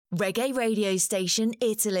Reggae radio station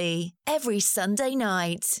Italy, every Sunday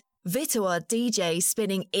night. Vito our DJ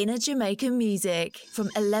spinning inner Jamaican music from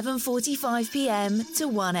 11:45 p.m. to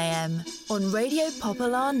 1 a.m. on Radio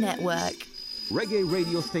Popolare Network. Reggae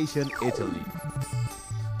radio station Italy.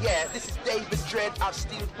 Yeah, this is David Dredd of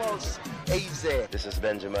Steel Pulse, AZ. This is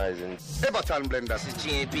Benjamin. Everton Blender. This is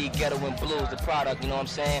G&B Ghetto and Blues, the product, you know what I'm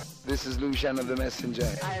saying? This is Luciano the Messenger.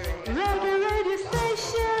 Reggae radio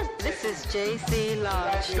station. This is JC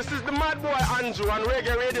Lodge. This is the Mad Boy Andrew on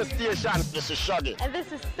Reggae radio station. This is Shaggy. And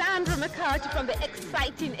this is Sandra McCarthy from the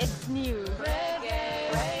exciting X News. Reggae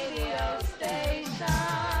radio station.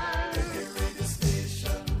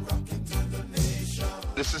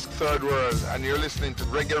 This is Third World, and you're listening to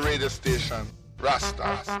Reggae Radio Station,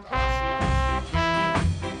 Rasta.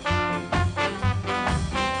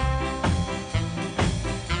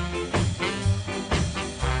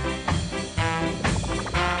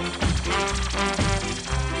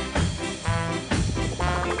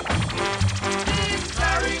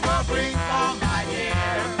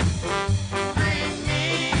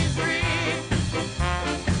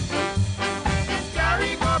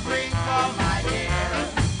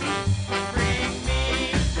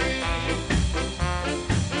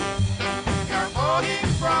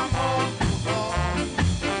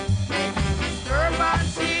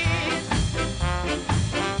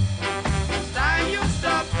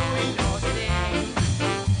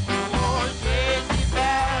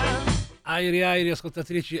 Airi,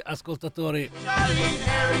 ascoltatrici, ascoltatori,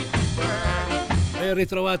 ben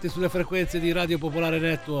ritrovati sulle frequenze di Radio Popolare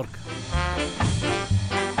Network.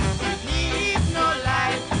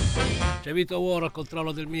 C'è Vito War al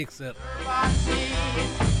controllo del mixer.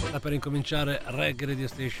 Sta per incominciare Reggae Radio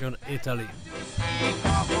Station Italy.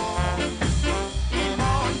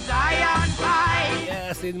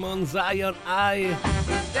 Yes, in Mount Zion High.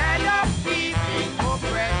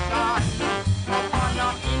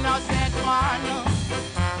 Innocent one,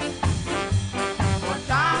 but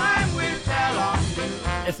time will tell on you.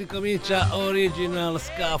 E si comincia original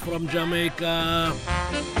ska from Jamaica.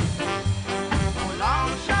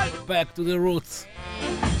 Back to the roots.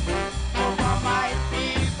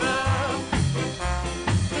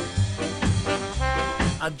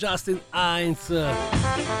 A Justin Hines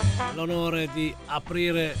l'onore di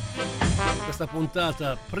aprire questa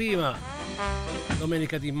puntata, prima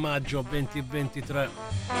domenica di maggio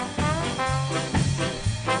 2023.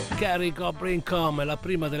 Carry Go Bring Come è la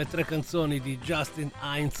prima delle 3 canzoni di Justin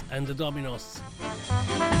Hines and the Dominos.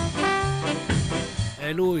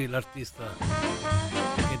 È lui l'artista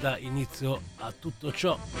che dà inizio a tutto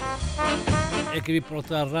ciò e che vi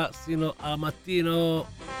protrarrà sino a mattino,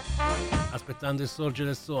 aspettando il sorgere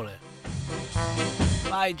del sole.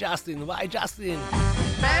 Vai Justin, vai Justin!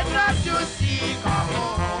 Better to see come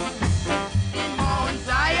home in Mount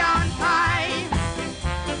Zion High,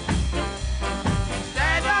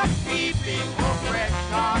 instead of keeping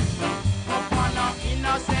oppression upon an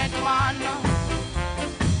innocent man.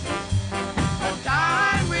 But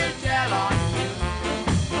time will tell on you,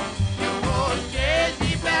 you old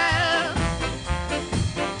Jezebel.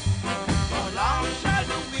 How long shall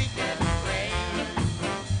the wicked reign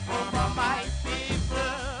over my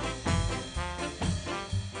people?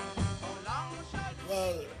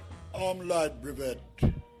 Well, I'm Lloyd Brevet,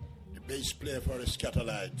 the bass player for the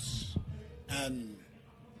Scatterlights, and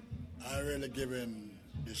I really given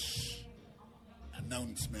this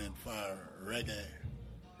announcement for Reggae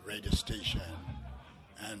radio station,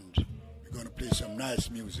 and we're going to play some nice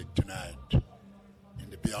music tonight in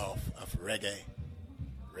the behalf of Reggae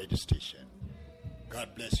radio station.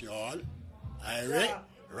 God bless you all. Ire,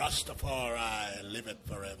 Rastafari, live it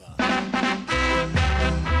forever.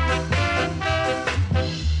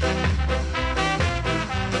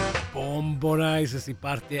 Bombo nice, si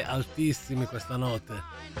parte altissimi questa notte.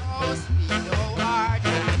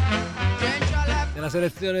 Nella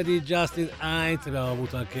selezione di Justin Hines abbiamo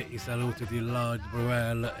avuto anche i saluti di Lloyd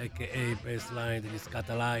Brewell a.k.a. Bassline degli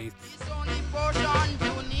Scatterlights.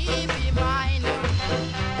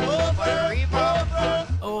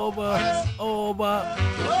 Over.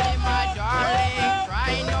 My darling,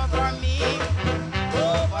 crying over me.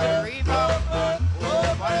 Over the river,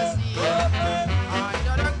 over the sea,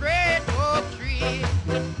 under the great oak tree.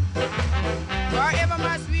 Forever,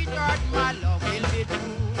 my sweetheart, my love will be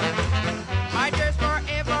true. My dears,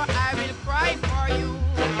 forever I will cry for you.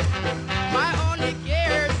 My only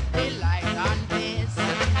cares be light and peace.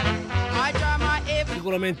 My joy, my every.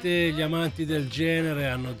 Sicuramente gli amanti del genere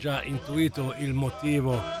hanno già intuito il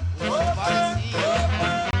motivo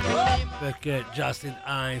perché Justin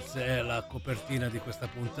Hines è la copertina di questa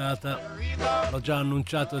puntata. L'ho già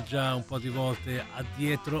annunciato già un po' di volte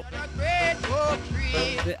addietro.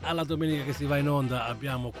 Se alla domenica che si va in onda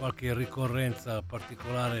abbiamo qualche ricorrenza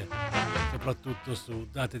particolare, soprattutto su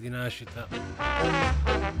date di nascita,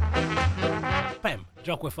 pam,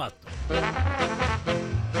 gioco è fatto.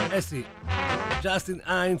 Eh sì, Justin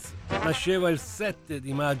Hines nasceva il 7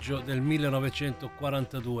 di maggio del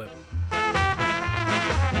 1942.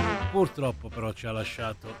 Purtroppo però ci ha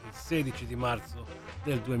lasciato il 16 di marzo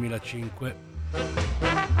del 2005.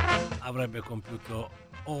 Avrebbe compiuto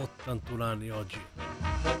 81 anni oggi.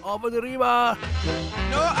 Over the river!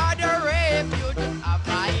 No other refuge have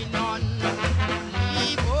I none.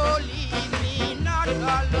 Leave, oh, leave me not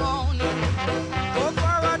alone. Go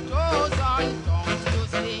for 1,000 tongues to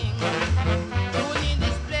sing. Tune in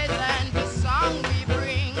this pleasant song we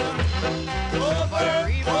bring. Over the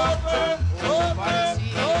river, over the sea.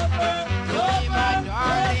 Look, my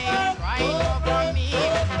darling, crying over me.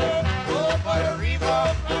 Over the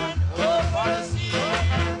river, over the sea.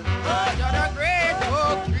 Under the great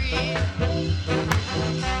oak tree.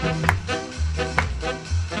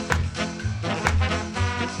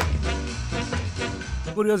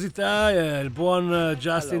 Curiosità, il buon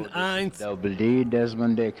Justin Hines. Double D,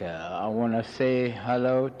 Desmond Decker. I want to say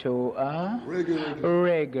hello to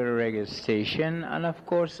Reggae station, and of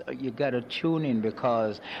course you got to tune in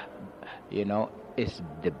because you know it's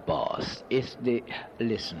the boss. It's the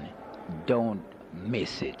listen. Don't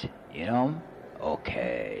miss it. You know?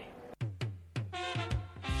 Okay.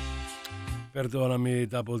 Perdonami,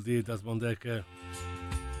 Double D, Desmond Decker.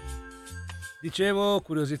 Dicevo,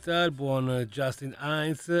 curiosità, il buon Justin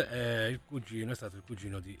Hines è stato il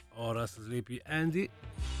cugino di Horace Sleepy Andy.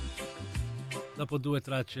 Dopo 2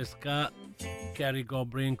 tracce ska, Carry Go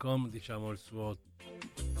Brinkum, diciamo la sua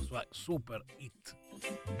super hit.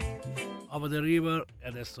 Over the River e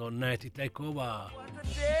adesso Nighty Takeover.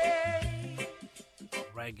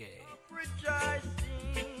 Reggae.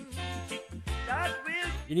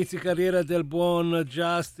 Inizi carriera del buon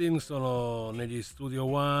Justin sono negli Studio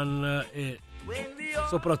One e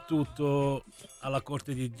soprattutto alla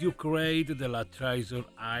corte di Duke Reid della Treasure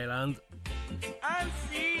Island,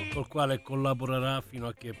 col quale collaborerà fino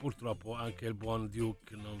a che purtroppo anche il buon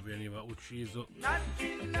Duke non veniva ucciso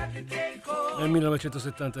nel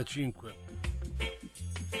 1975.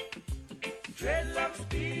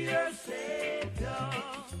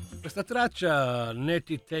 Questa traccia,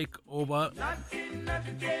 Netty Take Over,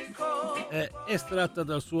 è estratta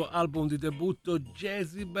dal suo album di debutto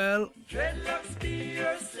Jezebel,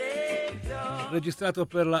 registrato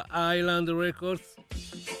per la Island Records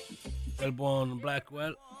del buon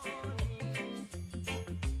Blackwell,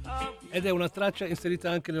 ed è una traccia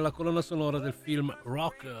inserita anche nella colonna sonora del film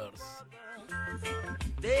Rockers.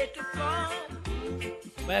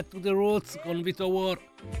 Back to the Roots con Vito War,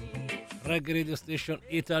 Reggae Radio Station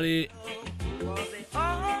Italy. They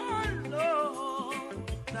all know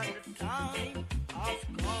that the time has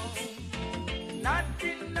come.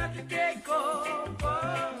 Nothing to take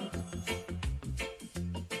over.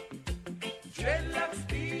 Dreadlocks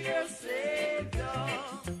be your savior.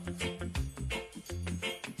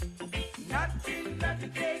 Nothing to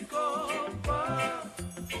take over.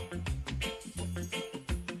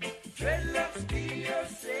 Dreadlocks be your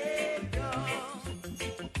savior.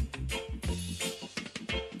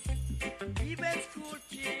 Even school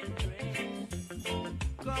children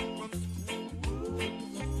come from school,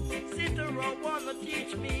 sit around wanna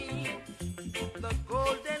teach me the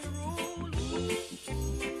golden rule.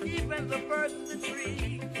 Even the birds in the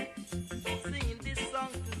tree singing this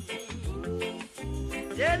song to me,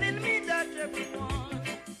 telling me that everyone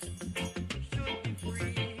should be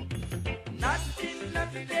free. Nothing to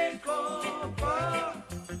take over.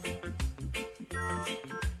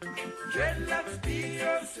 Dreadlocks be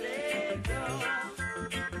your savior.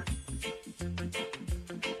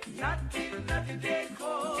 Nothing to take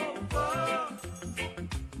over.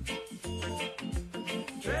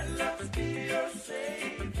 Dreadlocks be your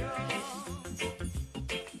savior.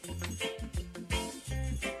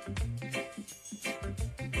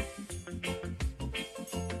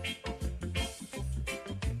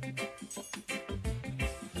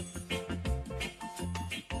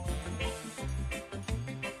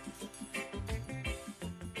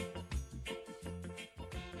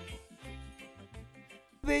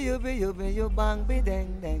 You bang be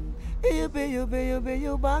dang dang. You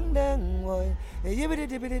bang dang boy. You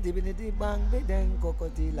bang be dang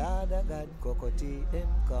Kokoti Lada God Kokoti him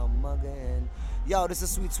come again. Yo, this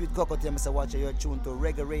is sweet Kokoti. Mr. Watcher, you're tuned to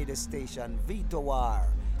Reggae Radio Station Vito War.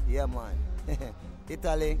 Yeah man.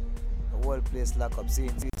 Italy, The whole place lock up,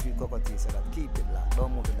 seeing sweet cockatoo, so that keep it locked,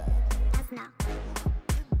 don't move it down.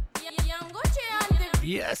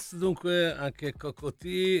 Yes, dunque anche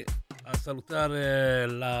Cocotì a salutare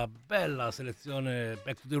la bella selezione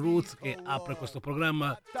Back to the Roots che apre questo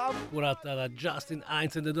programma curata da Justin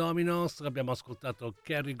Hines and the Dominos. Abbiamo ascoltato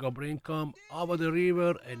Kerry Go Brinkham, Over the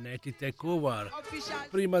River e Natty Takeover.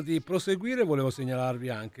 Prima di proseguire volevo segnalarvi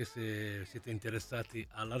anche, se siete interessati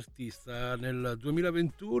all'artista, nel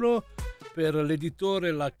 2021 per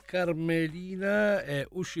l'editore La Carmelina è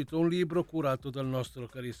uscito un libro curato dal nostro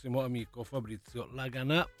carissimo amico Fabrizio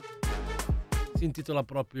Laganà. Si intitola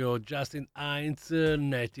proprio Justin Hines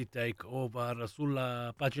Natty Takeover.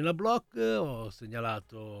 Sulla pagina blog ho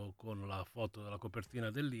segnalato con la foto della copertina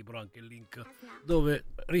del libro anche il link dove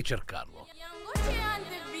ricercarlo.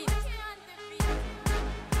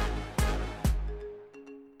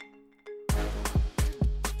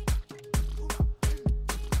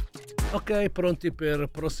 Ok, pronti per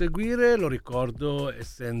proseguire. Lo ricordo,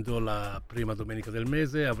 essendo la prima domenica del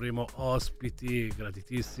mese avremo ospiti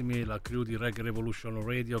graditissimi, la crew di Reggae Revolution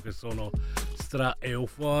Radio, che sono stra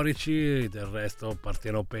euforici. Del resto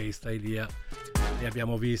partenopei Stylia li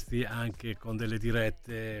abbiamo visti anche con delle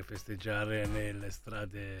dirette festeggiare nelle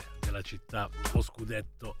strade della città lo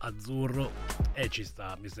scudetto azzurro, e ci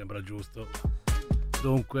sta, mi sembra giusto.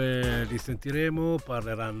 Dunque li sentiremo,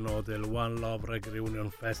 parleranno del One Love Reggae Reunion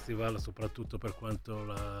Festival, soprattutto per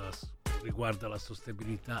quanto riguarda la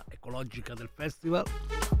sostenibilità ecologica del festival,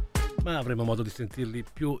 ma avremo modo di sentirli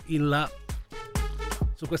più in là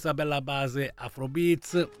su questa bella base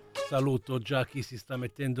Afrobeats. Saluto già chi si sta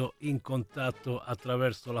mettendo in contatto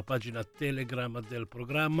attraverso la pagina Telegram del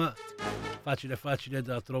programma, facile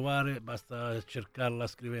da trovare, basta cercarla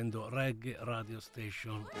scrivendo Reggae Radio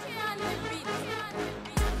Station.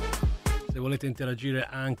 Se volete interagire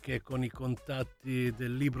anche con i contatti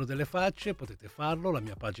del libro delle facce potete farlo, la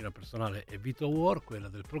mia pagina personale è Vito War, quella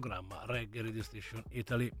del programma Reggae Radio Station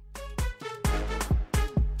Italy.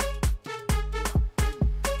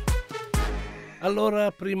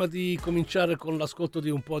 Allora, prima di cominciare con l'ascolto di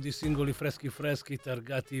un po' di singoli freschi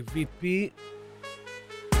targati VP,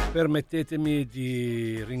 permettetemi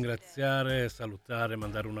di ringraziare, salutare,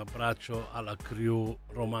 mandare un abbraccio alla crew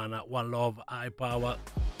romana One Love High Power,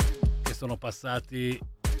 che sono passati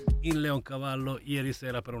in Leoncavallo ieri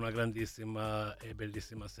sera per una grandissima e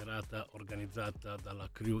bellissima serata organizzata dalla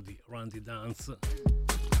crew di Randy Dance,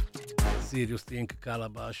 Sirius Think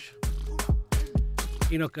Calabash,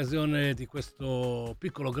 in occasione di questo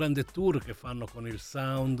piccolo grande tour che fanno con il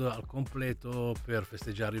sound al completo per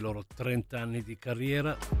festeggiare i loro 30 anni di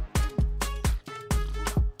carriera.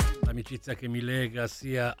 L'amicizia che mi lega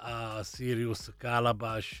sia a Sirius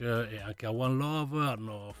Calabash e anche a One Love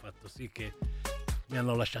hanno fatto sì che mi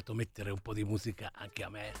hanno lasciato mettere un po' di musica anche a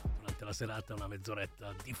me durante la serata, una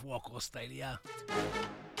mezz'oretta di fuoco stylia.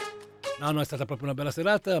 No, è stata proprio una bella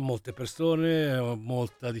serata, molte persone,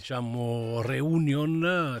 molta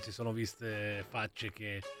reunion, si sono viste facce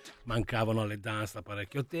che mancavano alle dance da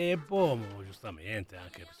parecchio tempo, giustamente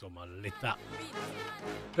anche l'età,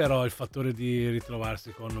 però il fattore di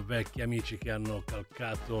ritrovarsi con vecchi amici che hanno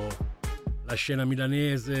calcato la scena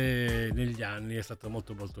milanese negli anni è stata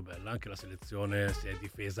molto bella, anche la selezione si è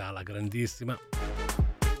difesa alla grandissima.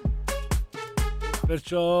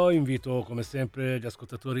 Perciò invito come sempre gli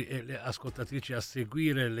ascoltatori e le ascoltatrici a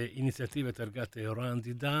seguire le iniziative targate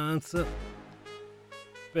Randy Dance.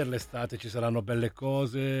 Per l'estate ci saranno belle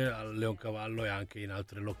cose al Leoncavallo e anche in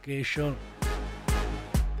altre location.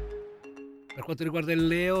 Per quanto riguarda il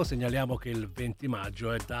Leo, segnaliamo che il 20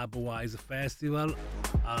 maggio è Dubwise Festival.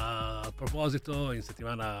 A proposito, in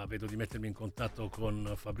settimana vedo di mettermi in contatto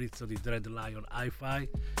con Fabrizio di Dread Lion Hi-Fi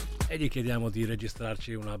e gli chiediamo di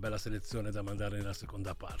registrarci una bella selezione da mandare nella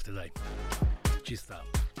seconda parte, dai. Ci sta.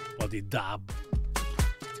 Un po' di dub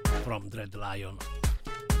from Dread Lion.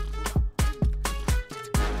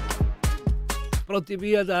 Pronti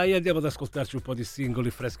via, dai, andiamo ad ascoltarci un po' di singoli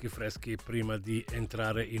freschi prima di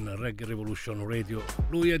entrare in Reggae Revolution Radio.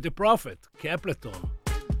 Lui è The Prophet, Capleton.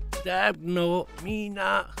 Dab No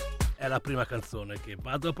Mina è la prima canzone che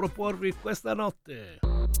vado a proporvi questa notte.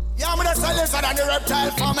 Yo, I'm gonna tell you that the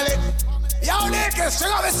reptile family. Yo, Nick,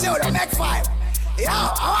 string up the suit and make five. Yo,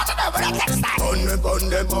 I want to know what I text that. Bun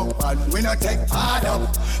them up and we not take hard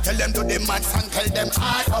up. Tell them to the max and tell them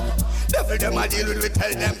hard up. Devil them a deal with, we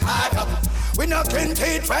tell them hard up. We no kin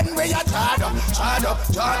teeth when we a charge up,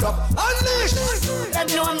 unleash. Them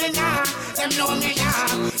know me now, them know me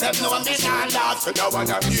now, them know me now, laugh to the one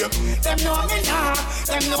I hear. Them know me now,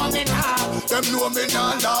 them know me now, them know me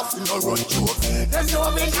now, laugh we no run joke. Them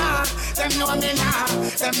know me now, them know me now,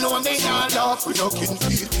 them know me now, laugh we no kin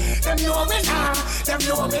teeth. Them know me now, them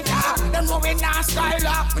know me now, them know me now, style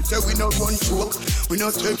up. We say we no run joke, we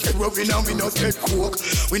no take heroin and we no take coke.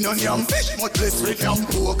 We no yam fish, much less we yam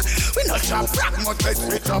pork. We no chop rock, much less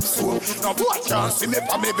we chop soap. No boy can't see me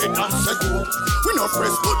for me bed and say go. We no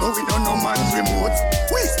press button, we don't know man remote.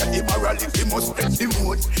 We say the morality must spread the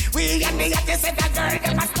mood. We and the yacht say the girl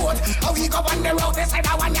them a sport. How we go on the road, they say the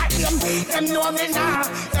one that him. Them know me now,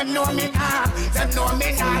 them know me now, them know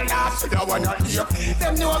me now, laugh to the one that him.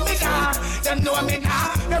 Them know me now, them know me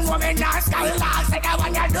now, them know me now, style laugh to the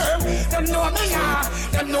one that him. Them know me now,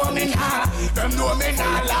 them know me now, them know me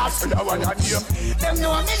now, laugh to the one that him. Them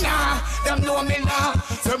know me now, them know me now,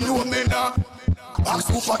 them know me now.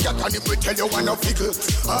 Ask who forget and him will tell you one a wiggle.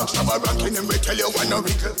 Ask Shabba Rankin him will tell you one a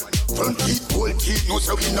wiggle. Front teeth, old teeth, no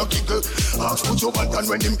so we no giggle. Ask who you want and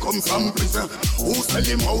when him come from prison. Who sell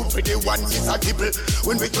him out for the one is a gibble.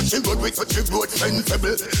 When we touch the road, we touch the road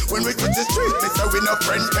sensible. When we touch the street, we say we no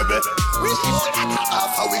friend pebble. We know that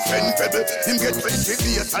half how we friend pebble. Him get 20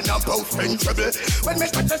 years and about friend trouble. When we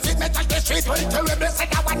touch the street, well terrible. Say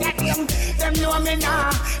that one at him. Them know me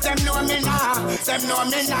now, them know me now, them know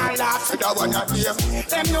me now, laugh to the one at him.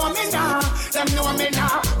 Them know me now, them know me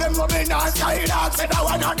now, them know me now, style laugh to the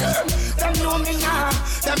one at him. Them know me now,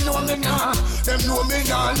 them know me now, them know me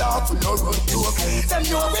now, laugh to no run joke. Them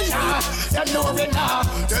know me now, them know me now,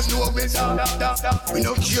 them know me now. We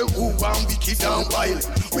no care who and wicked and wild.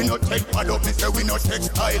 We no take bad up, me say we no take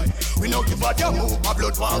style. We no give a damn who a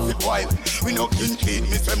blood want it wild. We no kin kid,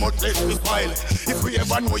 me say much less we smile. If we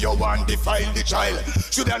ever know you want defile the child,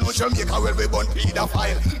 should I know Jamaica where we born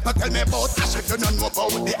pedophile? Now tell me about Asher, you don't know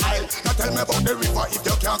about the Isle. Now tell me about the river if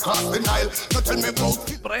you can't cross the Nile. Now tell me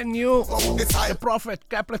about brand new The Prophet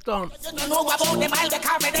Capleton. You don't know about the mile, the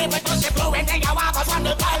car they went to the flow and then you walk us on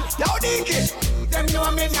the pile. Yo, Dinky! Them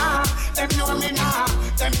know me now, them know me now,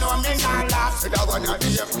 them know me now, laugh to the one of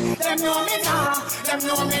them. Them know me now, them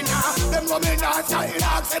know me now, them know me now, say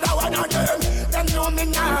laugh to the one of them. Them know me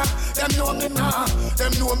now, them know me now,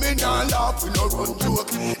 them know me now, laugh, we no run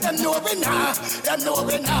joke. Them know me now, them know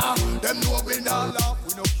me now, them know me now, laugh,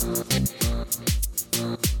 we no.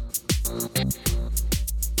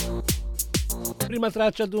 Prima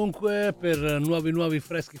traccia dunque per nuovi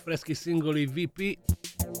freschi singoli VP.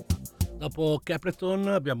 Dopo Capleton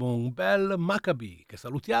abbiamo un bel Maccabi che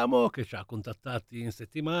salutiamo, che ci ha contattati in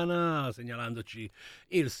settimana segnalandoci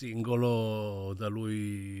il singolo da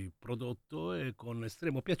lui prodotto e con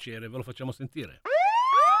estremo piacere ve lo facciamo sentire.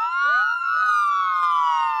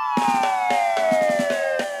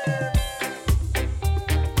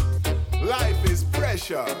 Life is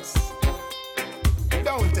precious.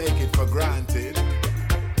 Don't take it for granted.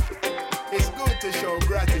 It's good to show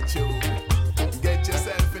gratitude. Get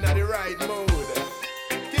yourself in the right mood.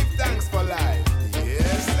 Give thanks for life.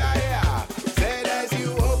 Yes, I am. Said as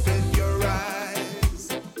you open your eyes.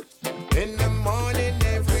 In the morning,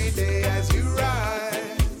 every day as you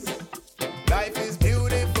rise. Life is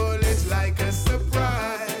beautiful, it's like a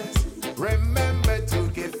surprise. Remember to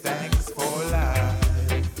give thanks for life.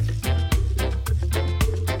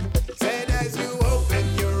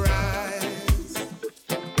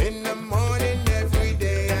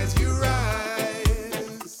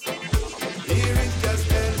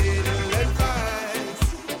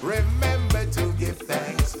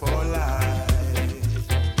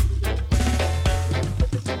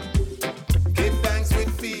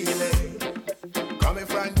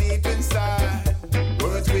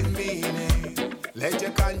 Let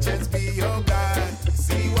your conscience be your guide.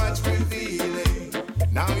 See what's revealing.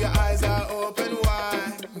 Now your eyes are open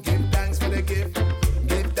wide. Give thanks for the gift.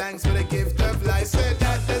 Give thanks for the gift of life. Set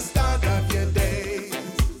at the start of your days.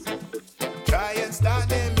 Try and start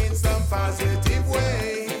them in some positive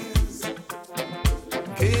ways.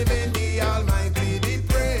 Giving the Almighty the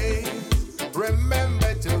praise.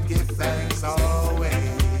 Remember to give thanks always.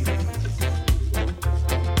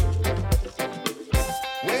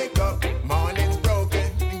 Wake up, morning's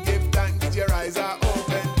broken. Give thanks, your eyes are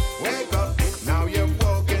open. Wake up, now you've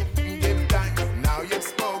woken. Give thanks, now you've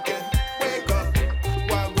spoken. Wake up,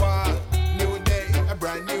 wagwan, new day, a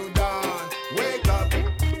brand new dawn. Wake up,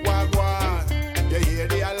 wagwan, you hear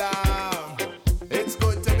the alarm.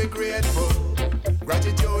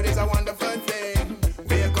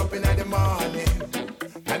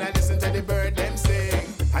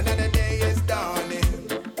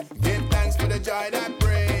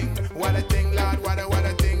 What a thing, Lord, what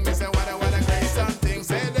a thing. Me say what a great something.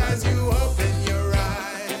 Said as you open your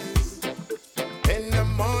eyes in the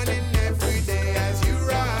morning, every day as you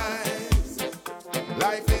rise.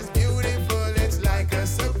 Life is beautiful, it's like a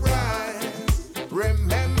surprise.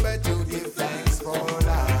 Remember to give thanks for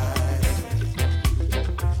life.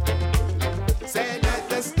 Said at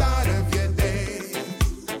the start of your day,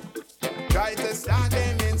 try to start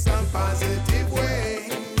them in some positive way.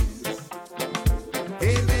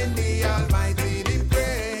 Even the Almighty the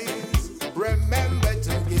praise. Remember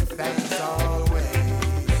to give thanks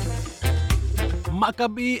always.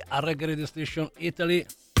 Maccabi a Reggae Radio Station Italy.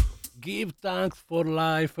 Give thanks for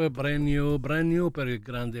life, brand new per il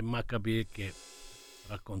grande Maccabi che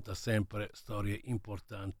racconta sempre storie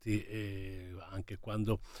importanti e anche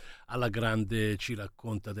quando alla grande ci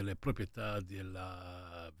racconta delle proprietà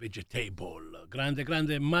della vegetable.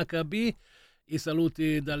 Grande Maccabi. I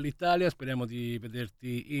saluti dall'Italia, speriamo di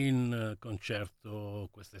vederti in concerto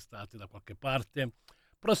quest'estate da qualche parte.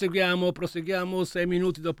 Proseguiamo, 6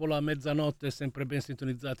 minuti dopo la mezzanotte, sempre ben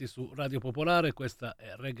sintonizzati su Radio Popolare. Questa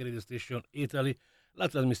è Reggae Radio Station Italy, la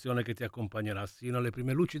trasmissione che ti accompagnerà sino alle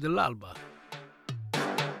prime luci dell'alba.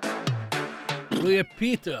 Lui è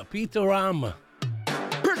Peter Ram,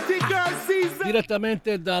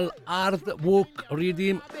 direttamente dal Hard Work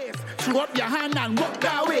Rhythm. Throw up your hand and walk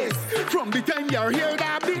that waist. From the time you're here,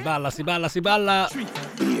 that beat. Si balla.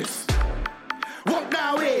 Yes. Walk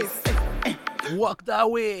that waist. Walk that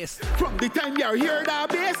waist. From the time you're here, that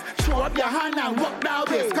bass. Throw up your hand and walk that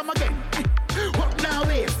waist. Come again. Walk that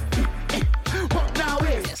waist. Walk that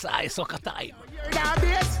waist. Yes, I soccer time. Hear that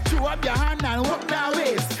bass? Throw up your hand and walk that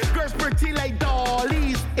waist. Girls pretty like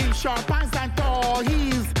dollies in short pants and tall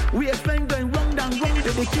heels. Waistline going round and round.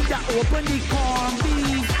 The kid that open the corn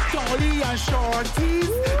beef. Dolly and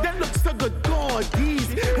shorties, them look so good, gorgeous.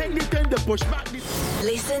 Anytime they push back this.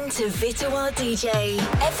 Listen to Vitoar DJ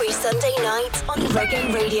every Sunday night on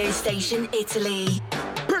Reggae Radio Station Italy.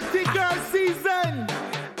 Pretty girl season.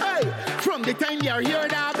 Hey, from the time you're here,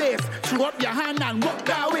 that bass. Throw up your hand and walk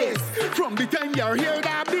that waist. From the time you're here,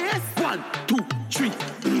 that bass. 1, 2, 3,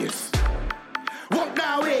 bass. Walk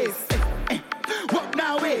that waist. Walk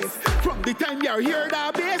that waist. From the time you're here,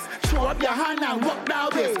 that bass. Throw up your hand and walk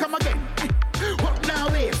that waist. Come again. Walk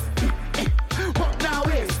that waist. Walk that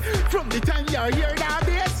waist. From the time you're here, that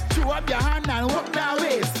bass. Throw up your hand and walk that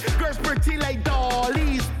waist. Girls pretty like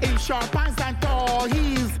dollies in short pants and tall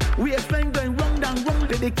heels. Waistline going round and round.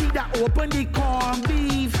 The kid that open the corn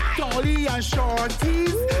beef. Dolly and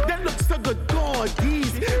shorties, them look so good,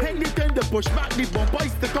 gorgeous. Anytime they push back the bumper,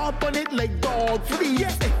 it's the top on it like dog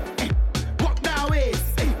fleas. Walk that waist.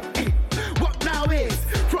 Walk that waist.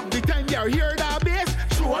 From the time you're here, that bass.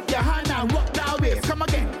 Throw up your hand and walk that waist. Come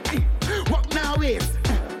again. Walk that waist.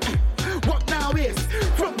 Walk that waist.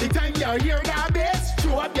 From the time you're here, that bass.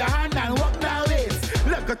 Throw up your hand and walk that waist.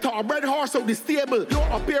 Like a thoroughbred horse out the stable. Your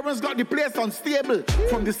appearance got the place unstable.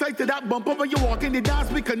 From the side to that bumper when you walk in the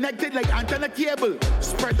dance, we connected like antenna cable.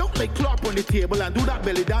 Spread out like cloth on the table and do that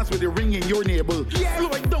belly dance with the ring in your navel. Yeah.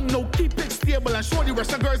 Slow it down now, keep it stable and show the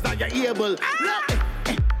rest of girls that you're able.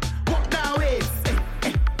 Walk that waist.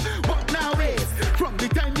 Walk that waist. From the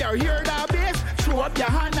time you're here, that bass. Throw up your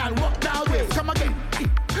hand and walk that waist. Come again.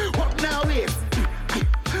 Walk that waist.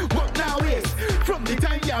 Walk that waist. From the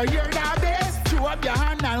time you're here, that bass. Throw up your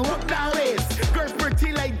hand and walk that waist. Girls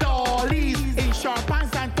pretty like dollies in short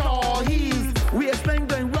pants and tall heels. Waistline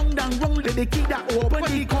going round and round. The kid that open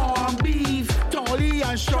the corn beef. Dolly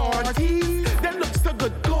and shorties, them look so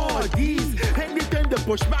good, gorgeous. Anytime they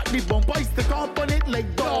push back the bumper, it's the comp on it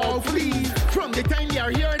like dog fleas. From the time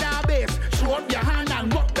you're here, that bass. Throw up your hand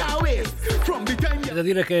and walk that waist. From the time C'è da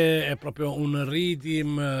dire che è proprio un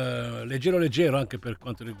rhythm leggero anche per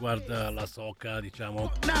quanto riguarda la soca,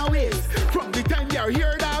 diciamo.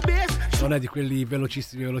 Non è di quelli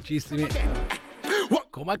velocissimi.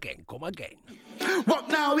 Come again.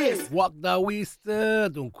 Walk that waist.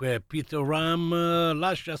 Dunque Peter Ram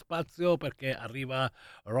lascia spazio perché arriva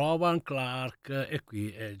Rowan Clark e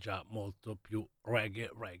qui è già molto più reggae.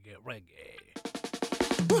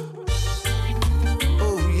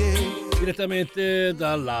 Oh yeah. Direttamente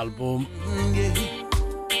dall'album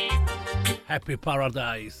Happy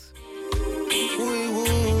Paradise.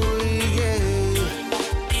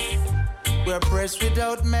 We're pressed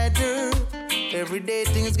without matter. Every day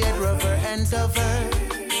things get rougher and tougher.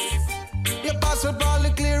 The boss will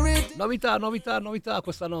probably clear it. Novità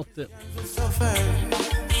questa notte.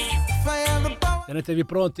 Tenetevi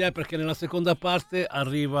pronti perché nella seconda parte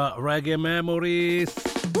arriva Reggae Memories.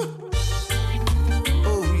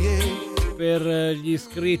 per gli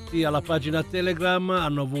iscritti alla pagina Telegram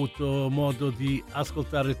hanno avuto modo di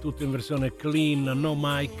ascoltare tutto in versione clean, no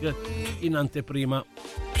mic, in anteprima.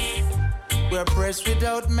 We're pressed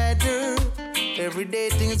without matter. Every day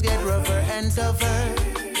things get rougher and tougher.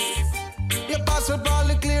 The Apostle Paul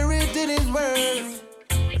declared it in his words.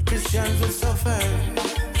 Christians will suffer.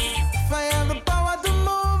 If I have the power to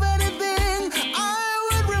move anything, I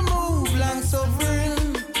will remove long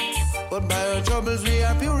suffering. But by our troubles we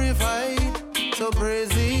are purified. So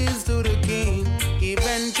praises to the King.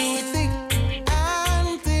 Even to thick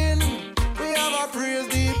and thin, we have our praise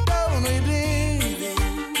deep down within.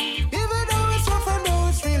 Even though it's rough and though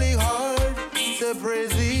it's really hard, so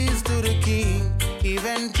praises to the King.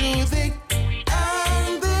 Even to thick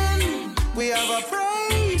and thin, we have our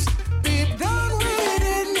praise deep down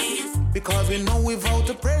within. Because we know we've out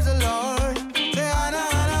to praise the Lord. Say honor,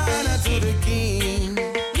 honor, honor to the King.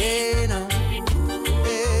 Yeah, no.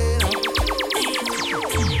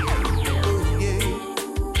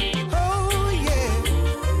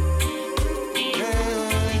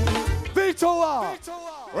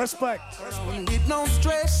 Respect. With no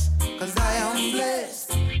stress, cause I am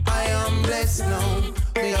blessed. I am blessed now.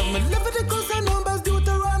 Me have my Leviticus and Numbers,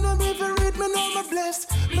 Deuteronomy. If you read me know me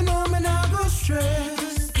blessed. Me know me not go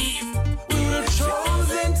stress. We were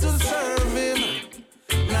chosen to serve him,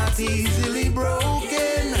 not easily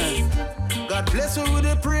broken. God bless us with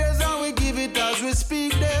the prayers and we give it as we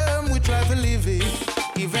speak them. We try to live it,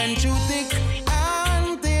 even too thick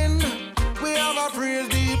and thin. We have our prayers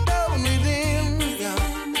deep down within.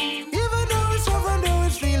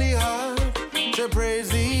 The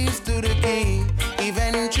praises to the King,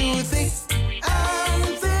 even too thick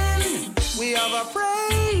and thin. We have a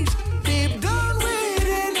praise deep down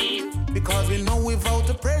within, because we know we've out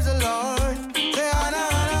to praise the Lord. Say honor,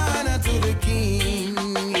 honor, honor to the King.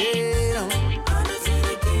 Yeah, honor to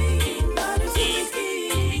the King, honor to the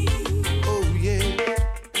King. Oh yeah,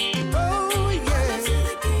 oh yeah. Honor to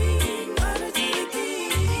the King, honor to the King.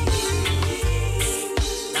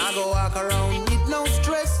 Now go walk around with no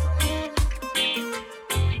stress.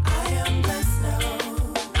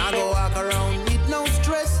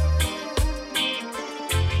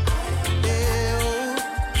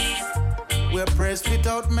 Pressed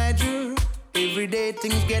without measure. Every day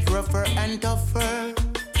things get rougher and tougher.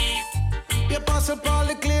 The Apostle Paul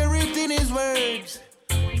declared it in his words.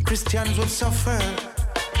 Christians will suffer.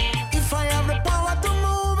 If I have the power to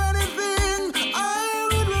move anything, I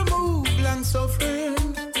will remove long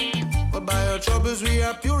suffering. But by our troubles we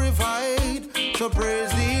are purified. So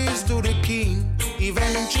praises to the King.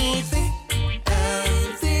 Even through thick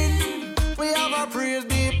and thin, we have our praise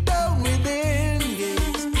deep down within.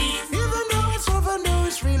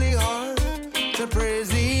 It's really hard to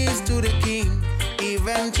praises to the King,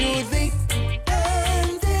 even to thick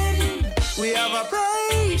and thin. We have a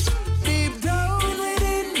praise deep down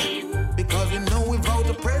within, because we know we've out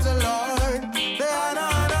to praise the Lord. Say honor,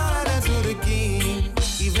 honor to the King,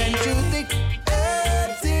 even to thick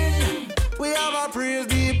and thin. We have a praise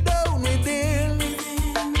deep down within,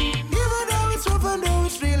 even though it's rough and though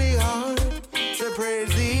it's really hard. To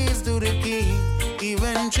praises to the King,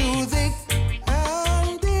 even to thick.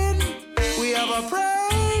 We have a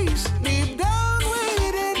praise deep down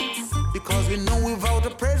within, because we know we've out to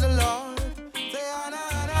praise the Lord. Say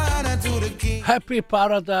honor to the King. Happy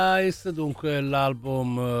Paradise, dunque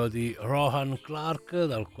l'album di Rohan Clark,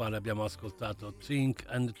 dal quale abbiamo ascoltato Think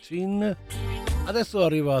and Chin. Adesso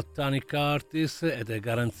arriva Tony Curtis ed è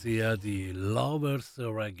garanzia di Lovers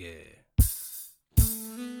Reggae.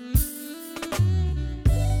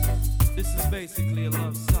 This is basically a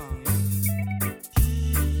love song.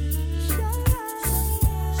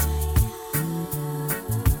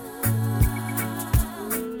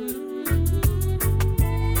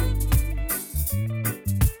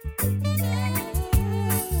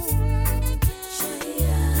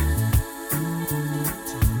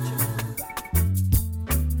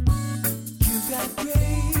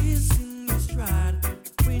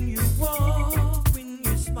 When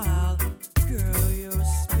you smile, girl, you're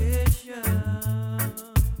special.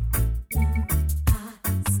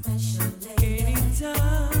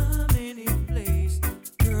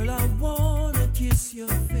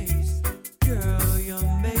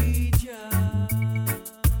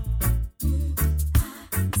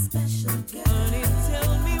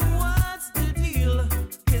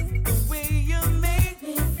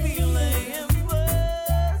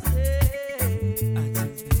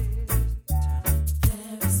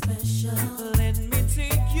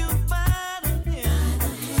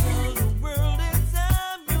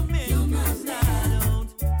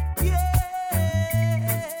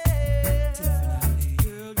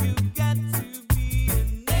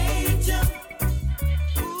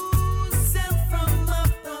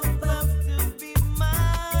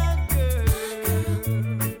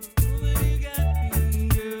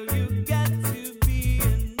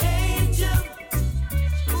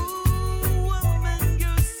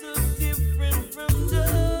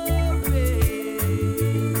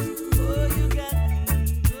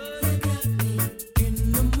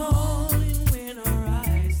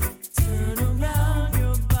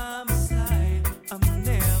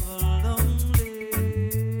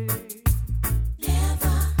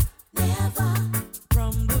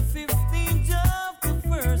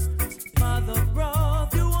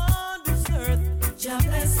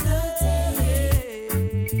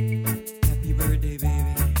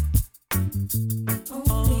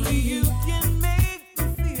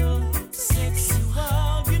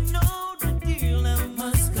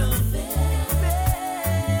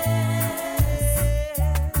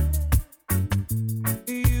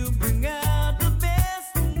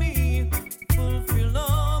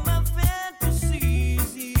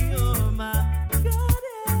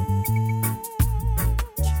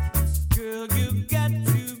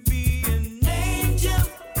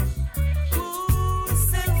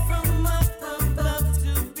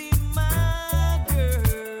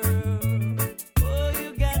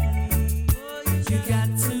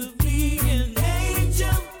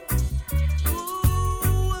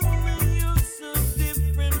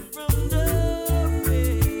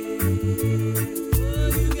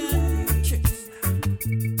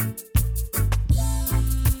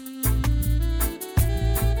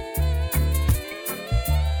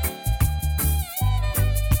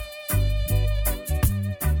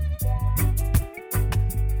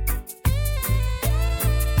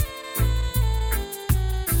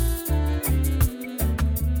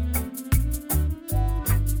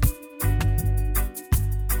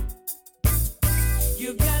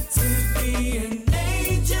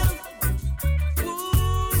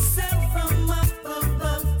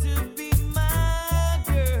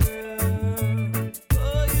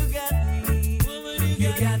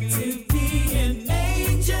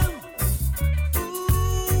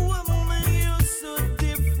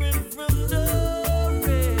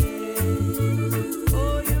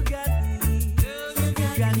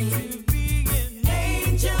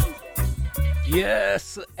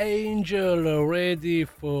 Yes, Angel, Ready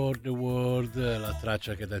for the World, la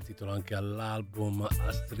traccia che dà il titolo anche all'album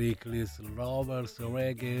A Strictly's Lovers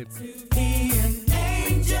Reggae.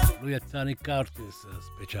 Lui è Tony Curtis,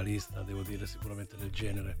 specialista, devo dire, sicuramente del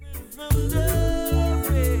genere.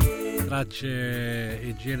 Tracce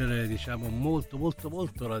e genere, diciamo, molto molto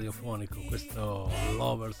molto radiofonico. Questo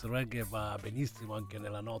Lovers Reggae va benissimo anche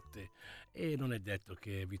nella notte e non è detto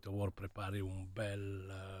che Vito War prepari una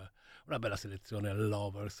bella selezione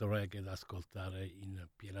Lovers Reggae da ascoltare in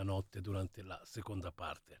piena notte durante la seconda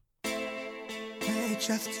parte. Hey,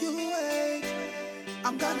 just you wait.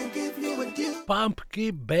 I'm gonna give you a deal.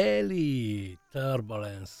 Pumpkin Belly,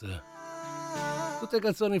 Turbulence. Tutte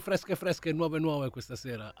canzoni fresche fresche, nuove questa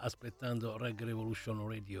sera, aspettando Reggae Revolution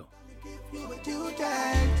Radio. You a due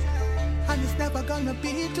date, and it's never gonna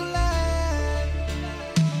be too late.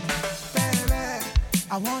 Baby,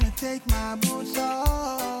 I wanna take my boots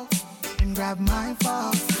off and grab my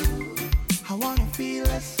phone. I wanna feel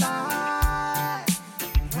the side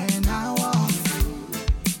when I walk.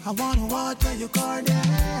 I wanna water your garden,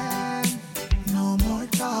 no more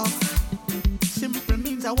talk. Simple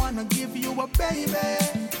means I wanna give you a baby,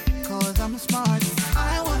 cause I'm smart.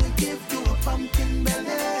 I wanna give you a pumpkin belly,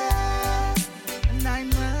 9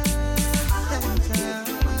 months baby.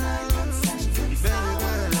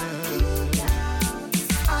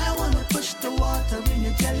 I wanna push the water in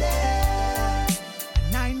your jelly,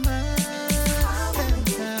 9 months.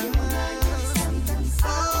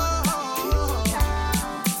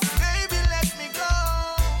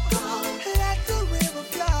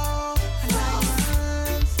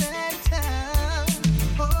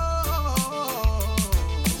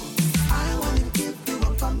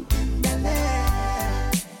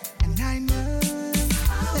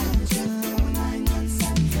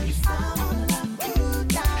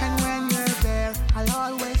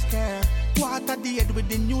 With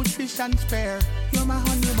the nutrition spare. You're my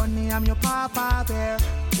honey bunny, I'm your papa bear.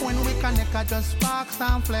 When we connect, I just sparks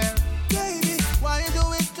and flare. Baby, why you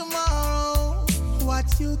do it tomorrow?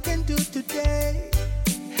 What you can do today?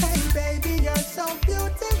 Hey baby, you're so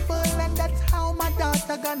beautiful, and that's how my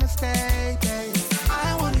daughter gonna stay, babe.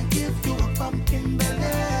 I wanna give you a pumpkin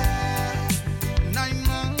belly, 9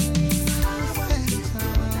 months.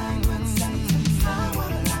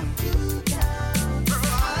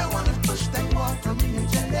 From your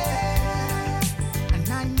jelly, and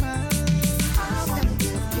 9 months. I wanna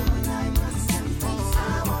give you a 9 months sentence.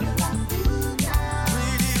 I wanna lock you down.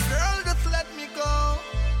 Pretty girl, just let me go.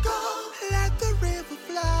 Go, let the river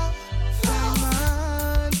flow. 9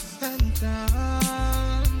 months sentence.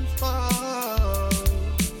 Oh.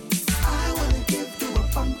 I wanna give you a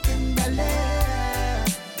pumpkin belly,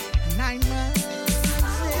 9 months.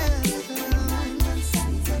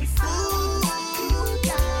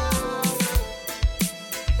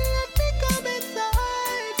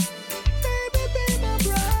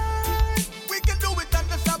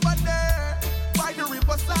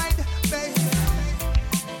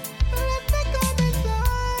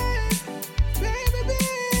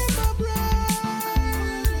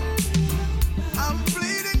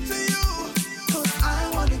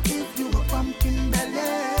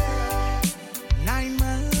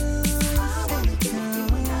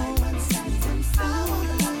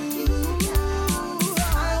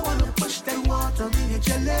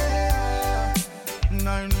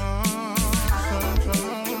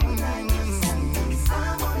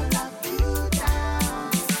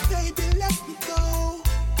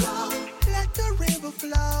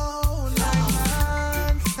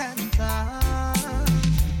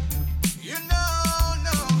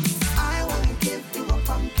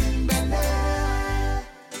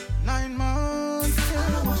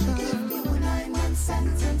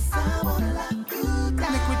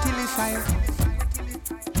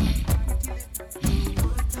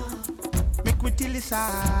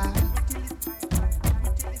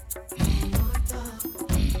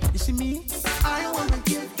 You see me? I wanna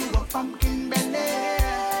give you a pumpkin belly,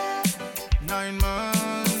 9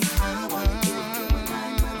 months. I wanna give you a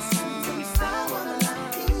 9 months sentence. I wanna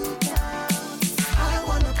lock you down. I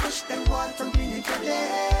wanna push that water in your jelly.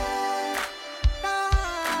 I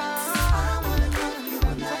wanna give you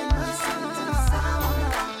a 9 months sentence. I wanna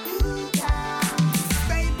lock you down.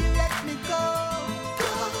 Baby, let me go.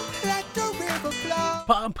 Let the river flow.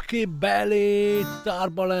 Pumpkin Belly,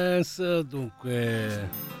 Turbulence, dunque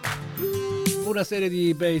una serie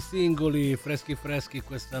di bei singoli freschi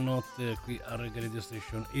questa notte qui a Reggae Radio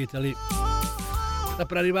Station Italy. Sta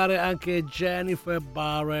per arrivare anche Jennifer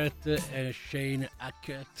Barrett e Shane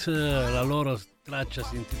Hackett, la loro traccia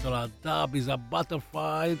si intitola Dub is a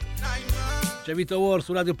Butterfly. C'è Vito War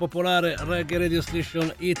su Radio Popolare, Reggae Radio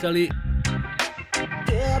Station Italy.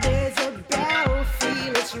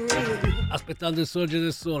 Aspettando il sorgere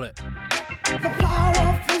del sole. The power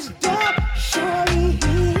of his dog surely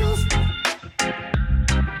heals.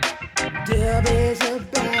 There is a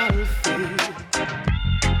battlefield.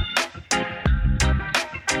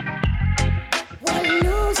 We're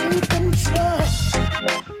losing control.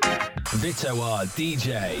 Vito R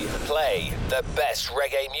DJ. Play the best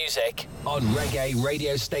reggae music on Reggae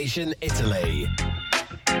Radio Station Italy.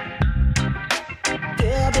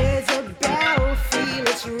 There is a battlefield,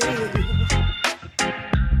 it's real.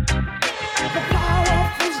 The power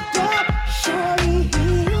of his dog surely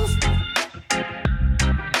heals.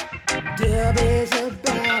 There is a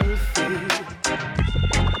battlefield.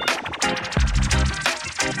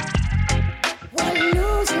 We're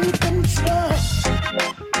losing control.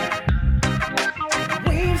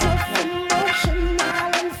 Waves of emotion now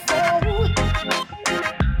unfold.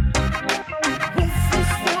 With this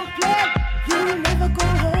song play, you'll never go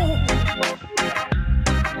home.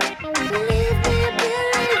 Believe me,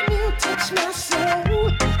 you touch my soul.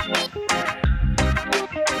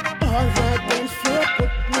 All the dance floor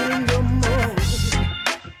put me in your mood.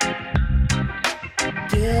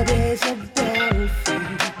 There is a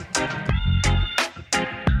battlefield.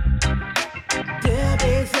 There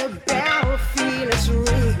is a battlefield, it's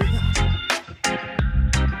real.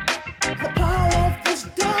 The power of this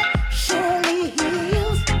dog surely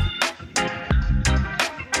heals.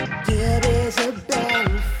 There is a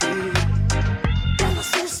battlefield. Brother,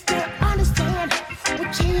 sister, understand.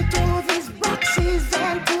 What you do these boxes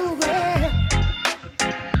and do it.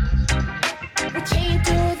 What you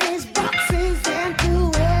do these boxes and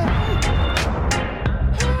do it.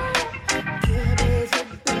 There is a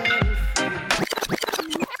battlefield.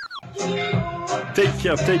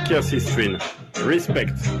 Take care, sister.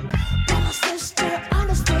 Respect. Brother, sister,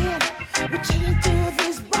 understand. What you do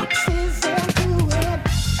these boxes and do it.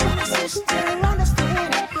 Brother, sister,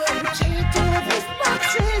 understand. What you do these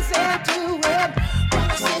boxes and do it.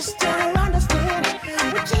 Brother, sister, understand.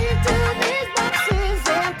 What you do these boxes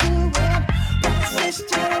and do it. Brother,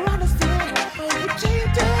 sister, understand. What you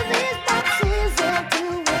do these boxes and do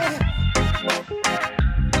it.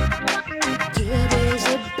 There is a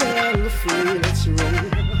battlefield, it's real.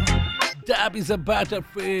 Dab is a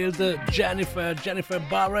Battlefield, Jennifer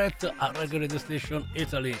Barrett a Reggae Radio Station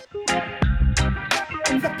Italy.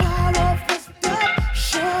 The power of this dog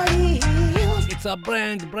surely heals. It's a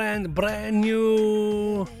brand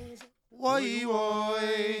new.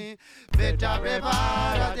 Vuoi, vetta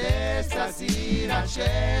preparate stasera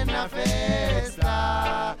c'è una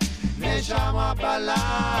festa, ne siamo a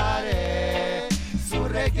ballare su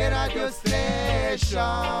Reggae Radio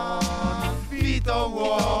Station, Vito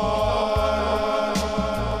War.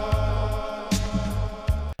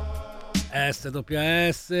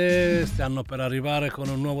 SWS stanno per arrivare con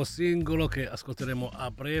un nuovo singolo che ascolteremo a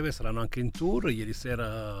breve, saranno anche in tour. Ieri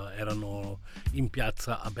sera erano in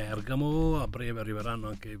piazza a Bergamo, a breve arriveranno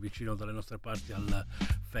anche vicino dalle nostre parti al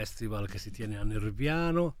festival che si tiene a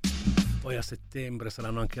Nerviano, poi a settembre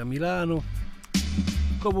saranno anche a Milano.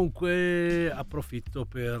 Comunque approfitto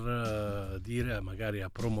per dire magari a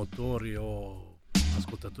promotori o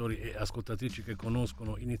ascoltatori e ascoltatrici che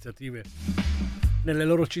conoscono iniziative nelle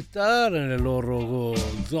loro città, nelle loro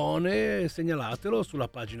zone, segnalatelo sulla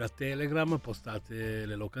pagina Telegram, postate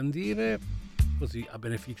le locandine, così a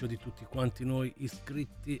beneficio di tutti quanti noi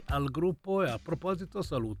iscritti al gruppo. E a proposito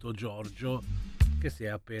saluto Giorgio che si è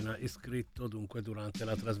appena iscritto, dunque durante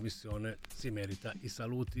la trasmissione si merita i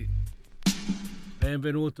saluti.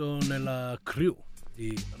 Benvenuto nella crew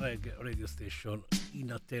di Reggae Radio Station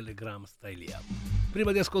in a Telegram Style Up.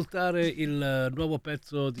 Prima di ascoltare il nuovo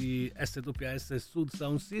pezzo di SWS Sud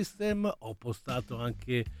Sound System ho postato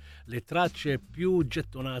anche le tracce più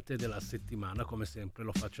gettonate della settimana, come sempre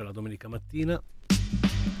lo faccio la domenica mattina.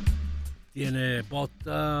 Tiene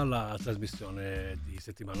botta la trasmissione di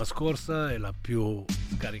settimana scorsa, è la più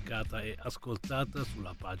scaricata e ascoltata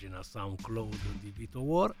sulla pagina SoundCloud di Vito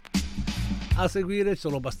War. A seguire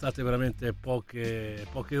sono bastate veramente poche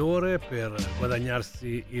ore per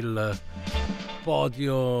guadagnarsi il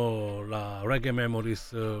podio, la Reggae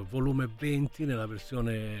Memories volume 20 nella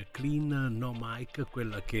versione clean, no mic,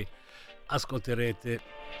 quella che ascolterete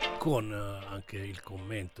con anche il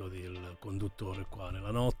commento del conduttore qua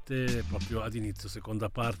nella notte, proprio ad inizio seconda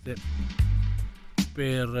parte.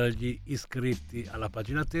 Per gli iscritti alla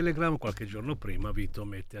pagina Telegram, qualche giorno prima Vito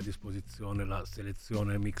mette a disposizione la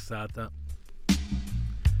selezione mixata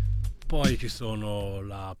Poi ci sono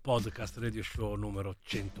la podcast radio show numero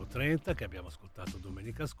 130 che abbiamo ascoltato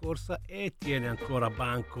domenica scorsa e tiene ancora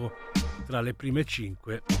banco tra le prime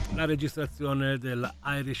 5 la registrazione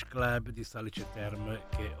dell'Irish Club di Salice Terme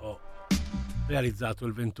che ho realizzato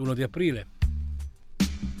il 21 di aprile.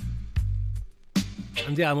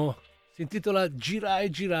 Andiamo? Si intitola Girai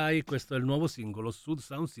Girai, questo è il nuovo singolo Sud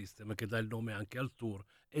Sound System che dà il nome anche al tour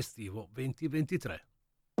estivo 2023.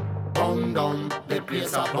 Bum down, the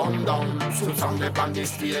place a bum down. Shoot sound up on the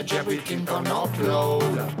stage, everything gonna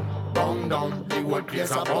upload. Bum down, the whole place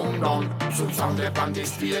a bum down. Shoot sound up on the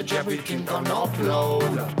stage, everything gonna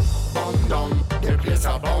upload. Bum down, the place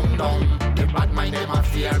a bum down. The bad mind them a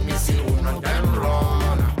fear me, see who not them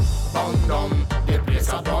run. Bum down, the place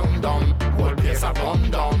a bum down. Whole place a bum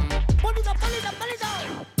down. Pull it up, pull it up, pull it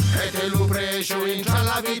up. E te lo precio entra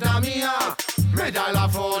la vita mia. Mi dai la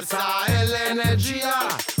forza e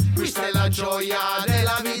l'energia. Questa è la gioia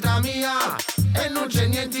della vita mia e non c'è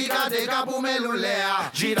niente che te capo me lullea.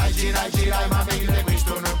 Girai, girai, girai, ma meglio di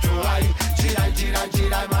questo non tu hai. Girai, girai,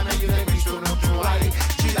 girai, ma meglio di questo non tu hai.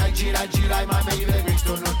 Girai, girai, girai, ma meglio di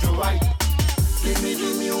questo non tu hai. Give me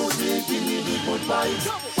the music, give me the good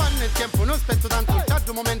vibes. Quando il tempo non spezzo tanto, il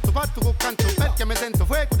tardo momento parto col canto. Perché mi sento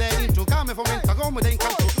fuoco dentro, che mi fomenta come da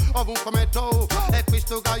incanto. Ovunque metto, è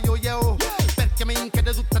questo che io. Perché mi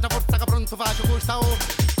inchiede tutta la forza che pronto faccio col stavo.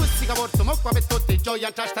 Così che porto mo qua per tutti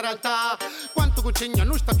gioia tra sta realtà. Quanto cucigno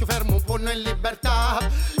non sta più fermo, un po' in libertà.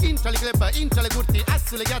 Intra le club, intra le curti,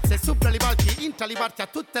 sulle piazze, sopra le palchi. Intra le parti a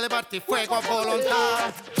tutte le parti, fuoco a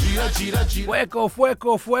volontà. Gira, gira, gira.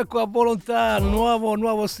 Fuoco a volontà.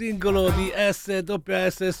 Nuovo singolo di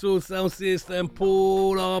SWS Soul Sound System.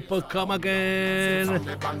 Pull up, come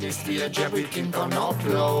again.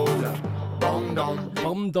 Bum down,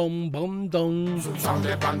 bum down, bum down. Sound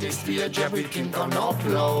up on the stage, everything gonna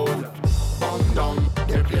upload. Bum down,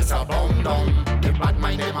 the place a bum down. The bad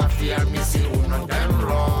mind them a fear me, see who not them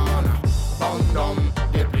run. Bum down,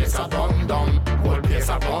 the place a bum down. Whole place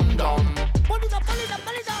a bum down. Pull it up, pull it up,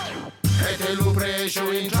 pull it up. E te lo precio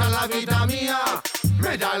entra la vita mia.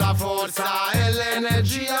 Mi dai la forza e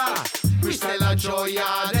l'energia. Questa è la gioia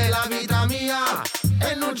della vita mia.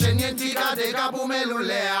 E non c'è niente che te capo me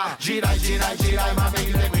lullea. Girai, girai, girai, ma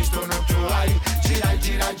meglio di questo non tu hai. Girai,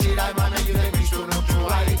 girai, girai, ma meglio di questo non tu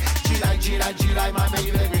hai. Girai, girai, girai, ma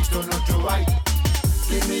meglio di questo non tu hai.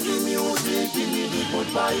 Give me the music, give me the good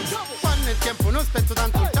vibes. Quando il tempo non spezzo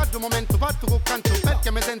tanto, il tardo momento parto col canto. Perché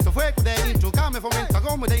mi sento fuoco dentro, che mi fomenta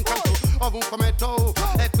come da incanto. Ovunque metto,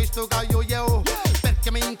 è questo che io. Perché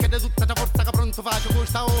mi inchiede tutta la forza che pronto faccio col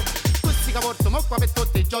stavo. Così che porto mo qua per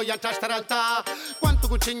tutti gioia tra sta realtà. Quanto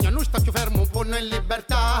cucigno non sta più fermo, un po' in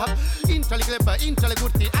libertà. Intra le club, intra le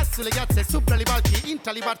curti, sulle piazze, sopra le palchi.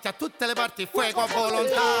 Intra le parti a tutte le parti, fuoco a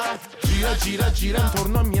volontà. Gira, gira, gira,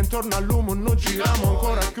 intorno a me, intorno all'uomo non giriamo.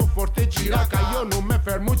 Ancora più forte gira, che io non mi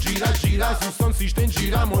fermo. Gira, gira, su son system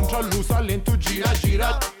gira. Mongia l'usa lento, gira,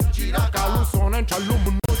 gira. Gira, ca lo suona, entra l'uomo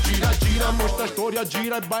non gira, gira. Mo sta storia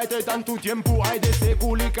gira e baite tanto tempo. Hai de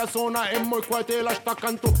secoli che suona e mo qua te la sta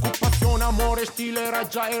canto. Con passione, amore, stile,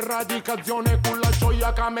 ragia, eradicazione. Con la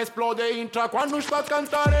gioia che mi esplode, intra quando sta a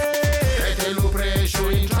cantare. E te lo precio,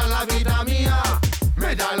 intra la vita mia.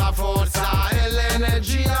 Mi dai la forza e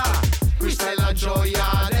l'energia. Questa è la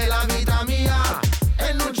gioia della vita mia.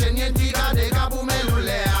 E non c'è niente che te capo me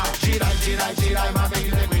lullea. Girai, girai, girai, ma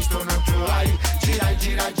meglio di questo non tu hai. Girai,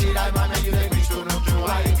 girai, girai, ma meglio di questo non tu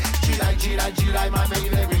hai. Girai, girai, girai, ma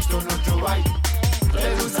meglio di questo non tu hai.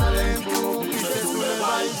 Jerusalem, tu, queste sue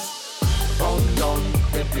vibes. Bum down,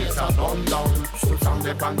 the place a bum down. So sound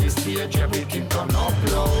up on the stage, everything gonna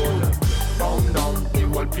upload. Bum down, the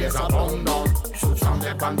whole place a bum down. So sound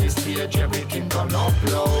up on the stage, everything gonna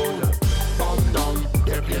upload. Bum down,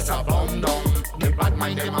 the place a bum down. The bad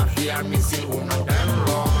mind them a fear me, see who not them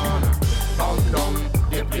run. Bum down,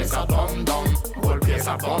 the place a bum down. Whole place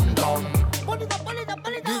a bum down.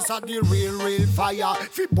 This a the real fire.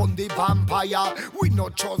 Fi burn the vampire. We no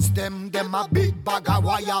trust them a big bag of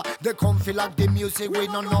wire. They come feel like the music, we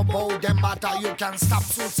no know about them matter. You can stop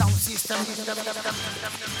Soul Sound System.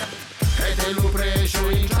 E te lo precio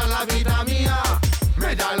entra la vita mia.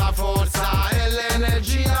 Mi dai la forza e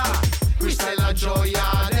l'energia. Questa è la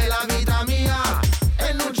gioia della vita mia.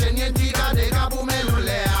 E non c'è niente che te capo me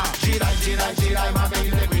lullea. Girai, girai, girai, ma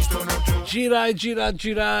meglio di questo non tu. Girai,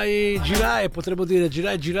 potremmo dire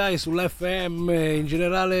girai sull'FM in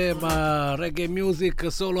generale, ma reggae music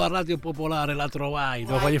solo a Radio Popolare la trovai.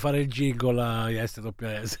 Devo fargli fare il jingle a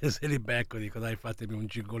SWS, se li becco dico dai fatemi un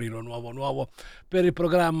jingolino nuovo per il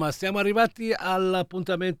programma. Siamo arrivati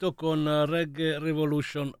all'appuntamento con Reggae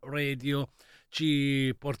Revolution Radio.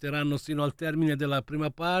 ci porteranno sino al termine della prima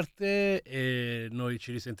parte e noi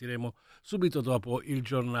ci risentiremo subito dopo il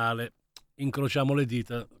giornale. Incrociamo le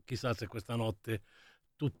dita, chissà se questa notte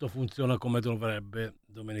tutto funziona come dovrebbe.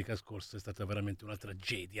 Domenica scorsa è stata veramente una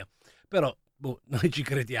tragedia, però noi ci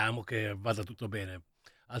crediamo che vada tutto bene,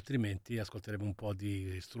 altrimenti ascolteremo un po'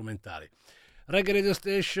 di strumentali. Reggae Radio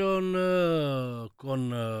Station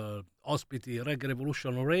con ospiti Reggae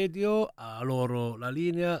Revolution Radio, a loro la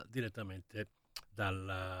linea direttamente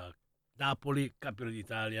dal Napoli, campione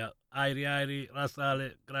d'Italia. Airi,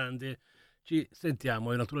 Rasale, grande, ci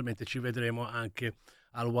sentiamo e naturalmente ci vedremo anche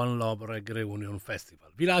al One Love Reggae Reunion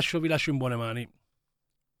Festival. Vi lascio in buone mani.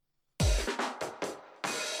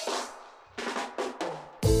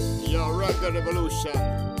 Yo, Reggae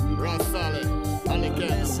Revolution, Rasale.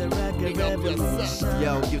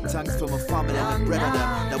 Yo, give thanks for my family and my brother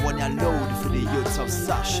them. The one you load for the youths of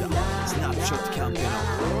Sasha. Snapshot campaign.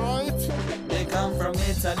 They come from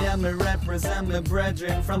Italy and me represent my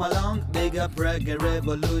brethren from along. Big up Reggae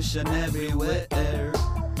Revolution everywhere.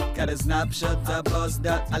 Got a snapshot of bus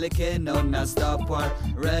that Alicante not stop war.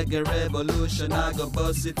 Reggae Revolution, I go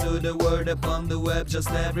bust it to the word upon the web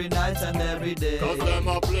just every night and every day. Cause them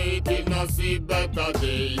a play till not see better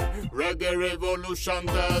day. Reggae Revolution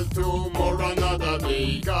tell tomorrow another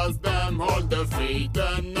day. Cause them hold the faith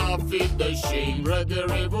and not feel the shame. Reggae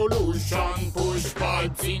Revolution push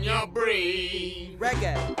parts in your brain.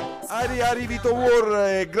 Reggae. Ari Vito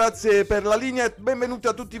War, grazie per la linea e benvenuti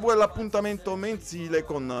a tutti voi all'appuntamento mensile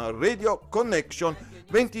con Radio Connection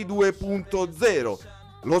 22.0,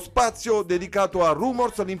 lo spazio dedicato a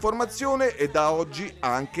rumors, all'informazione e da oggi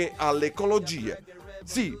anche all'ecologia.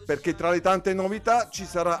 Sì, perché tra le tante novità ci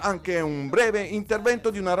sarà anche un breve intervento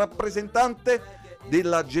di una rappresentante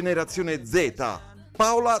della generazione Z,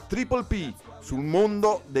 Paola Triple P, sul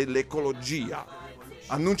mondo dell'ecologia.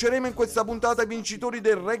 Annunceremo in questa puntata i vincitori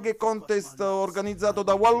del Reggae Contest organizzato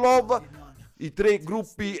da One Love. I 3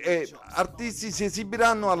 gruppi e artisti si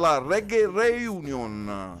esibiranno alla Reggae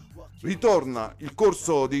Reunion. Ritorna il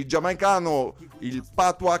corso di giamaicano, il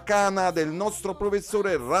Patois Cana del nostro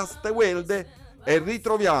professore Rastewelde e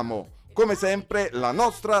ritroviamo come sempre la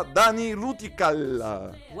nostra Dani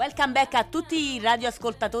Rutical. Welcome back a tutti i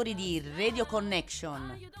radioascoltatori di Radio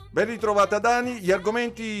Connection. Ben ritrovata Dani, gli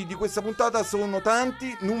argomenti di questa puntata sono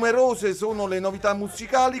tanti, numerose sono le novità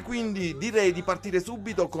musicali, quindi direi di partire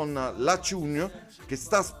subito con la tune che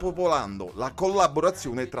sta spopolando la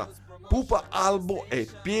collaborazione tra Pupa Albo e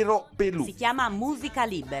Piero Pelù. Si chiama Musica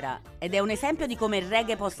Libera ed è un esempio di come il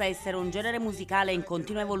reggae possa essere un genere musicale in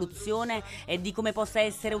continua evoluzione e di come possa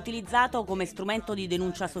essere utilizzato come strumento di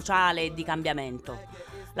denuncia sociale e di cambiamento.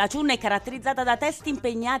 La tune è caratterizzata da testi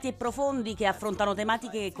impegnati e profondi che affrontano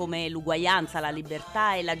tematiche come l'uguaglianza, la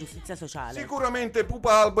libertà e la giustizia sociale. Sicuramente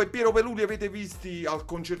Pupa Albo e Piero Pelù li avete visti al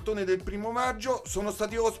concertone del 1 maggio, sono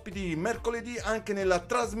stati ospiti mercoledì anche nella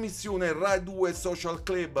trasmissione Rai 2 Social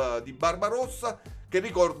Club di Barbarossa, che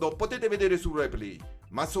ricordo potete vedere su Replay.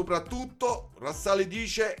 Ma soprattutto, Rassale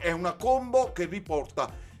dice, è una combo che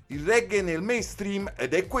riporta il reggae nel mainstream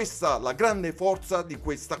ed è questa la grande forza di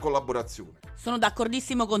questa collaborazione. Sono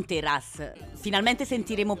d'accordissimo con te, Ras. Finalmente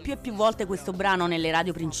sentiremo più e più volte questo brano nelle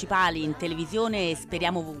radio principali, in televisione e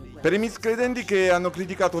speriamo ovunque. Per i miscredenti che hanno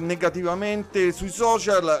criticato negativamente sui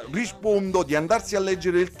social, rispondo di andarsi a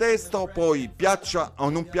leggere il testo, poi piaccia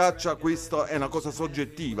o non piaccia, questa è una cosa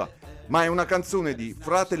soggettiva, ma è una canzone di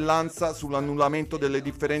fratellanza sull'annullamento delle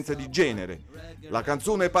differenze di genere. La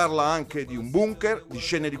canzone parla anche di un bunker, di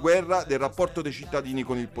scene di guerra, del rapporto dei cittadini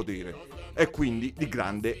con il potere e quindi di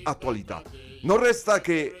grande attualità. Non resta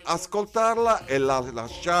che ascoltarla e la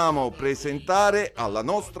lasciamo presentare alla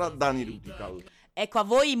nostra Dani Rutical. Ecco a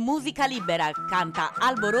voi Musica Libera, canta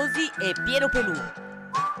Albo Rosi e Piero Pelù.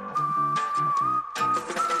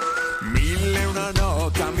 Mille e una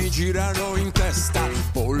nota mi girano in testa,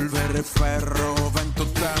 polvere, ferro, vento,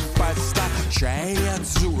 tempesta, cieli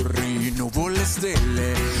azzurri, nuvole,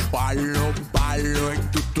 stelle, ballo e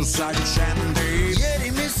tutto s'accende.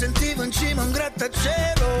 Ieri mi sentivo in cima a un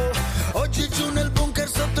grattacielo, oggi giù nel bunker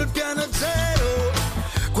sotto il piano zero.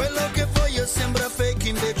 Quello che voglio sembra fake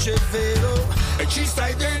invece è vero, e ci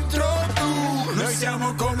stai dentro tu, noi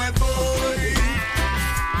siamo come voi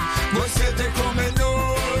siete come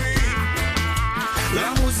noi.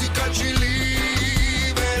 La musica ci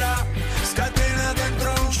libera, scatena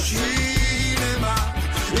dentro un cinema,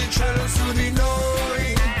 il cielo su di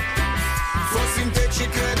noi. Fossi in te ci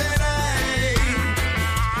crederei,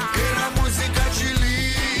 che la musica ci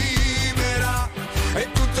libera e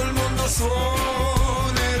tutto il mondo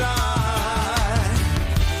suonerà.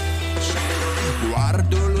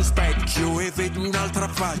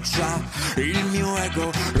 faccia. Il mio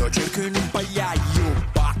ego lo cerco in un pagliaio,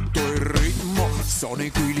 batto il ritmo, sono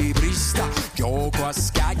equilibrista, gioco a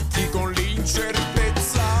scacchi con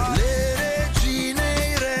l'incertezza. Le regine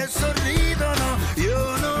e i re sorridono,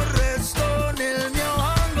 io non resto nel mio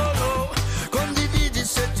angolo. Condividi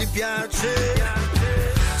se ti piace,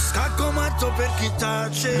 scacco matto per chi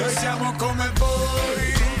tace. Noi siamo come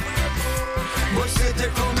voi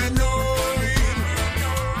siete come noi.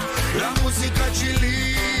 La musica ci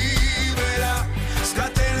libera,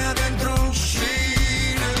 scatena dentro un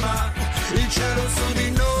cinema. Il cielo su di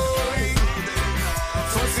noi,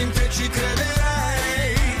 forse in te ci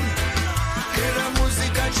crederei. Che la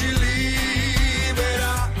musica ci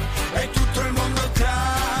libera e tutto il mondo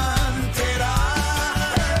canterà.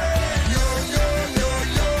 Yo yo yo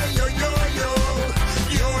yo yo yo yo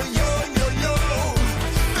yo yo yo yo.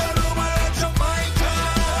 Da Roma alla Giamaica,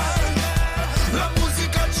 la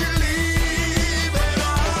musica ci libera.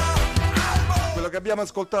 Quello che abbiamo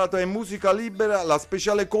ascoltato è Musica Libera, la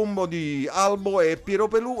speciale combo di Albo e Piero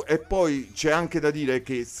Pelù, e poi c'è anche da dire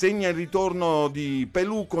che segna il ritorno di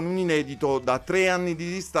Pelù con un inedito da 3 anni di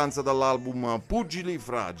distanza dall'album Pugili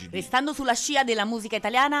Fragili. Restando sulla scia della musica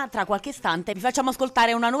italiana, tra qualche istante vi facciamo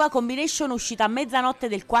ascoltare una nuova combination uscita a mezzanotte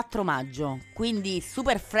del 4 maggio, quindi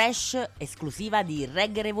super fresh, esclusiva di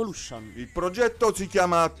Reggae Revolution. Il progetto si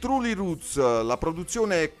chiama Truly Roots, la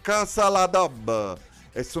produzione è Casala Dub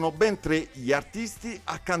e sono ben 3 gli artisti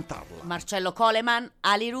a cantarla. Marcello Coleman,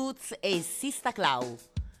 Ali Roots e Sista Clau.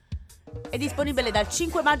 È disponibile dal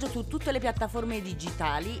 5 maggio su tutte le piattaforme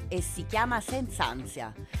digitali e si chiama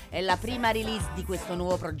Senz'ansia. È la prima release di questo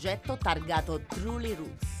nuovo progetto targato Truly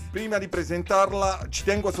Roots. Prima di presentarla ci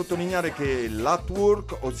tengo a sottolineare che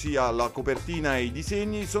l'artwork, ossia la copertina e i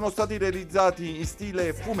disegni, sono stati realizzati in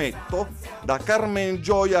stile fumetto da Carmen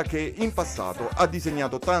Gioia, che in passato ha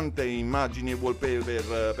disegnato tante immagini e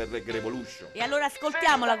wallpaper per Reggae Revolution. E allora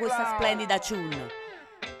ascoltiamola questa splendida tune.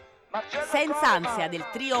 Senz'ansia del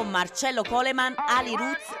trio Marcello Coleman, Ali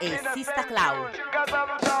Roots e Sista Clau.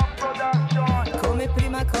 Come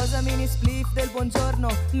prima cosa mini spliff del buongiorno,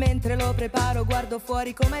 mentre lo preparo guardo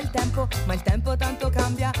fuori com'è il tempo, ma il tempo tanto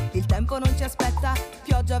cambia, il tempo non ci aspetta,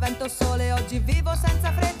 pioggia, vento, sole, oggi vivo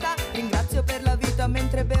senza fretta, ringrazio per la vita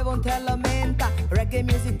mentre bevo un tè alla menta, reggae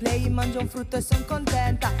music play, mangio un frutto e son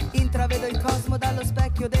contenta, intravedo il cosmo dallo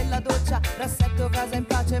specchio della doccia, rassetto casa in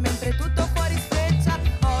pace mentre tutto fuori sfreccia,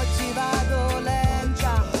 oggi vado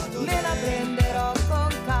lenta, me la prenderò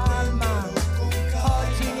con calma,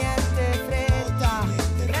 oggi niente fretta,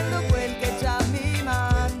 prendo quel che già mi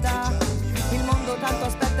manda, il mondo tanto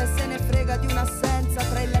aspetta e se ne frega di un'assenza,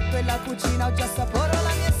 tra il letto e la cucina ho già assaporo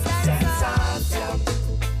la mia essenza. Senz'ansia,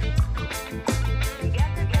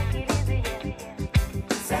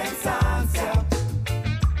 senz'ansia,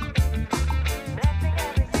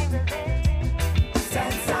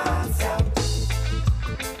 senz'ansia,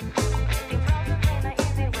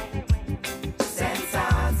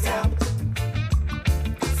 senz'ansia,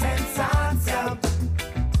 senz'ansia.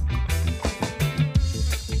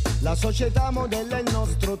 La società modella il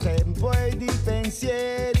nostro tempo ed i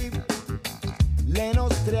pensieri, le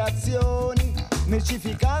nostre azioni,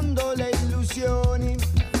 mercificando le illusioni.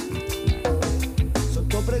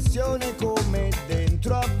 Sotto pressione come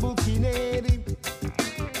dentro a buchi neri,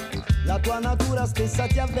 la tua natura stessa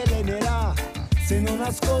ti avvelenerà se non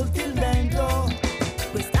ascolti il vento.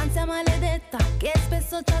 Quest'ansia maledetta che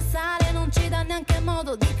spesso ci assale, non ci dà neanche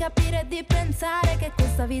modo di capire e di pensare che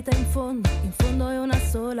questa vita in fondo è una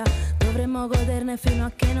sola. Dovremmo goderne fino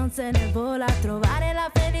a che non se ne vola, trovare la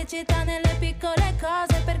felicità nelle piccole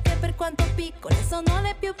cose, perché per quanto piccole sono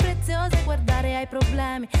le più preziose. Guardare ai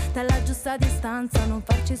problemi dalla giusta distanza, non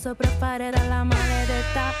farci sopraffare dalla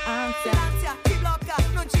maledetta ansia. L'ansia ci blocca,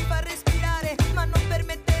 non ci fa respirare, ma non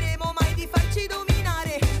permetteremo mai di farci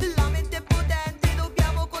dominare. La mente è potente,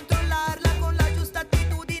 dobbiamo controllarla, con la giusta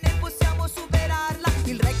attitudine possiamo superarla.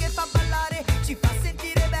 Il reggae fa ballare, ci fa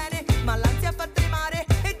sentire bene, ma l'ansia fa tremare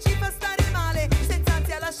e ci fa stare male. Senza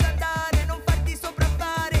ansia lascia andare, non farti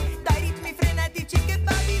sopraffare dai ritmi frenetici che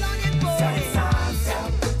Babilonia impone. Senza ansia,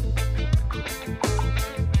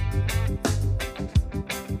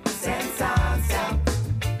 senza ansia,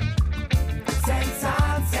 senza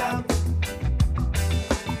ansia.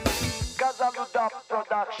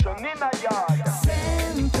 Production in a yard.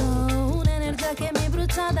 Sento un'energia che mi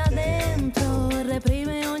brucia da dentro,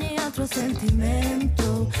 reprime ogni altro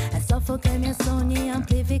sentimento e soffoca i miei sogni,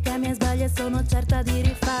 amplifica i miei sbagli e sono certa di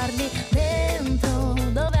rifarli dentro,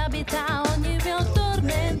 dove abita ogni mio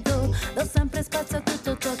tormento. Do sempre spazio a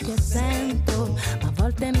tutto ciò che sento, ma a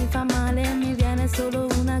volte mi fa male e mi viene solo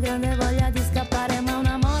una grande voglia di scappare, ma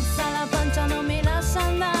una morsa alla pancia non mi lascia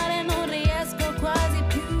andare.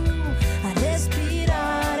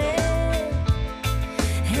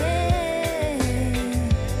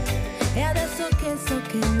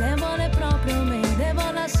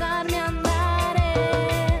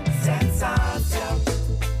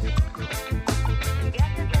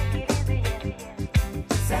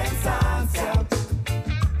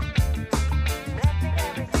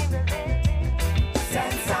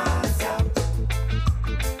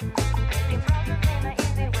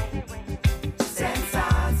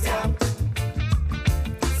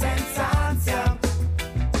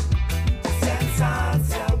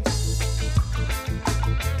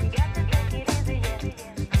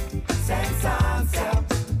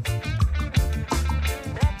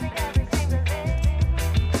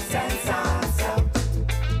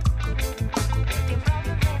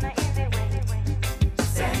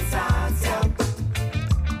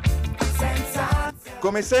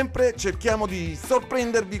 Come sempre cerchiamo di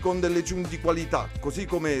sorprendervi con delle tune di qualità, così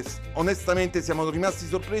come onestamente siamo rimasti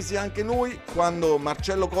sorpresi anche noi quando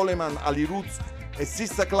Marcello Coleman, Ali Roots e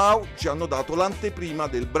Sissa Clau ci hanno dato l'anteprima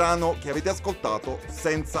del brano che avete ascoltato,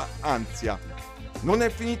 Senza Ansia. Non è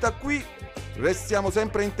finita qui, restiamo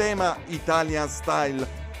sempre in tema Italian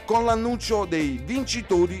Style con l'annuncio dei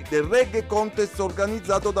vincitori del Reggae Contest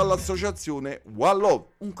organizzato dall'associazione One Love.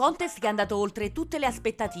 Un contest che è andato oltre tutte le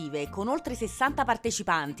aspettative, con oltre 60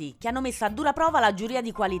 partecipanti che hanno messo a dura prova la giuria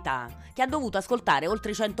di qualità, che ha dovuto ascoltare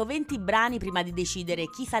oltre 120 brani prima di decidere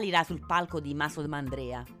chi salirà sul palco di Maso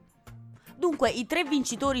Mandrea. Dunque, i 3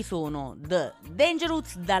 vincitori sono The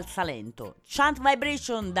Dangerous dal Salento, Chant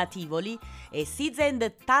Vibration da Tivoli e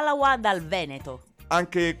Seasoned Talawa dal Veneto.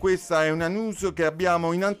 Anche questa è una news che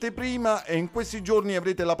abbiamo in anteprima e in questi giorni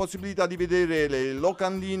avrete la possibilità di vedere le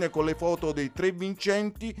locandine con le foto dei 3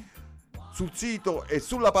 vincenti sul sito e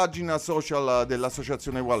sulla pagina social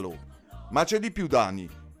dell'associazione Wallo. Ma c'è di più, Dani.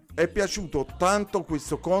 È piaciuto tanto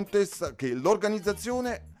questo contest che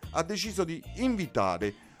l'organizzazione ha deciso di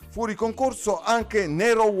invitare fuori concorso anche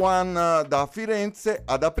Nero One da Firenze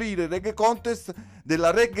ad aprire il Reggae Contest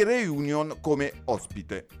della Reggae Reunion come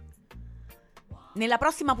ospite. Nella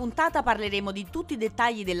prossima puntata parleremo di tutti i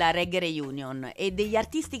dettagli della Reggae Reunion e degli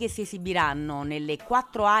artisti che si esibiranno nelle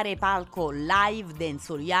 4 aree palco live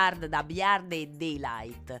Dancehall Yard, Dub Yard e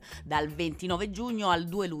Daylight dal 29 giugno al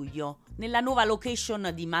 2 luglio nella nuova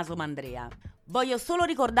location di Maso Mandrea. Voglio solo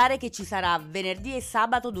ricordare che ci sarà venerdì e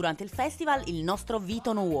sabato durante il festival il nostro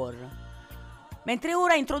Viton War. Mentre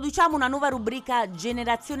ora introduciamo una nuova rubrica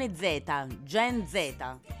Generazione Z, Gen Z,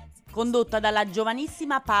 condotta dalla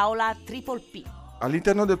giovanissima Paola Triple P.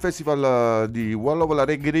 All'interno del festival di Wallo la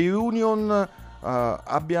Reggae Reunion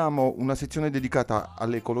abbiamo una sezione dedicata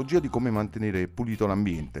all'ecologia, di come mantenere pulito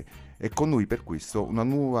l'ambiente, e con noi per questo una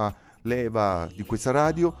nuova leva di questa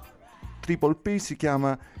radio, Triple P si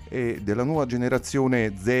chiama, della nuova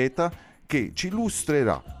generazione Z, che ci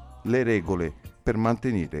illustrerà le regole per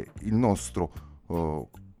mantenere il nostro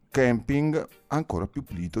camping ancora più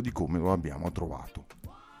pulito di come lo abbiamo trovato.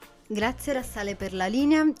 Grazie Rassale per la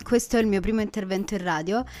linea, questo è il mio primo intervento in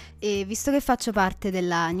radio e visto che faccio parte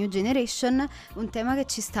della New Generation, un tema che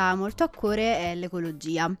ci sta molto a cuore è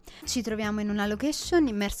l'ecologia. Ci troviamo in una location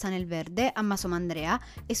immersa nel verde a Maso Mandrea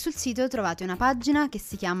e sul sito trovate una pagina che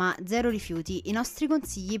si chiama Zero Rifiuti, i nostri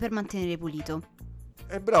consigli per mantenere pulito.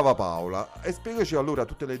 E brava Paola, e spiegaci allora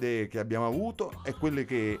tutte le idee che abbiamo avuto e quelle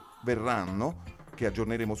che verranno, che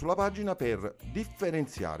aggiorneremo sulla pagina per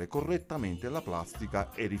differenziare correttamente la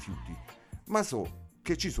plastica e i rifiuti. Ma so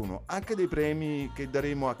che ci sono anche dei premi che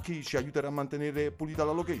daremo a chi ci aiuterà a mantenere pulita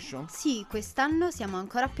la location? Sì, quest'anno siamo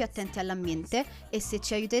ancora più attenti all'ambiente e se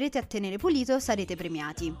ci aiuterete a tenere pulito sarete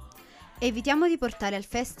premiati. Evitiamo di portare al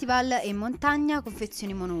festival e in montagna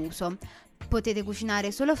confezioni monouso. Potete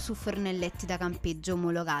cucinare solo su fornelletti da campeggio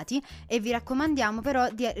omologati e vi raccomandiamo però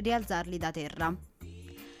di rialzarli da terra.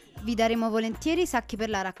 Vi daremo volentieri i sacchi per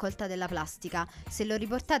la raccolta della plastica. Se lo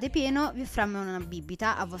riportate pieno vi offriamo una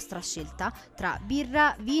bibita a vostra scelta tra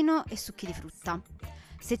birra, vino e succhi di frutta.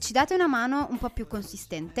 Se ci date una mano un po' più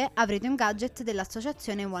consistente avrete un gadget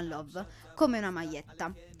dell'associazione One Love, come una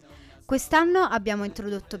maglietta. Quest'anno abbiamo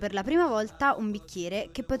introdotto per la prima volta un bicchiere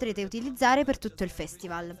che potrete utilizzare per tutto il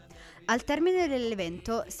festival. Al termine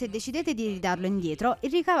dell'evento, se decidete di ridarlo indietro,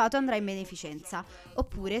 il ricavato andrà in beneficenza,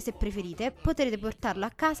 oppure, se preferite, potrete portarlo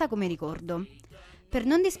a casa come ricordo. Per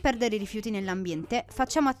non disperdere i rifiuti nell'ambiente,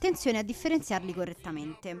 facciamo attenzione a differenziarli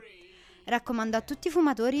correttamente. Raccomando a tutti i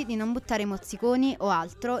fumatori di non buttare mozziconi o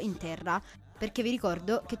altro in terra, perché vi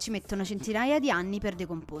ricordo che ci mettono centinaia di anni per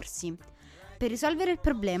decomporsi. Per risolvere il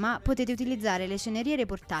problema potete utilizzare le ceneriere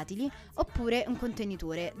portatili oppure un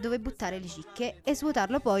contenitore dove buttare le cicche e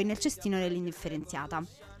svuotarlo poi nel cestino dell'indifferenziata.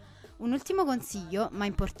 Un ultimo consiglio, ma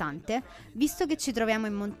importante, visto che ci troviamo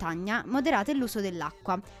in montagna, moderate l'uso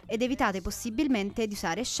dell'acqua ed evitate possibilmente di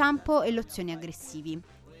usare shampoo e lozioni aggressivi.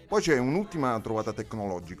 Poi c'è un'ultima trovata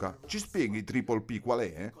tecnologica. Ci spieghi Triple P qual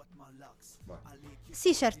è?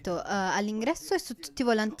 Sì, certo, all'ingresso e su tutti i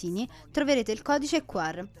volantini troverete il codice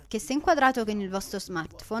QR che, se inquadrato con il vostro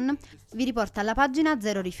smartphone, vi riporta alla pagina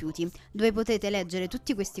Zero Rifiuti, dove potete leggere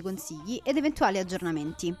tutti questi consigli ed eventuali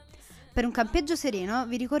aggiornamenti. Per un campeggio sereno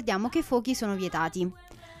vi ricordiamo che i fuochi sono vietati.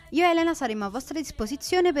 Io e Elena saremo a vostra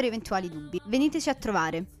disposizione per eventuali dubbi. Veniteci a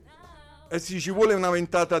trovare. Eh sì, ci vuole una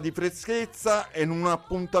ventata di freschezza e un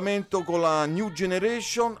appuntamento con la New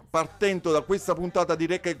Generation, partendo da questa puntata di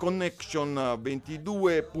Reggae Connection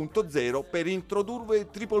 22.0 per introdurre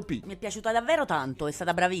Triple P. Mi è piaciuta davvero tanto, è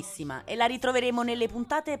stata bravissima e la ritroveremo nelle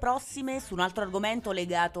puntate prossime su un altro argomento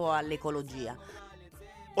legato all'ecologia.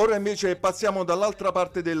 Ora invece passiamo dall'altra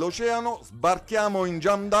parte dell'oceano, sbarchiamo in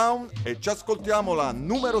Jump Down e ci ascoltiamo la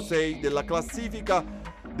numero 6 della classifica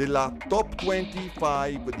della Top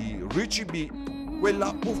 25 di Richie B,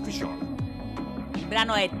 quella ufficiale. Il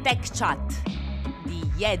brano è Tech Chat di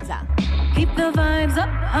Yeza. Keep the vibes up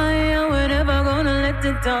higher, we're never gonna let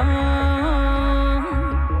it down.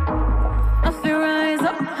 I feel rise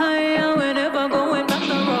up higher, we're never going back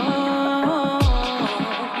around.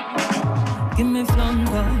 Give me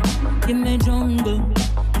flanker, give me jungle,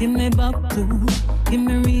 give me Baku, give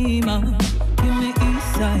me Rima, give me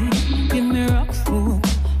Eastside, give me Rockford,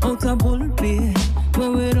 Outer Bullby,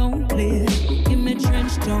 where we don't play. Give me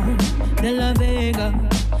Trench Town, De La Vega,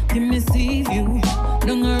 give me Seaview,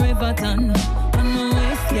 down a Riverton. I know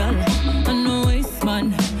it's y'all, I know it's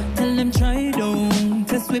man. Tell them try don't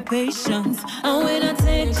test with patience. And when I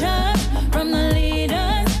take charge from the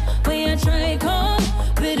leaders, when I try come,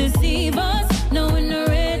 we deceive us. No in the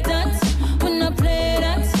red dots, when I play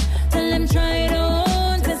that, tell them try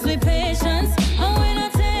don't test with patience. And when I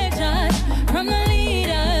take charge from the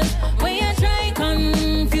leaders, when I try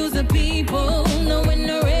confuse the people. No in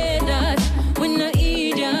the red dots, when the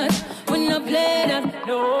idiots, when I play that,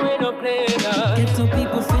 no we don't play that. Get to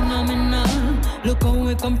people phenomenal. Look how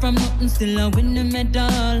we come from nothing, still I win the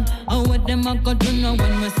medal. How what them I got to know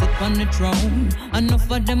when we sit on the throne. Enough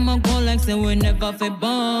of them I go like say we never fi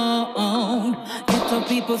bound. Get to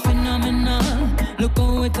people phenomenal. Look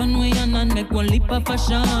how we turn we on and make one leap of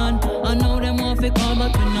fashion. I know them want fi call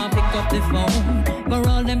but we not pick up the phone. For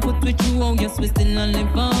all them put with you, oh yes we still a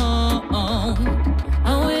live on.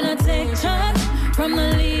 And when I take charge from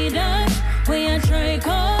the leaders, when I try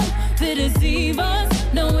come to deceive us,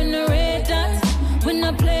 no in the red dots. When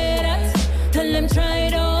I play that, tell them try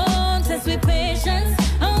it on, test with patience.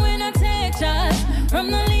 And when I take charge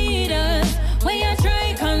from the leaders, when I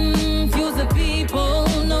try confuse the people.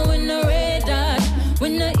 No when the red dot,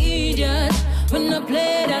 when the idiot, when I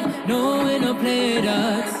play that, no when I play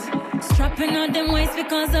that. Strapping on them waist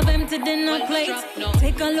because of empty dinner plates.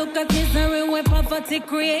 Take a look at misery where poverty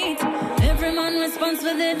creates. Every man responds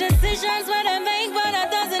for the decisions where they make, but that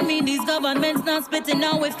doesn't mean these governments not spitting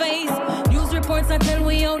out with face. News reports I tell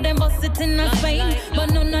we how them bust it in a Spain,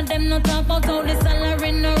 but none of them not talk about how the salary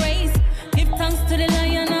in the race. Give thanks to the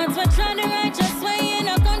lion hearts for trying the righteous way in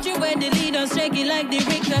a country where the leaders shaky like the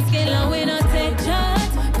Richter scale. And when I take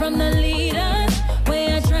charge from the leaders,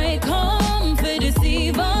 where I try come for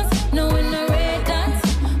deceive us. No in the red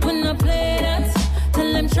dots, when I play that,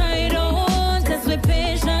 tell them try it on, test with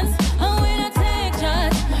patience. And when I take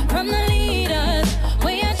charge from the leaders,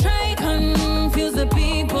 when I try confuse the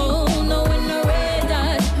people. No in the red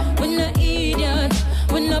dots, when the idiots,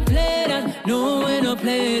 when I play that, no when I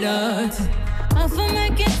play that. I for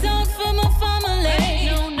make it out for my family,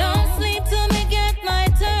 don't sleep till me get my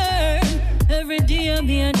turn. Every day I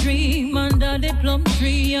be a dream under the plum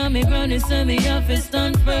tree, and me granny say me have to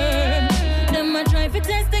stand firm. Them I try to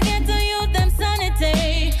test to get to youth them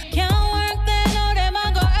sanity. Can't work then how them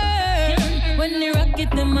I go earn. When the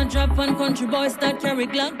rocket them a drop and country boys start carry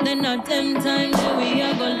Glock, then at them time that we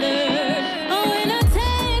a go learn. And when I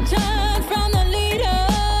take charge from the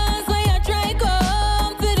leaders, when I try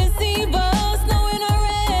come for the C-boss, no in a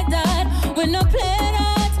red dot, when I play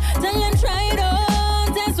that, tell them try it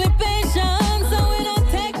on, test with patience. So when I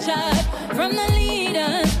take charge from the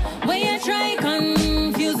leaders, when I try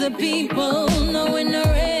confuse the people. No in the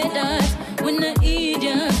red dot, when the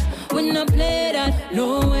idiots, when I play that,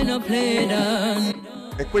 no when I play that.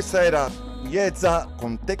 E questa era Yeza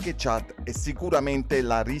con Tech Chat e sicuramente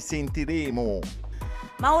la risentiremo.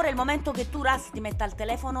 Ma ora è il momento che tu, Ras, ti metta al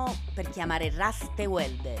telefono per chiamare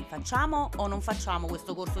Rastewelde. Facciamo o non facciamo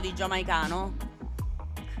questo corso di giamaicano?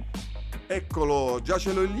 Eccolo, già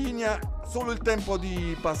ce l'ho in linea, solo il tempo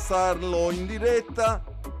di passarlo in diretta.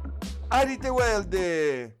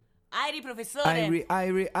 Rastewelde! Airi, professore!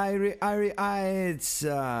 Airi, it's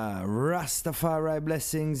Rastafari,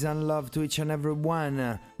 blessings and love to each and every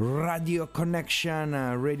one. Radio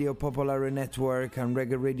Connection, Radio Popolare Network and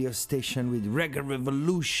Reggae Radio Station with Reggae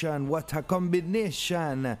Revolution, what a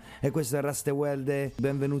combination! E questo è Rastewelde,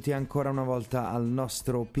 benvenuti ancora una volta al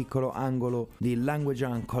nostro piccolo angolo di Language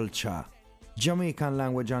and Culture. Jamaican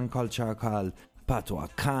Language and Culture called Patois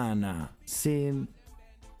Kana Sim.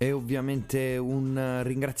 E ovviamente un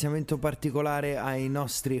ringraziamento particolare ai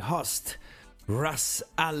nostri host Ras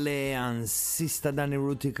Alliance, Sista Dani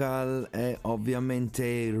Rutical e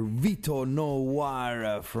ovviamente Vito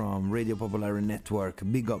Nowar from Radio Popolare Network.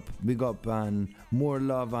 Big up and more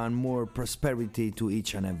love and more prosperity to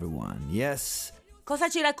each and everyone. Yes? Cosa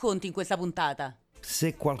ci racconti in questa puntata?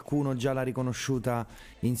 Se qualcuno già l'ha riconosciuta,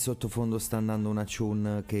 in sottofondo sta andando una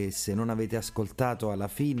tune che se non avete ascoltato alla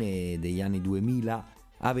fine degli anni 2000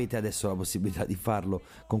 avete adesso la possibilità di farlo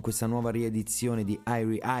con questa nuova riedizione di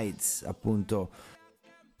Irie Heights, appunto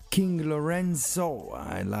King Lorenzo.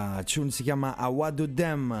 La tune si chiama Awadu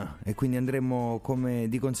Dem e quindi andremo come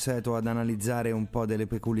di consueto ad analizzare un po' delle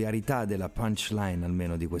peculiarità della punchline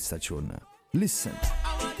almeno di questa tune. Listen.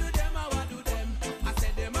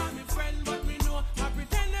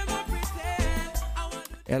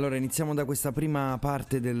 E allora iniziamo da questa prima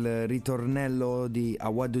parte del ritornello di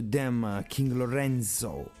Awadu Dem, King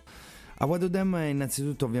Lorenzo. Awadu Dem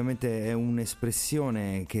innanzitutto ovviamente è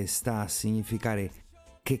un'espressione che sta a significare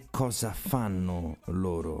che cosa fanno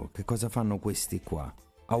loro, che cosa fanno questi qua.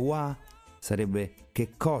 Awa sarebbe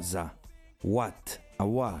che cosa, what, a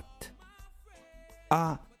what.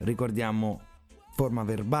 A, ricordiamo, forma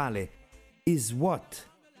verbale, is what,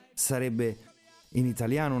 sarebbe in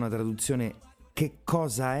italiano una traduzione che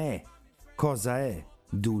cosa è,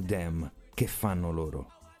 do them, che fanno loro.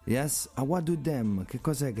 Yes, what do them, che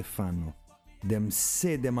cosa è che fanno? Them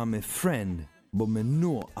say them I'm a friend, but me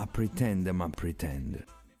no I pretend them I pretend.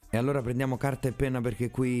 E allora prendiamo carta e penna perché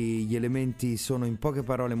qui gli elementi sono in poche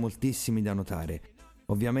parole moltissimi da notare.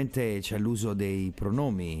 Ovviamente c'è l'uso dei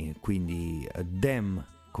pronomi, quindi them,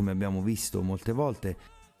 come abbiamo visto molte volte,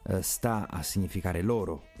 sta a significare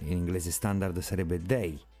loro. In inglese standard sarebbe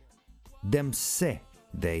they. Them say,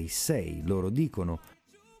 they say, loro dicono.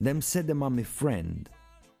 Them say them I'm a friend.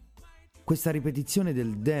 Questa ripetizione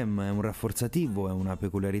del them è un rafforzativo, è una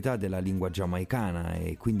peculiarità della lingua giamaicana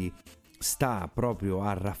e quindi sta proprio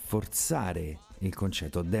a rafforzare il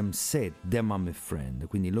concetto them say them I'm a friend.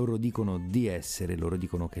 Quindi loro dicono di essere, loro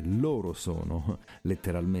dicono che loro sono,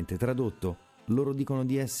 letteralmente tradotto, loro dicono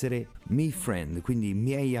di essere me friend, quindi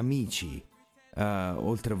miei amici.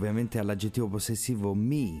 Oltre ovviamente all'aggettivo possessivo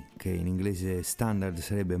me, che in inglese standard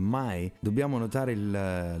sarebbe my, dobbiamo notare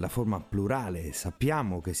la forma plurale.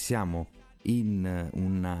 Sappiamo che siamo in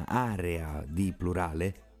un'area di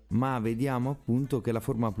plurale, ma vediamo appunto che la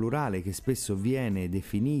forma plurale, che spesso viene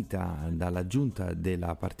definita dall'aggiunta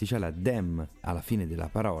della particella them alla fine della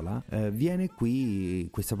parola, viene qui,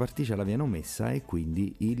 questa particella viene omessa e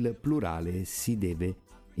quindi il plurale si deve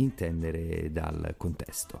intendere dal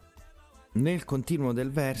contesto. Nel continuo del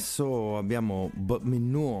verso abbiamo but me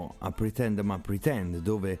no I pretend ma pretend,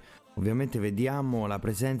 dove ovviamente vediamo la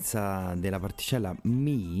presenza della particella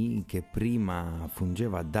me, che prima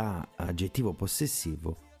fungeva da aggettivo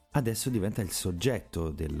possessivo, adesso diventa il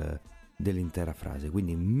soggetto dell'intera frase.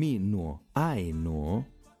 Quindi me no, I know,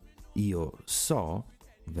 io so.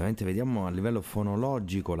 Ovviamente vediamo a livello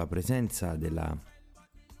fonologico la presenza della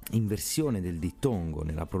inversione del dittongo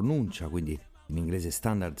nella pronuncia, quindi in inglese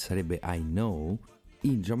standard sarebbe I know,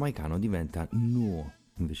 in giamaicano diventa nuo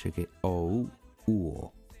invece che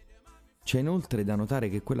uo. C'è inoltre da notare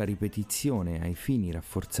che quella ripetizione ai fini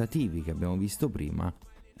rafforzativi che abbiamo visto prima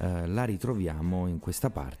la ritroviamo in questa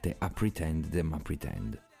parte I pretend them I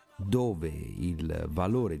pretend, dove il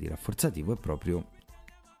valore di rafforzativo è proprio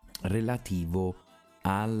relativo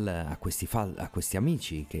a questi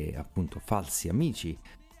amici, che appunto falsi amici,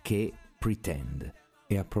 che pretend.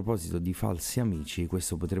 E a proposito di falsi amici,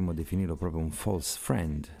 questo potremmo definirlo proprio un false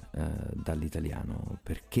friend dall'italiano,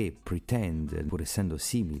 perché pretend, pur essendo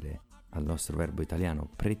simile al nostro verbo italiano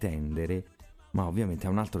pretendere, ma ovviamente ha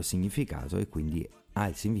un altro significato e quindi ha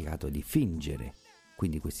il significato di fingere.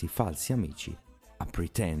 Quindi questi falsi amici, I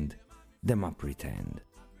pretend them I pretend,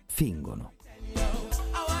 fingono.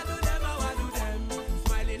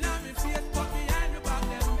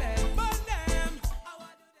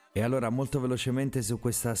 E allora molto velocemente su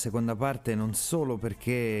questa seconda parte, non solo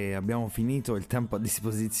perché abbiamo finito il tempo a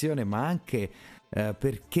disposizione, ma anche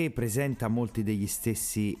perché presenta molti degli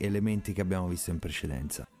stessi elementi che abbiamo visto in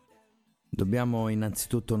precedenza. Dobbiamo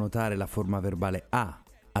innanzitutto notare la forma verbale a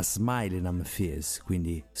smile in my face,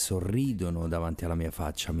 quindi sorridono davanti alla mia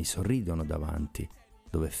faccia, mi sorridono davanti,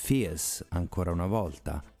 dove face ancora una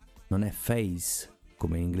volta non è face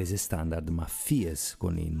come in inglese standard, ma fierce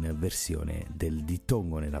con inversione del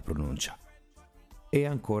dittongo nella pronuncia. E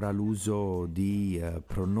ancora l'uso di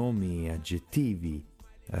pronomi aggettivi,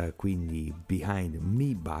 quindi behind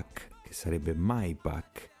me back, che sarebbe my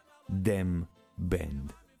back, them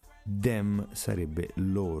bend. Them sarebbe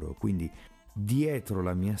loro, quindi dietro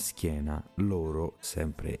la mia schiena loro,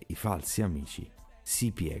 sempre i falsi amici,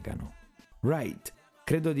 si piegano. Right.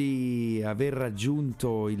 Credo di aver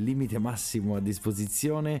raggiunto il limite massimo a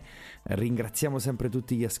disposizione. Ringraziamo sempre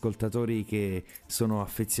tutti gli ascoltatori che sono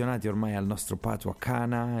affezionati ormai al nostro patois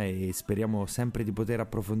Kana e speriamo sempre di poter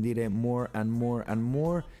approfondire more and more and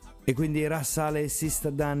more. E quindi Rassale,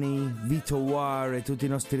 Sista Dani, Vito War e tutti i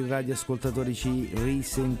nostri radioascoltatori ci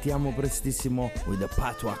risentiamo prestissimo with the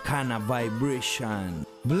Patwa Kana Vibration.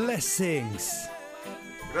 Blessings!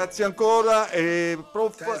 Grazie ancora e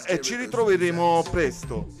ci ritroveremo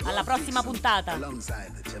presto. Alla prossima puntata.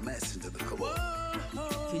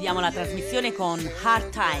 Chiudiamo la trasmissione con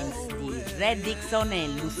Hard Times di Red Dixon e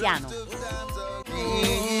Luciano.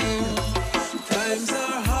 Times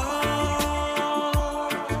are hard,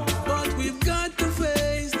 but we've got to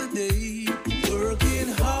face the day,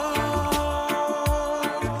 working hard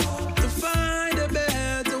to find a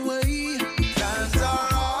better way. Times are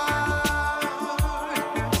hard,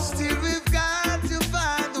 still we've got to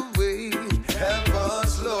find a way. Help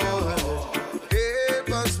us, Lord, help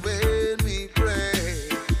us when we pray.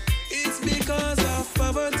 It's because of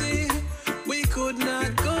poverty we could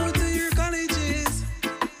not go to your colleges,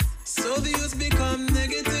 so the youth become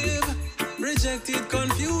negative, rejected,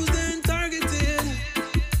 confused and targeted.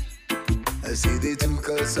 I see they took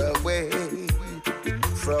us away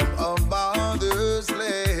from our mother's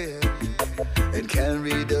land and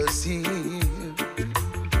carried us here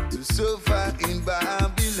to suffer in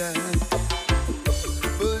Babylon.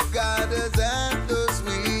 But God has handled us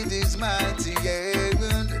with His mighty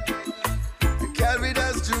hand and carried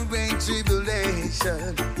us through great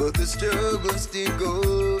tribulation. But the struggle still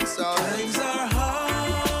goes on. Times are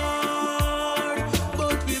hard,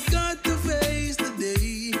 but we've got to face the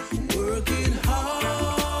day, working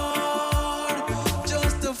hard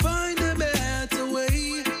just to find a better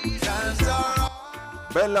way. Times are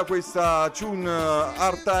Bella questa tune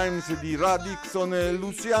Hard Times di Radixon e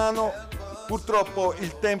Luciano. Purtroppo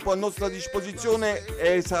il tempo a nostra disposizione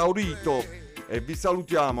è esaurito e vi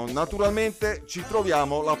salutiamo. Naturalmente ci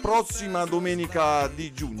troviamo la prossima domenica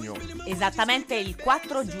di giugno. Esattamente il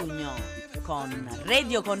 4 giugno con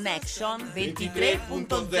Radio Connection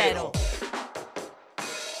 23.0.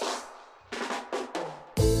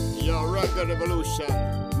 Your Reggae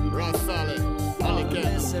Revolution, Rassale,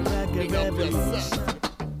 Alicante, big up yourself.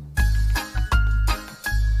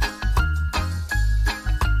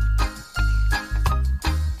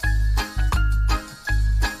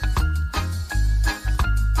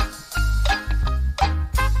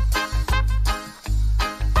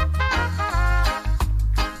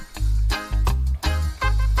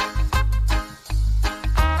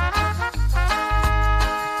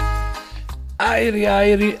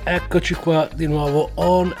 Airi, eccoci qua di nuovo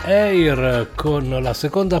on air con la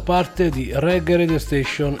seconda parte di Reggae Radio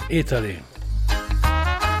Station Italy.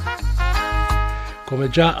 Come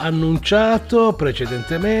già annunciato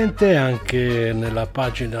precedentemente anche nella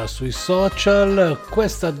pagina sui social,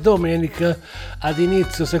 questa domenica ad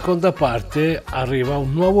inizio seconda parte arriva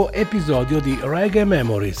un nuovo episodio di Reggae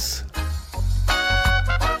Memories.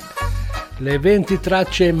 Le 20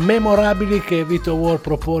 tracce memorabili che Vito War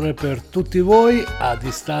propone per tutti voi a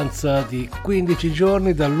distanza di 15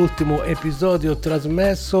 giorni dall'ultimo episodio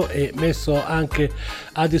trasmesso e messo anche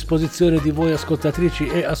a disposizione di voi ascoltatrici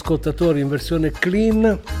e ascoltatori in versione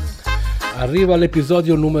clean. Arriva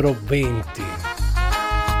l'episodio numero 20.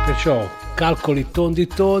 Perciò calcoli tondi,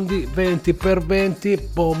 20 per 20,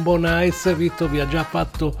 bombo nice. Vito vi ha già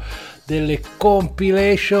fatto delle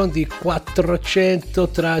compilation di 400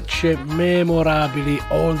 tracce memorabili,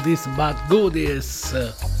 oldies but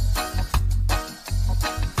goodies.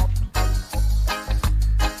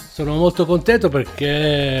 Sono molto contento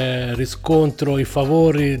perché riscontro i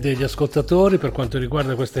favori degli ascoltatori per quanto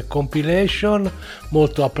riguarda queste compilation,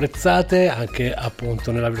 molto apprezzate anche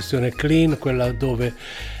appunto nella versione clean, quella dove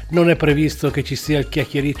non è previsto che ci sia il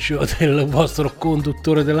chiacchiericcio del vostro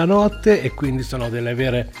conduttore della notte e quindi sono delle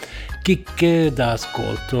vere chicche da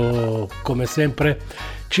ascolto. Come sempre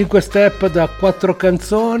 5 step da 4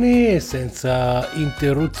 canzoni senza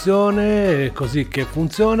interruzione, così che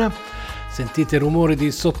funziona. Sentite rumori di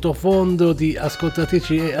sottofondo di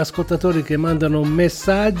ascoltatrici e ascoltatori che mandano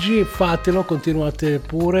messaggi, fatelo, continuate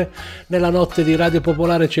pure. Nella notte di Radio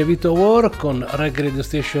Popolare c'è Vito War con Reggae Radio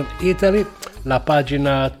Station Italy, la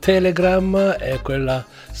pagina Telegram è quella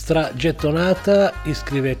stragettonata,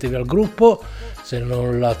 iscrivetevi al gruppo, se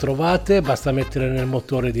non la trovate basta mettere nel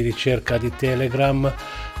motore di ricerca di Telegram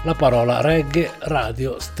la parola Reggae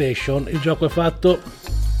Radio Station, il gioco è fatto.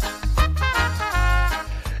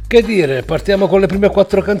 Che dire, partiamo con le prime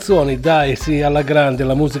 4 canzoni, dai, sì, alla grande,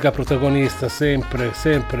 la musica protagonista, sempre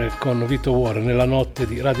con Vito War nella notte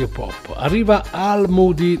di Radio Pop. Arriva Al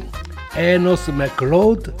Moody, Enos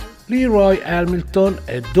McLeod, Leroy Hamilton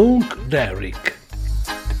e Dunk Derrick.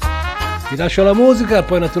 Vi lascio la musica,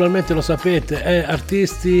 poi naturalmente lo sapete,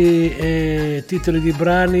 artisti e titoli di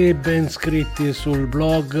brani ben scritti sul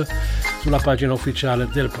blog sulla pagina ufficiale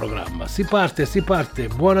del programma. Si parte,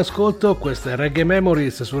 buon ascolto, questa è Reggae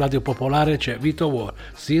Memories, su Radio Popolare c'è Vito War,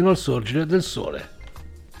 sino al sorgere del sole.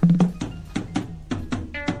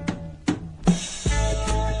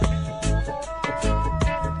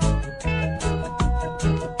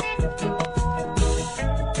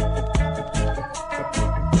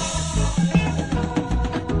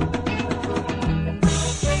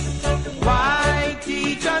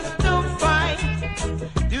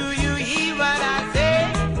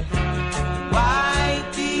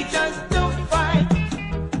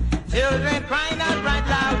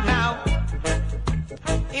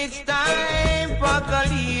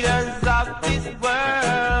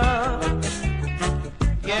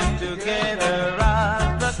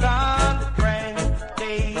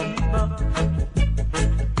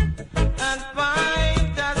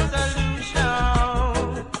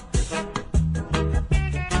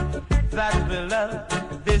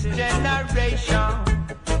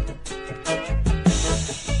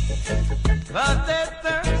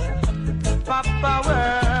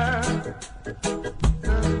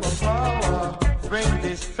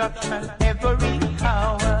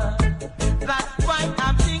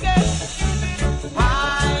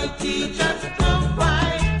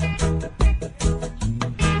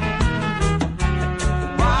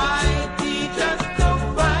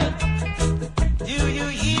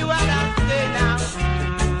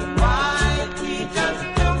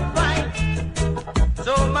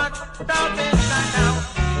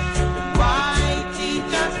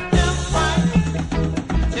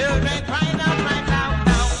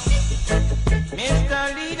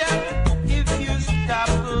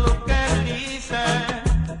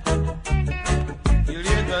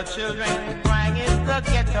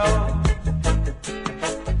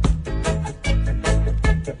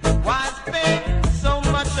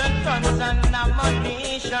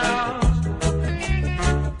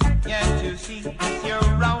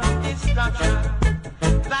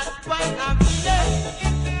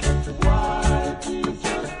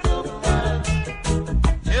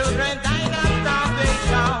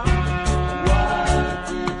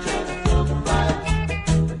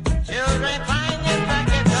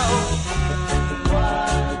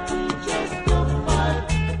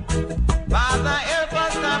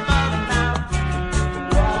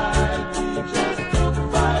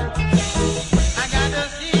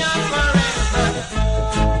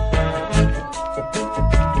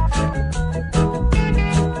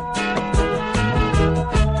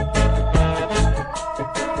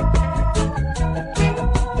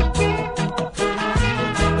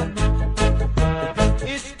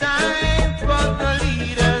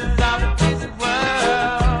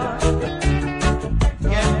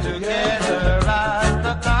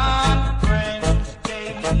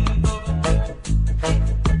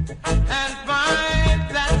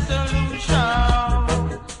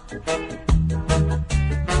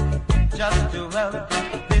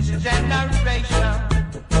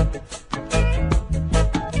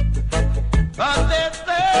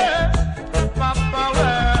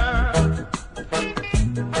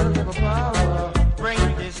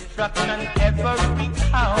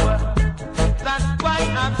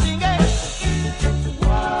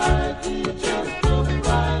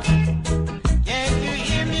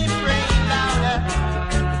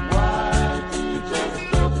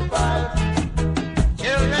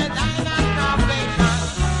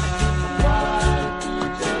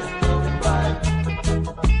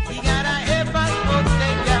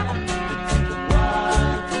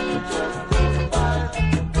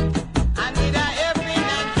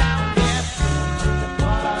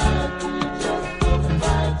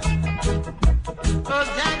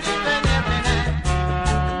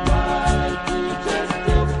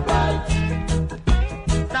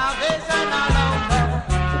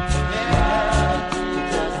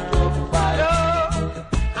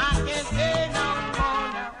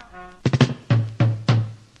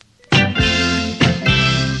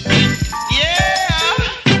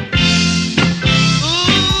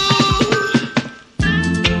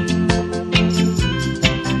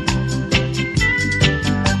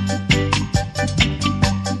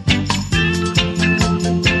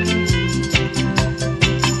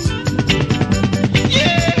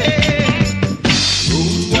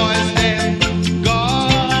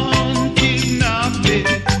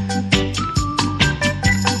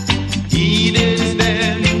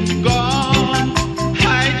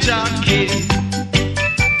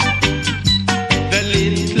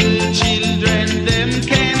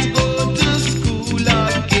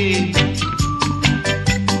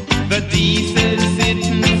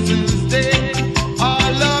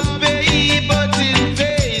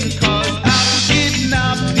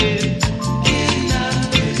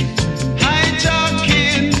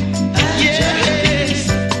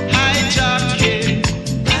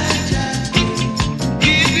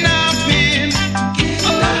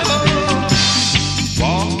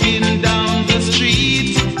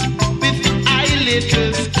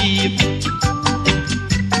 little scheme.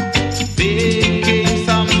 They came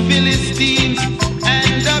some Philistines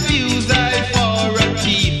and abused I for a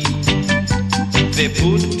thief. They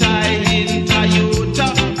put I in Toyota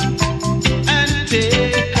and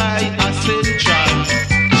take I a Central.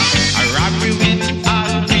 A robbery with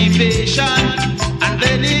aggravation, and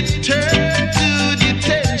then it turned to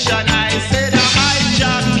detention. I said a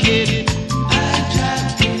hijacking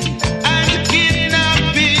and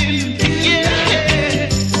kidnapping, yeah,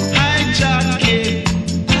 hijacking,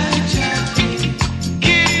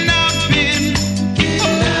 kidnapping.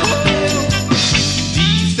 Oh,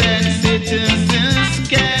 decent citizens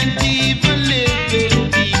can't even live in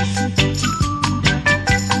peace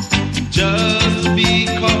just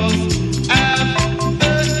because of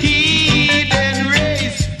the heathen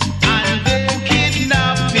race, and they're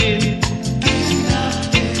kidnapping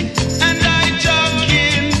and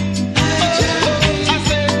hijacking. Oh, I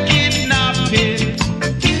said kidnapping,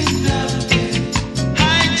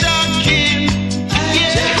 hijacking,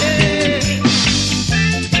 yeah.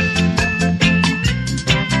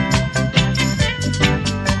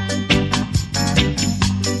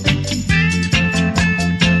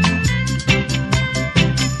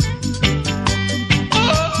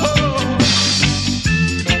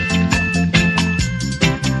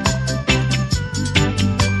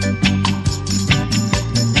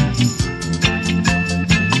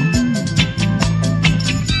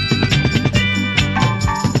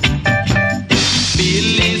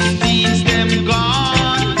 Philistines them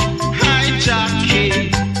gone hijacking,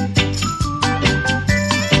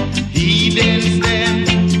 heathens them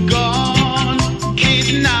gone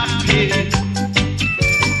kidnapping.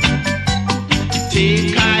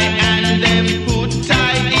 Take I and them put I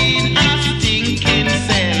in a stinking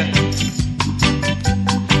cell,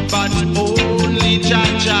 but only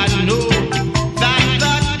Jah know that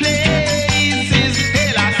that place is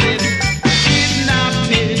hell. I said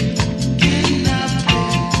kidnapping,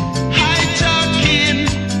 hijacking,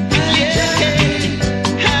 yeah,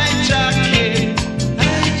 hijacking,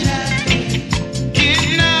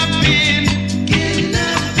 kidnapping,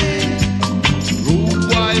 rude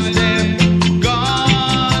boys them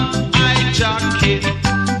gone hijacking,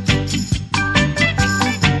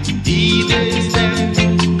 heathens them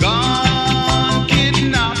gone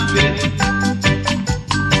kidnapping.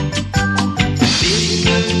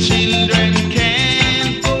 Little children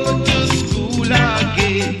can't go to school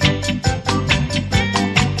again.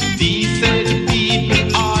 Decent people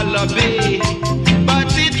all obey,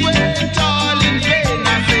 but it went all in vain. I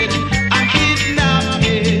said, I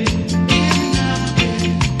kidnapping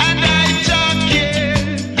and hijacking.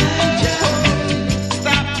 Oh,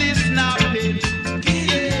 stop this snapping,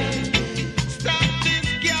 yeah. Stop this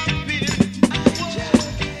gapping.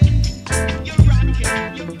 You're rocking,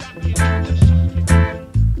 you're rocking.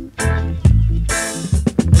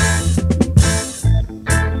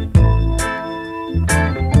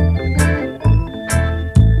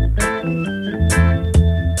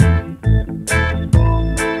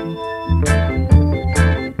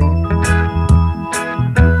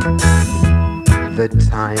 The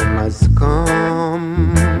time has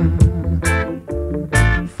come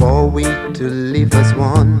for we to live as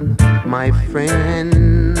one, my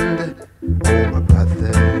friend, oh my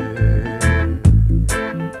brother.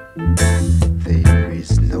 There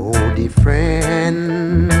is no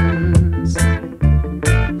difference,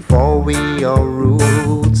 for we are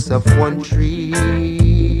roots of one tree.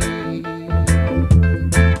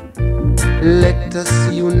 Let us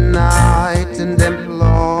unite and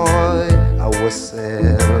employ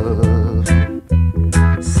ourselves,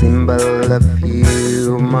 symbol of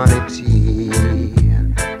humanity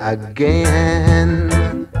again,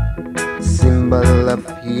 symbol of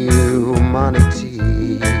humanity,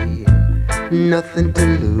 nothing to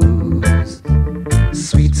lose.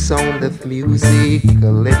 Sweet sound of music,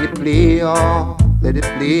 let it play, oh, let it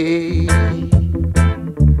play.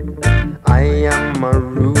 I am a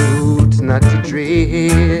root, not to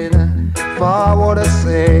dread, for what I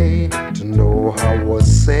say, to know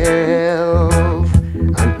ourself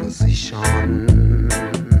and position.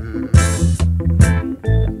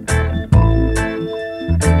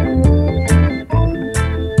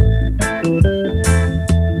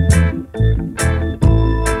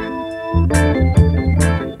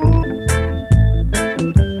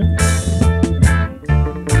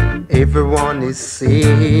 Everyone is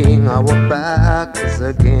saying our back is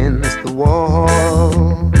against the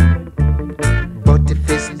wall, but if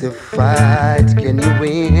it's the fight, can you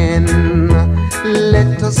win?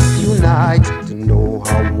 Let us unite to know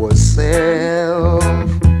ourselves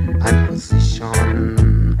and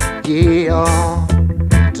position, yeah,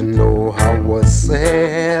 to know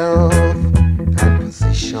ourselves and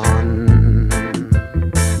position.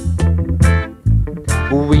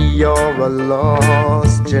 We are a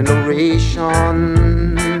lost generation.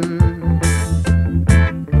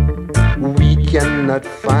 We cannot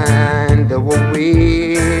find our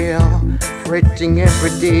way, fretting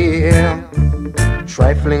every day,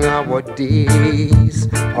 trifling our days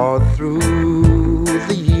all through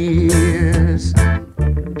the years.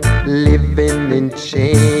 Living in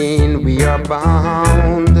chain, we are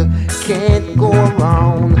bound, can't go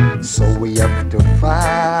around, so we have to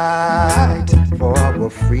fight for our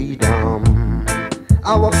freedom,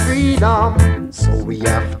 our freedom. So we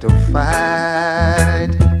have to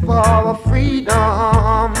fight for our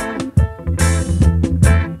freedom.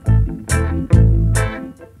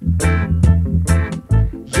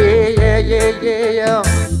 Yeah, yeah, yeah, yeah, yeah.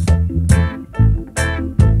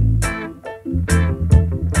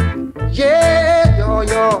 Yeah, yo,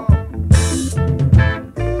 yo.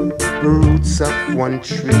 Roots of one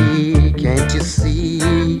tree, can't you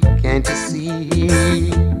see? Can't you see?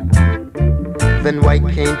 Then why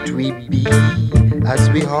can't we be as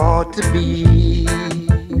we ought to be?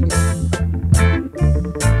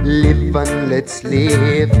 Live and let's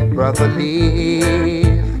live, brother,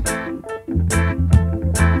 live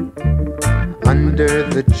under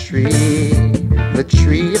the tree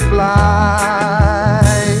of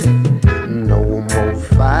life. No more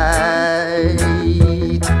fight,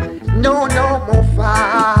 no more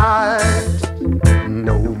fight,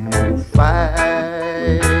 no more fight,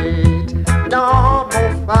 no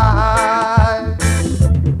more fight,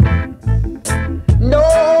 no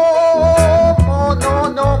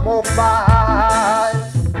more fight.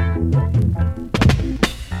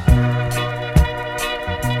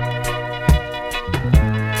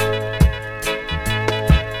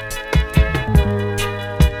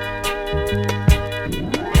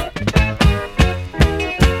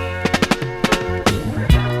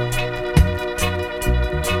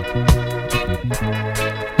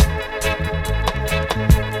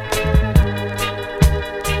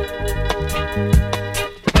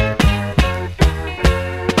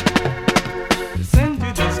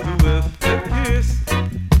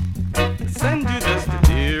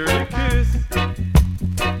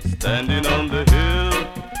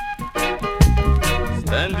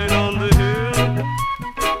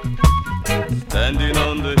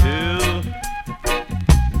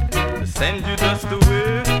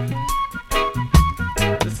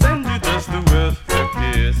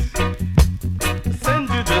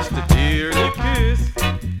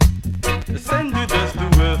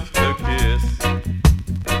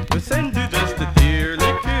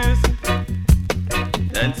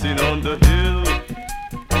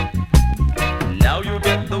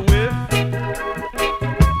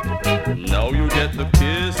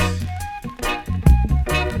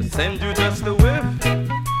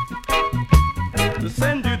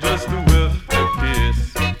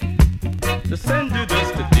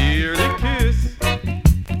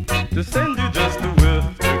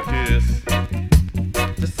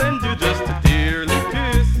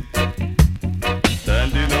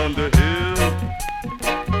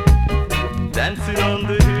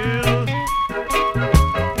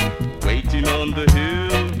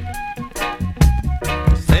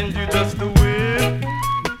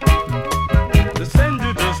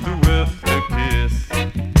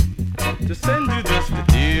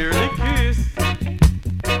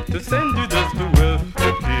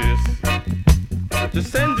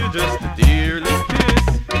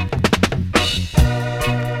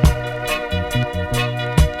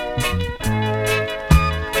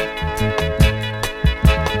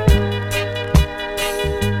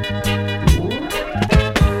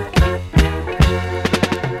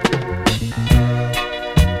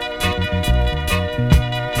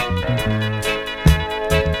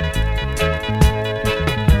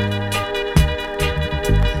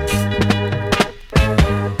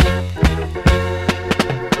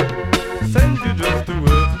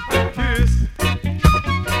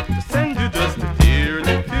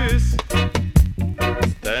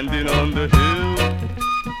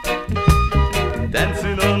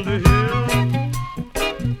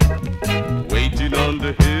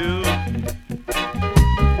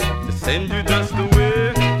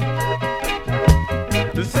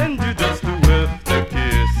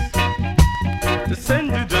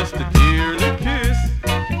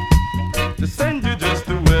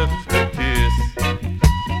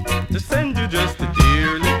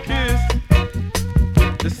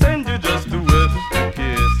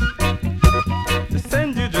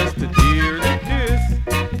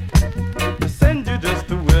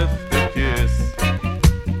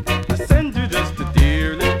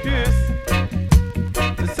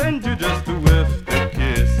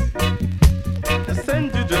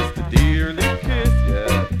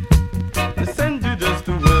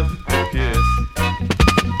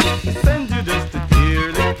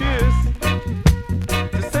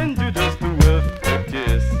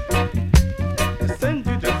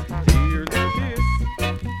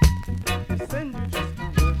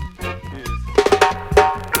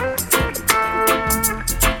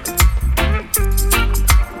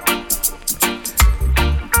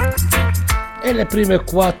 E le prime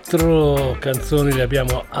 4 canzoni le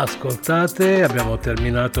abbiamo ascoltate, abbiamo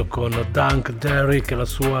terminato con Dunk Derrick e la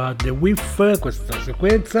sua The Whiff, questa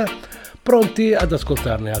sequenza, pronti ad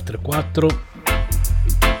ascoltarne altre 4.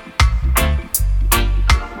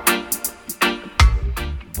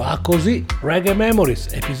 Va così, Reggae Memories,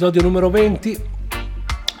 episodio numero 20.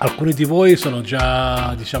 Alcuni di voi sono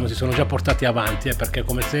già, si sono già portati avanti, perché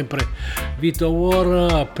come sempre Vito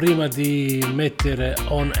War, prima di mettere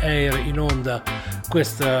on air in onda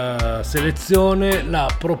questa selezione, la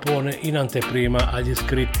propone in anteprima agli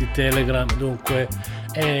iscritti Telegram, dunque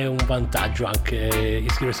è un vantaggio anche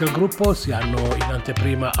iscriversi al gruppo, si hanno in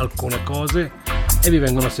anteprima alcune cose e vi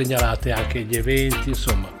vengono segnalate anche gli eventi,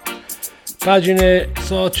 insomma. Pagine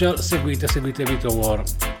social, seguite Vito War.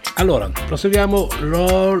 Allora, proseguiamo.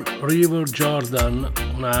 Roll River Jordan,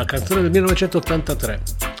 una canzone del 1983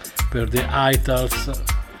 per The Itals.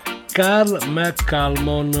 Carl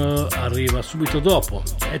McCalmon arriva subito dopo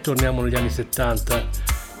e torniamo negli anni 70.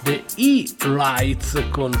 The E-Lights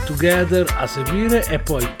con Together a seguire e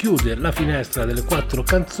poi chiude la finestra delle 4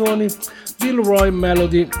 canzoni Gilroy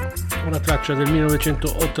Melody, una traccia del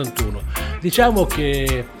 1981. Diciamo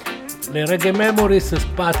che le Reggae Memories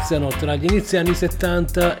spaziano tra gli inizi anni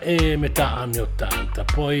 70 e metà anni 80,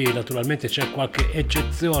 poi naturalmente c'è qualche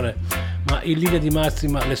eccezione, ma in linea di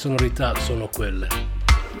massima le sonorità sono quelle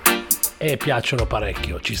e piacciono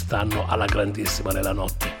parecchio, ci stanno alla grandissima nella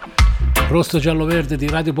notte. Rosso Giallo Verde di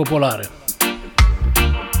Radio Popolare,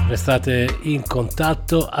 restate in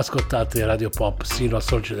contatto, ascoltate Radio Pop sino al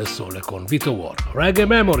sorgere del sole con Vito War. Reggae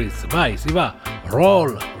Memories, vai, si va.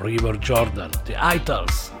 Roll River Jordan, The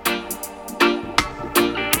Itals.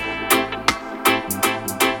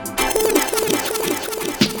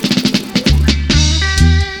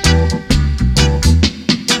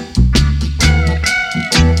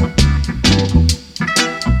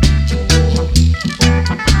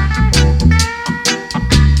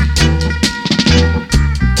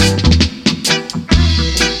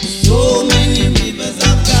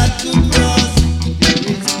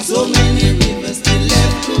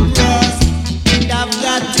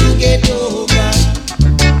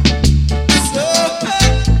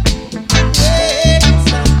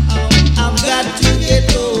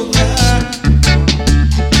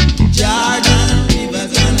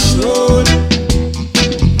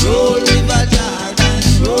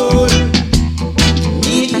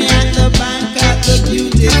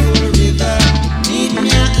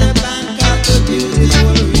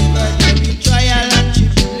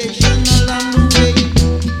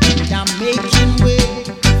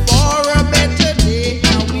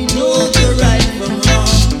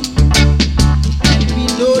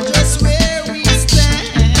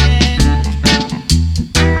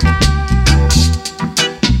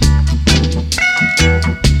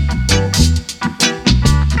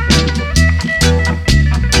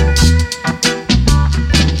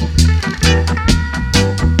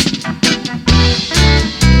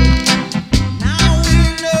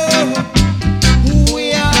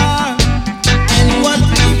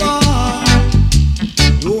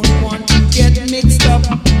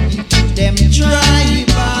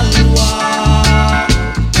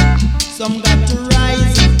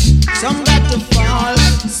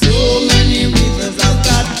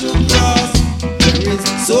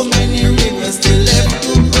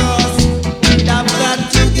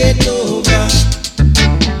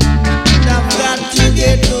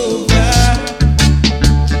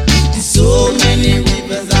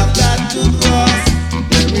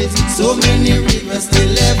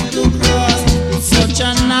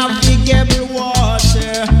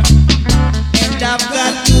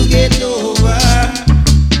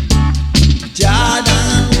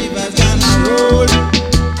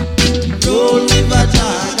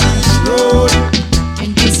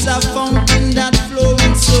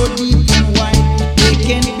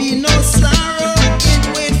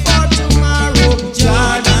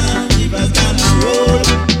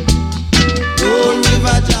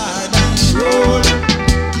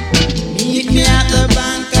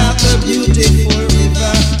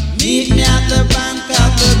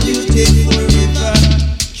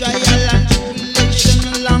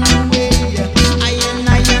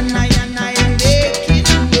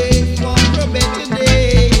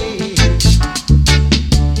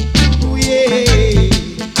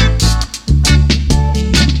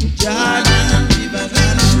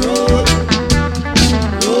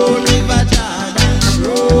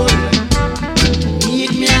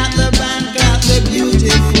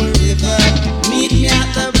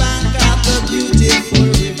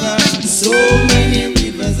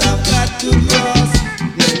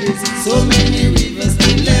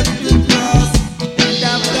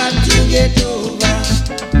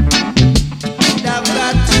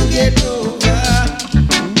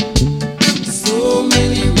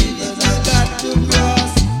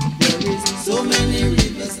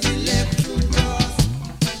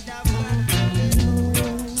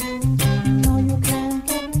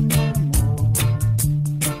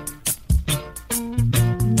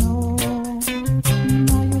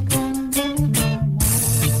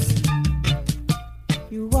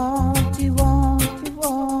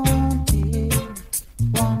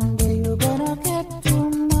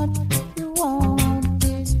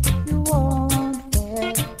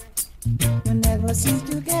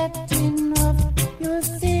 get enough. You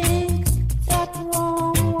think that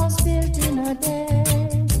Rome was built in a day.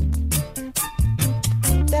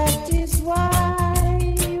 That is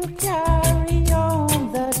why you carry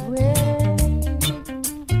on that way.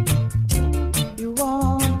 You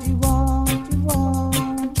want it.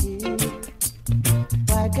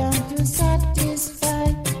 Why can't you satisfy?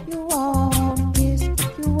 You want this,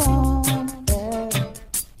 you want that.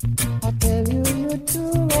 I tell you, you do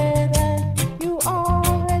it, and you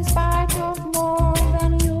always bite off more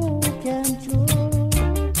than you can chew.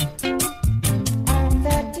 And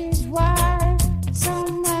that is why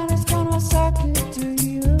some man is gonna suck it to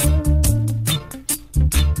you.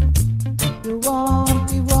 You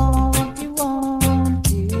want it.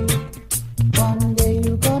 One day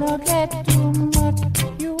you're gonna get too much.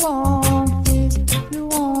 You want this, you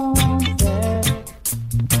want that.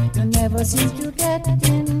 You never seem to get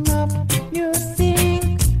enough. You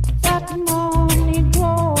think that money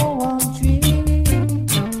grow on trees,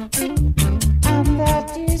 and that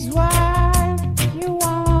is why you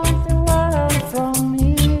want the world from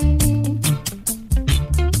me.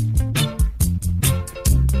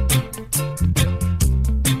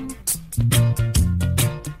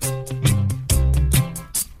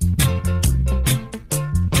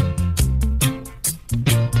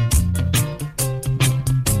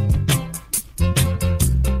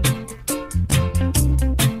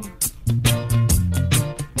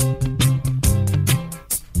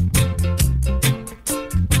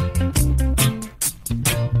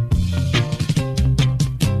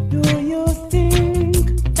 Do you think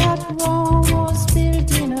that Rome was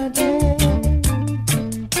built in a day?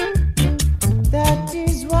 That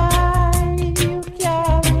is why you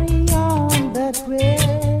carry on that way.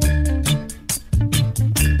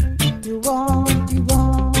 You want it.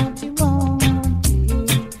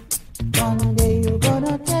 One day you're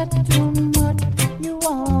gonna get too much. You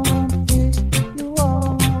want this, you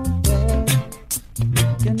want that.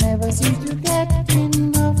 You never seem to get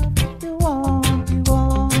enough. You want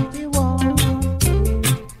it.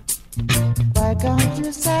 Why can't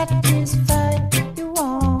you satisfy? You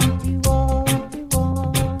want it.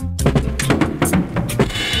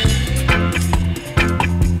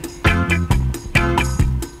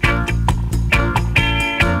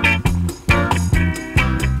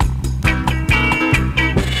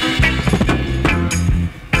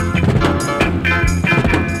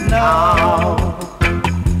 Now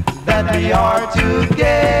that we are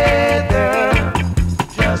together,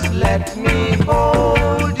 just let me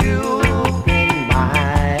hold you in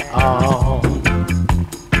my arms.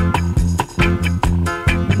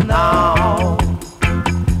 Now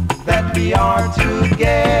that we are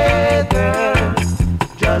together,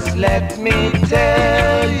 just let me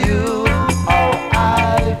tell you how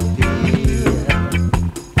I feel.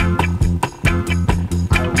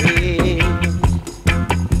 I wish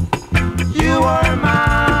you were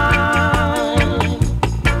mine,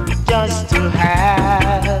 just to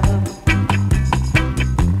have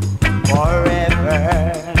forever.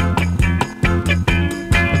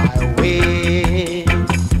 I wish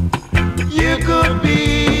you could be,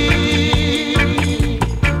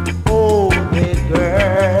 oh, the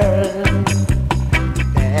girl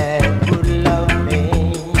that would love me.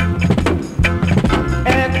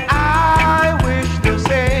 And I wish to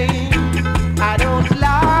say I don't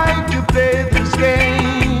like to play this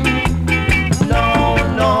game. No.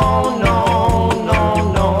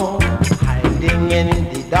 Hiding in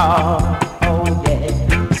the dark, oh yeah.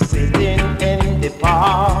 Sitting in the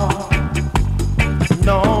park.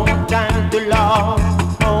 No time to love,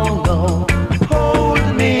 oh no. Hold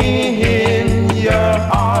me in your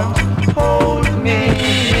arms. Hold me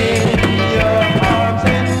in your arms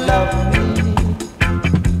and love me.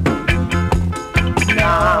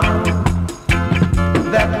 Now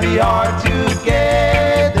that we are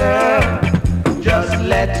together, just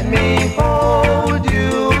let me hold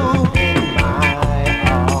you in my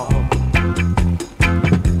arms.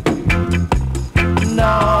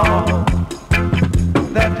 Now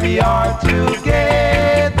that we are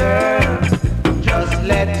together, just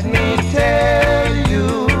let me tell you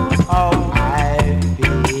how I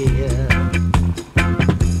feel.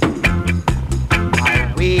 I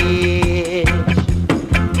wish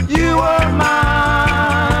you were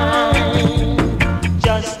mine,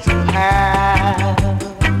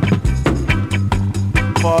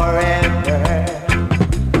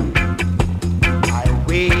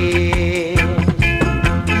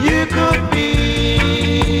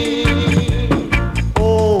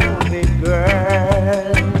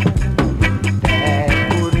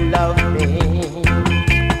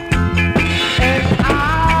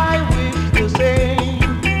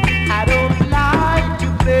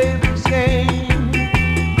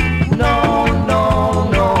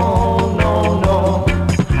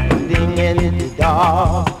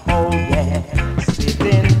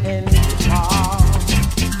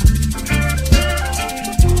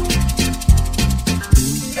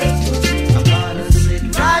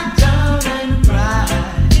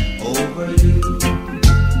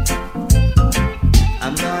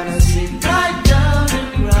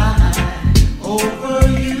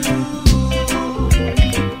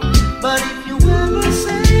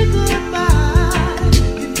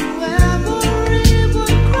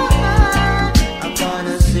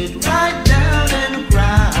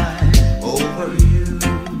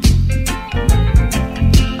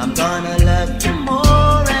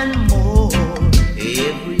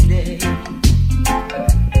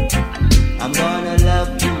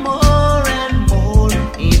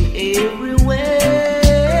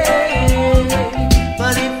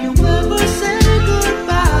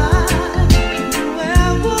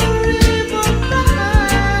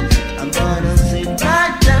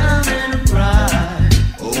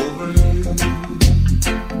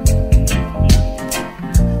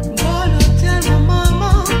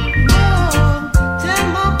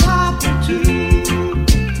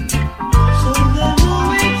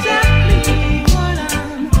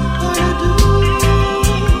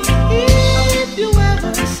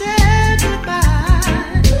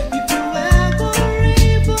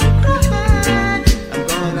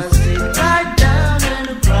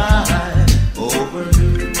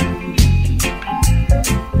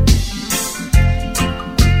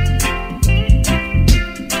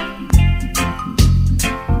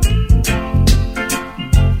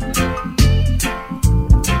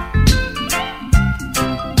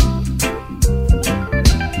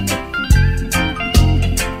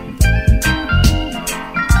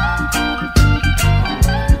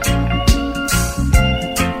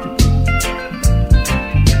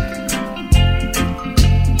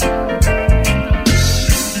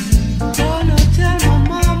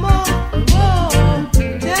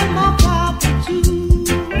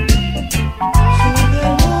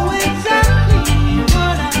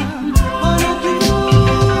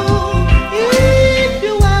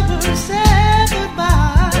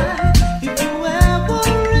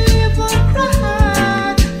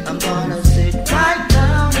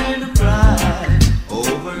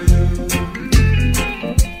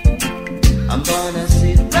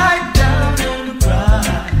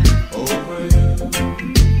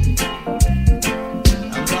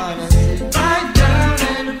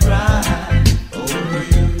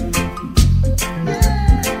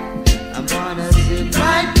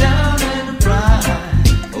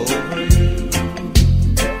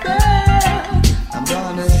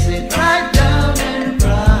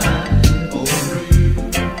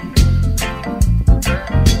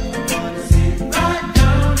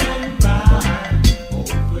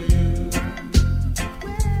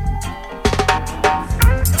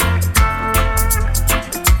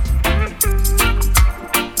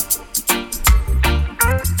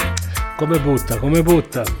 come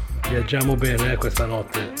butta. Viaggiamo bene questa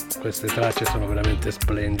notte, queste tracce sono veramente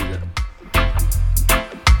splendide.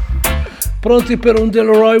 Pronti per un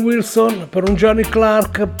Delroy Wilson, per un Johnny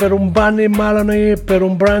Clark, per un Bunny Maloney, per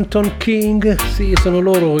un Branton King? Sì, sono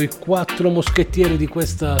loro i 4 moschettieri di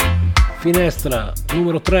questa finestra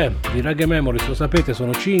numero 3 di Reggae Memories, lo sapete,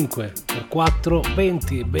 sono 5 per 4,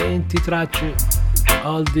 20 tracce,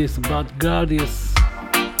 all this but goodies,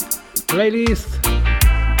 playlist,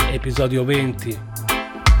 episodio 20.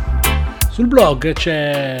 Sul blog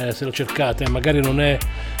c'è, se lo cercate, magari non è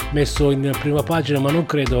messo in prima pagina, ma non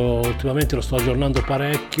credo, ultimamente lo sto aggiornando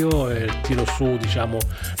parecchio e tiro su, diciamo,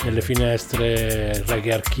 nelle finestre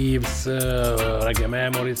Reggae Archives, Reggae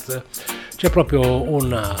Memories, c'è proprio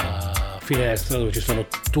una finestra dove ci sono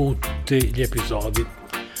tutti gli episodi,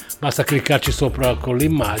 basta cliccarci sopra con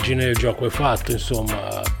l'immagine e il gioco è fatto.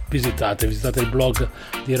 Insomma, visitate il blog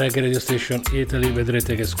di Reggae Radio Station Italy,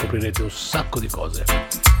 vedrete che scoprirete un sacco di cose.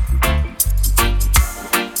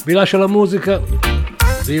 Vi lascio la musica,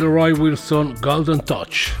 Delroy Wilson, Golden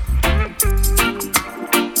Touch.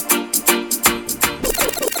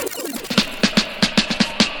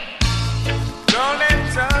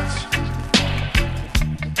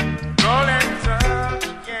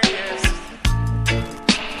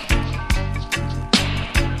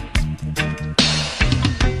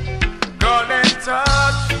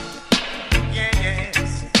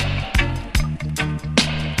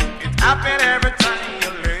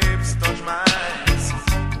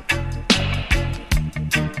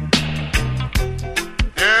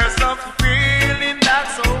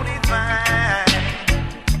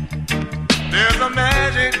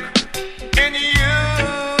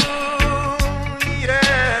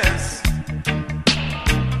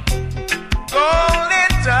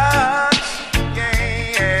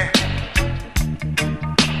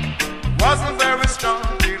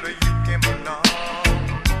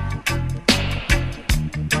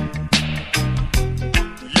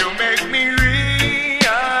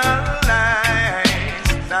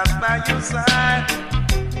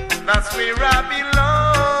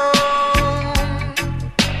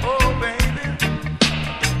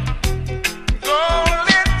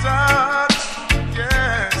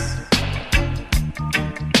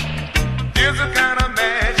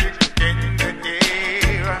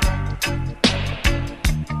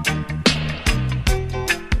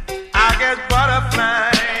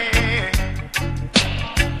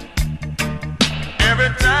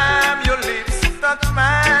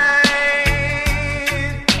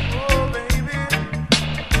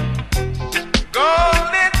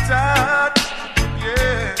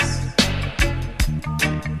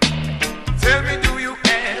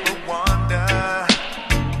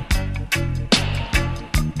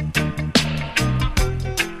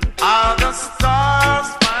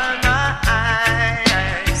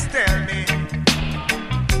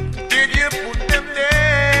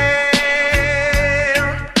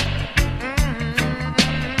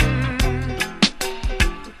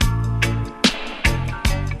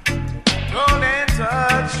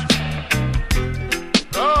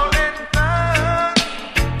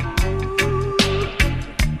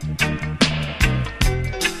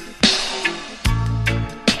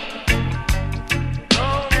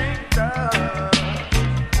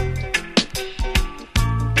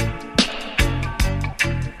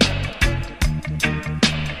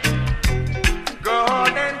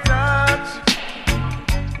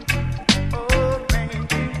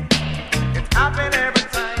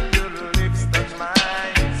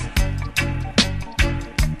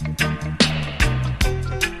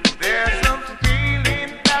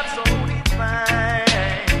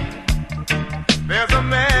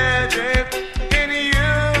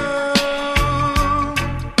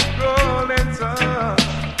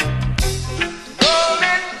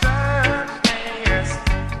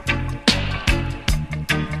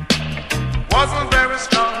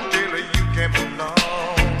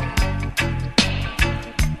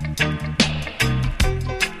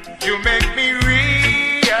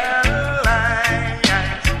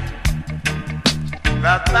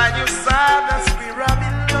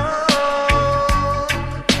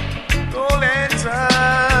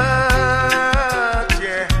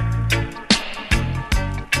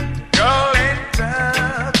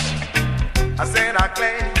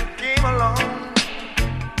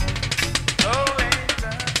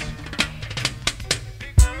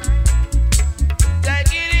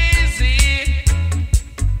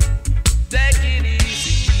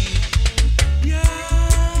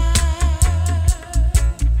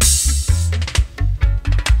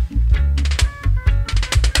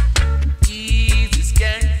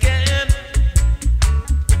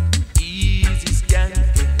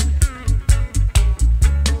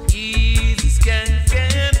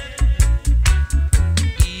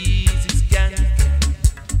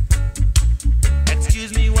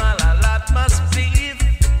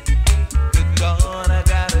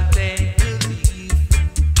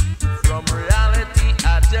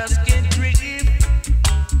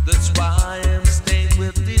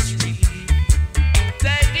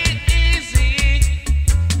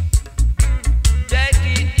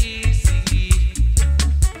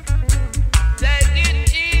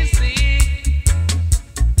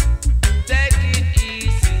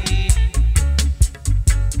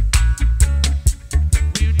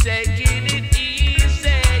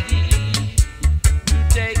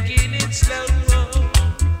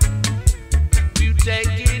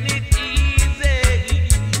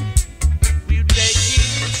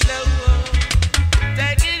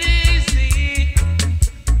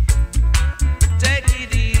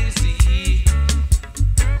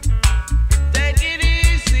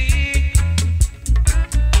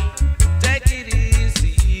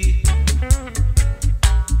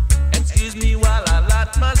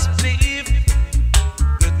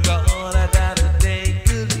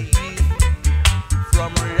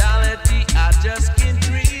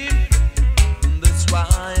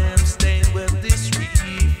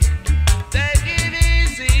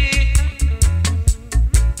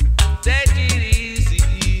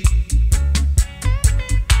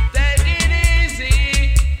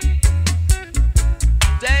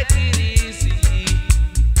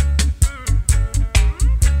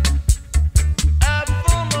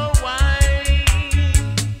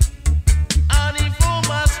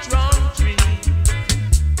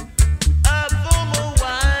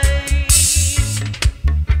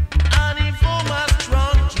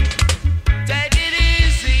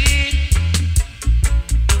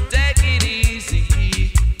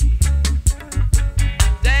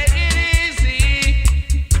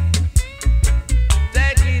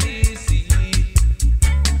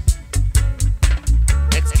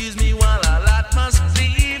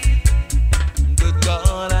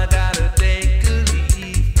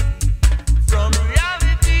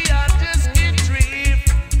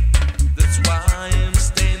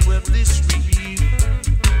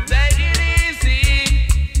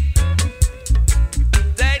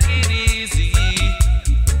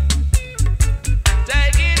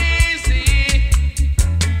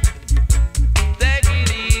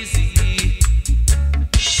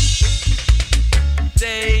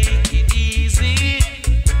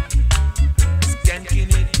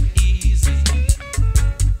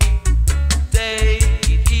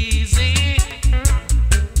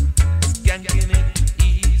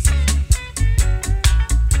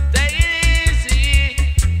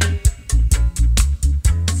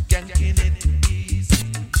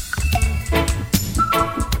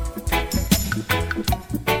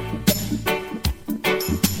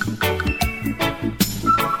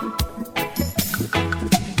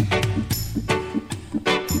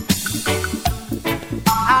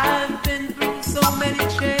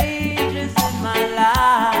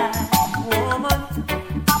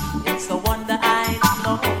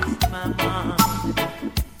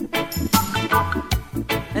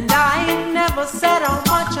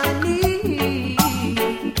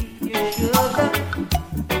 other,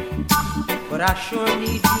 but I sure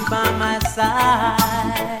need you by my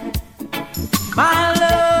side. My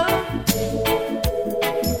love,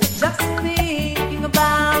 just thinking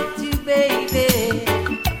about you, baby,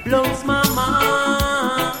 blows my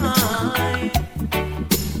mind.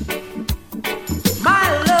 My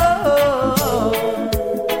love,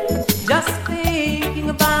 just thinking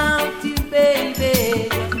about you, baby,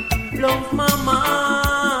 blows my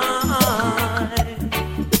mind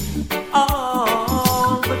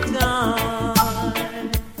all the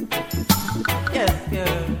time. Yes,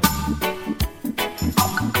 girl.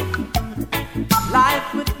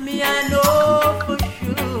 Life with me, I know for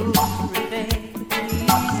sure it ain't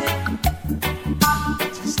easy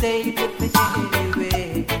to stay with me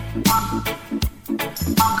anyway.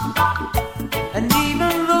 And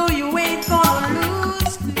even though you ain't gonna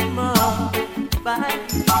lose too much by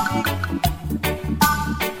leaving,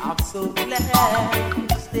 I'm so glad you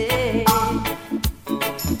stay. 'Cause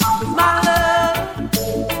my love,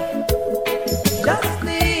 just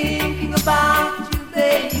thinking about you,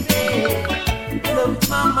 baby, blows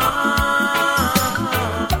my mind.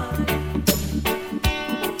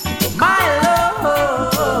 My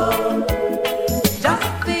love, just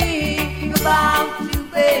thinking about you,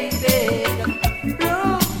 baby,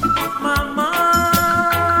 blows my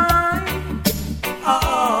mind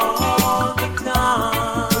all the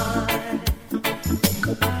time.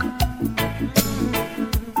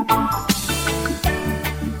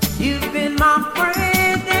 You've been my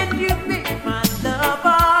friend and you've been my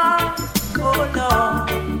lover. Oh Lord,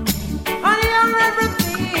 honey, you're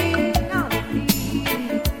everything I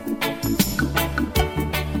need.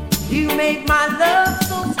 You make my love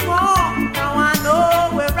so strong. Now I know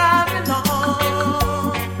where I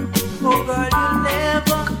belong. Oh girl, you'll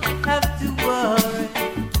never have to worry.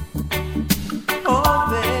 Oh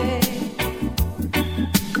babe,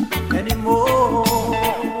 anymore.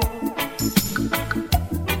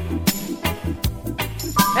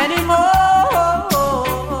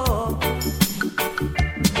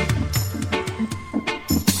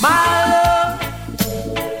 My love,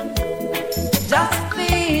 just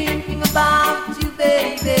thinking about you,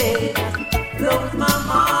 baby, blows my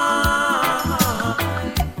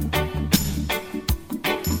mind.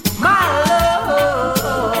 My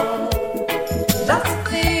love, just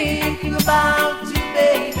thinking about you,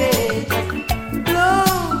 baby,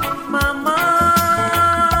 blows my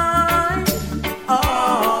mind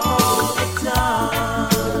all the time.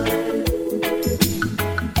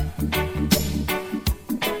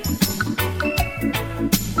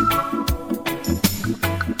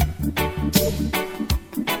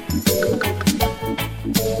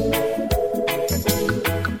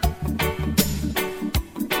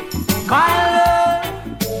 My love,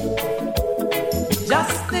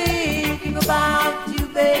 just thinking about you,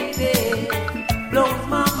 baby, blows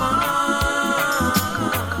my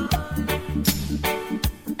mind.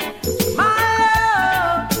 My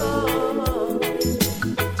love,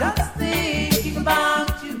 just thinking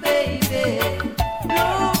about you, baby,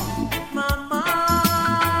 blows my mind.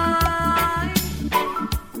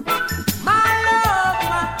 My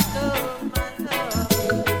love,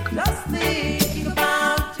 just thinking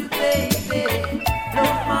about you, baby,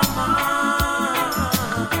 blows my mind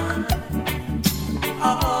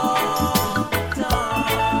all the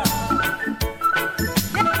time.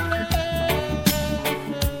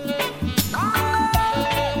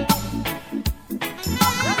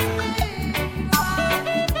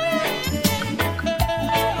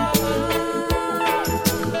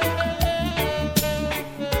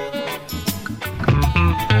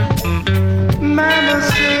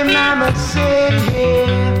 Mama say,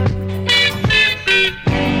 yeah.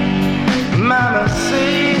 Mama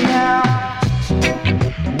say now,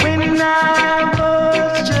 when I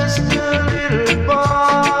was just a little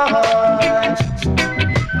boy,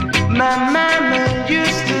 my mama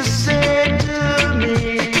used to say to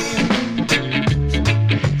me,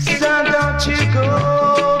 son, don't you go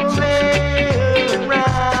play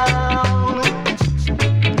around,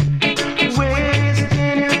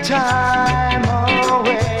 wasting your time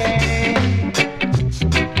away.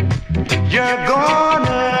 You're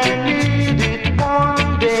gonna need it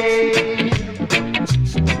one day.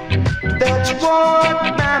 That's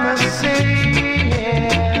what mama say,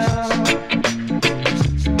 yeah.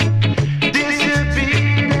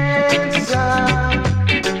 Disobedience, son.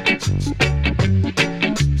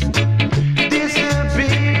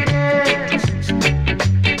 Disobedience.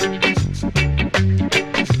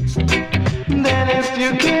 Then if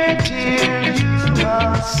you can't hear, you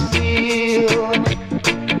must feel.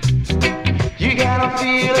 You gotta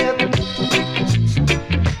feel it.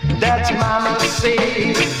 That's mama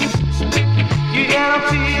say.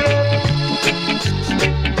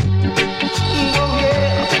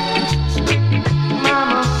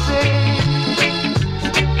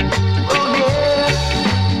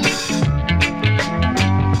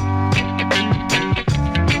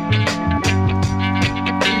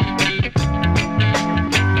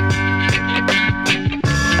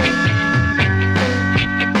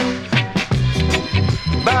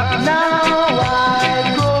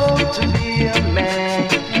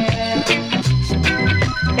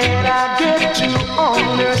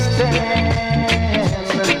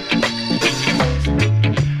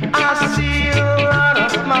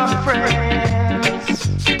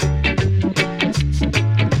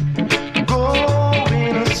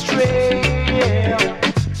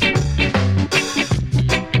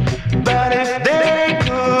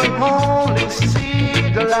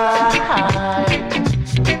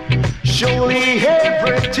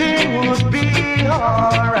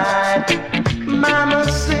 Mama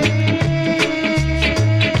say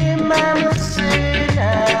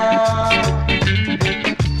now.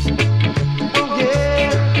 Oh yeah,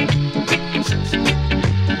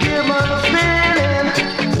 give her the feeling.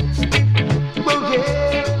 Oh yeah.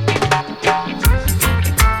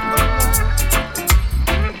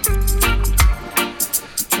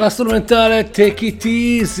 La strumentale Take It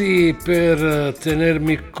Easy per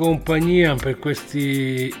tenermi compagnia per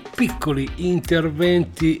questi piccoli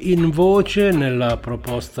interventi in voce nella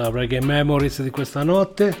proposta Reggae Memories di questa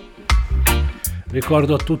notte.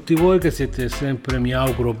 Ricordo a tutti voi che siete sempre, mi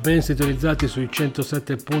auguro, ben sintonizzati sui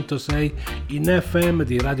 107.6 in FM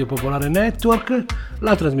di Radio Popolare Network.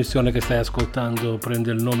 La trasmissione che stai ascoltando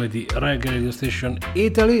prende il nome di Reggae Radio Station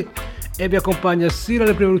Italy e vi accompagna sino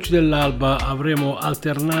alle prime luci dell'alba. Avremo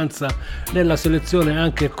alternanza nella selezione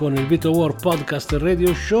anche con il Vito War Podcast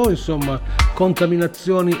Radio Show, insomma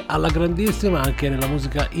contaminazioni alla grandissima anche nella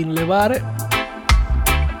musica in levare.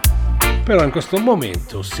 Però in questo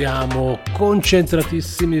momento siamo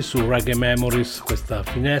concentratissimi su Reggae Memories, questa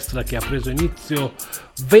finestra che ha preso inizio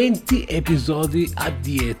 20 episodi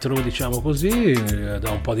addietro, diciamo così,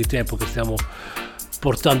 da un po' di tempo che stiamo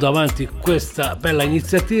portando avanti questa bella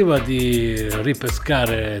iniziativa di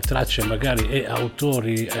ripescare tracce magari e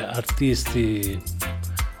autori, artisti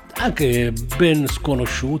anche ben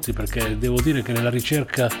sconosciuti, perché devo dire che nella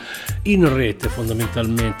ricerca in rete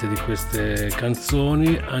fondamentalmente di queste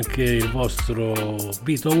canzoni anche il vostro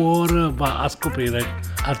Beat War va a scoprire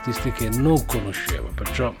artisti che non conoscevo,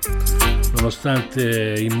 perciò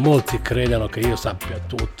nonostante in molti credano che io sappia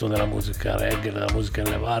tutto della musica reggae, della musica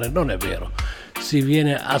in levare, non è vero, si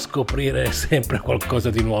viene a scoprire sempre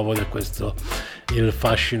qualcosa di nuovo, ed è questo il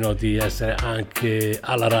fascino di essere anche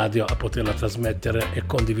alla radio a poterla trasmettere e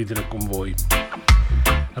condividere con voi.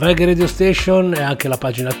 Reggae Radio Station è anche la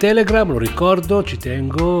pagina Telegram, lo ricordo, ci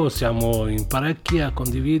tengo, siamo in parecchi a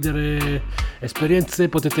condividere esperienze,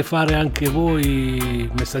 potete fare anche voi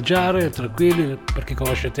messaggiare, tranquilli, per chi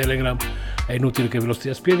conosce Telegram è inutile che ve lo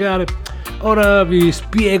stia a spiegare. Ora vi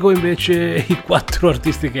spiego invece i 4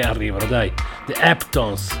 artisti che arrivano, dai. The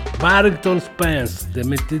Heptones, Barrington Spence, The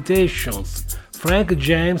Meditations, Frank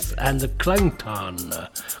James and Clinton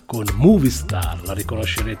con Movie Star, la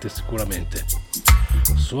riconoscerete sicuramente.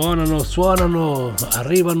 Suonano,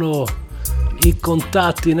 arrivano i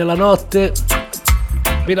contatti nella notte.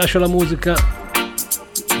 Vi lascio la musica.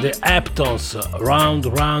 The Heptones, Round,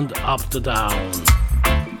 Round, Up to Down.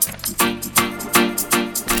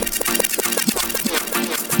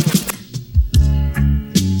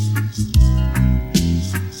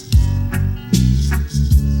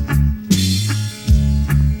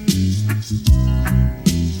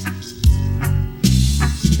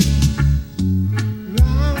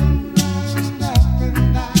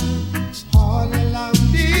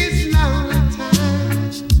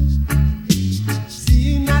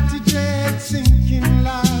 Sinking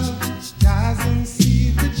love doesn't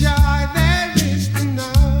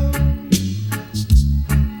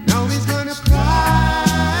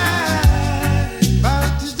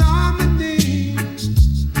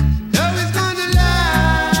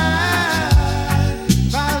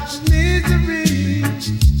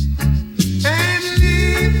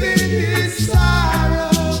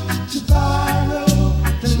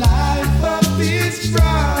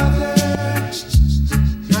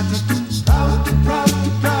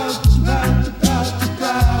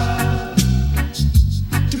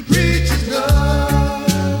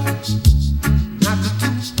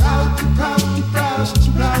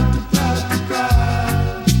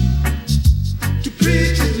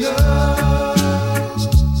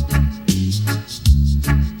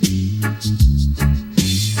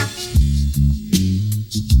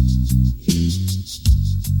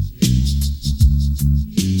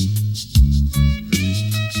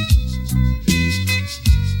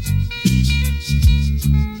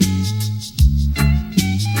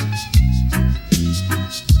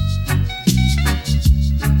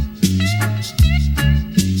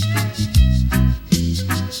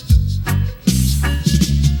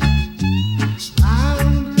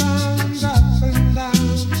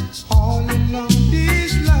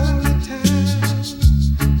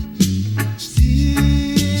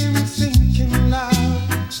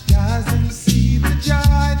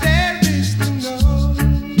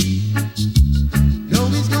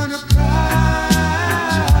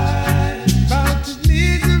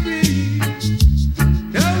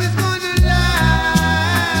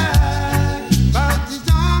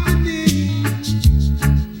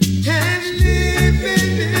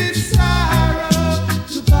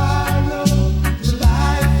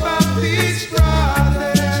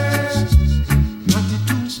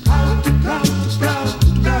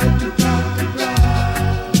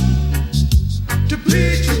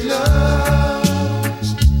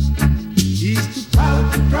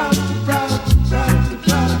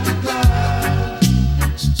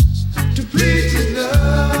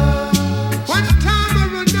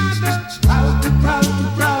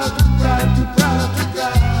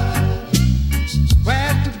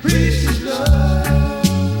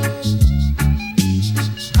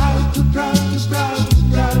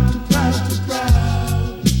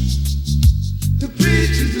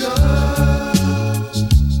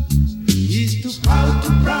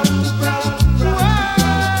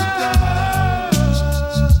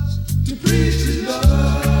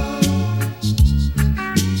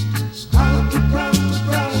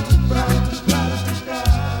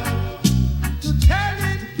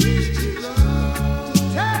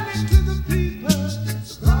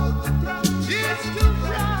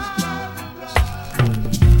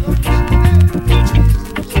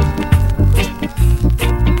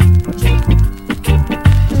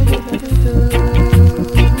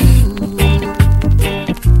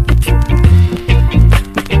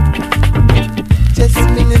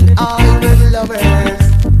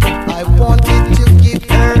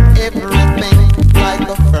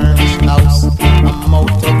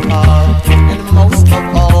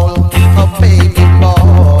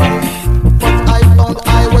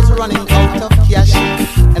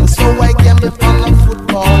me on a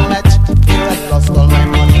football match. Here I lost all my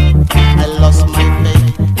money, I lost my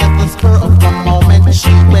faith. At the spur of one moment, she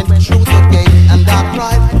went through the gate, and I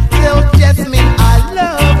cried, tell Jasmine I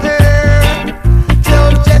love her.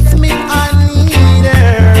 Tell Jasmine I need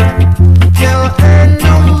her. Tell her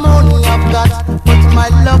no money I've got, but my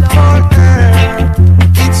love for her,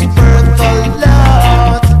 it's worth a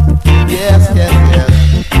lot. Yes, yes, yes.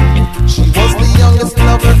 She was the youngest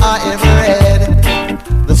lover I ever had.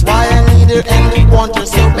 That's why I need her and want her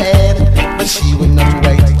so bad. But she will not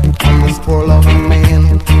wait on this poor loving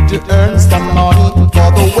man to earn some money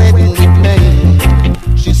for the wedding with me.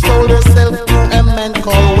 She sold herself to a man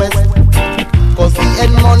called West, cause he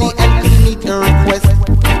had money and could meet her request.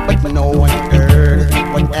 But no one heard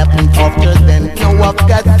what happened after then. Now I've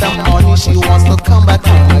got some money, she wants to come back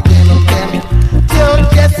home again and then. Tell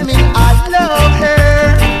Jasmine I love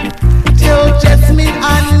her. Tell Jasmine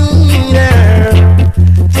I need her.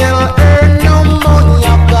 Tell her no money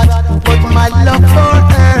I've got, but my love for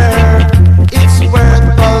her, it's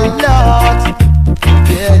worth a lot.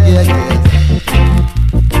 Yeah, yeah, yeah.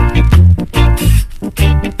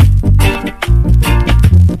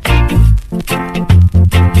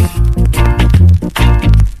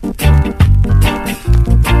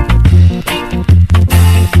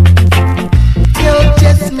 Tell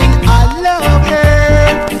Jasmine I love her.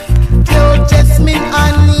 Tell Jasmine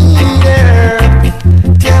I need her.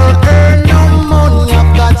 Tell her no money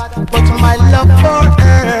I've got, but my love for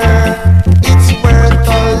her, it's worth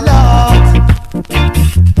a lot.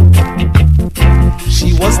 She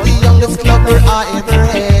was the youngest lover I ever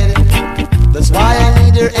had. That's why I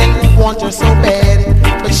need her and want her so bad.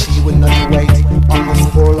 But she will not wait on this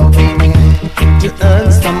poor loving man to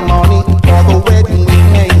earn some money for the wedding with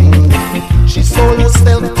me. She sold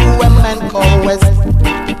herself to a man called West,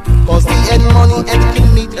 cause he had money and could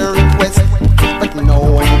meet her request. But no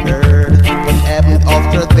one heard what happened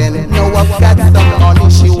after then. Now I've got some money,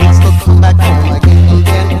 she wants to come back home again and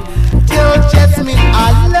then. Tell Jasmine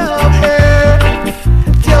I love her.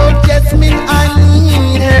 Tell Jasmine I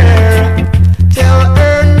need her. Tell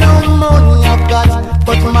her no money I've got,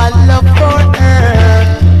 but my love for her,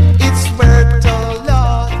 it's worth a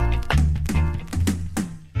lot.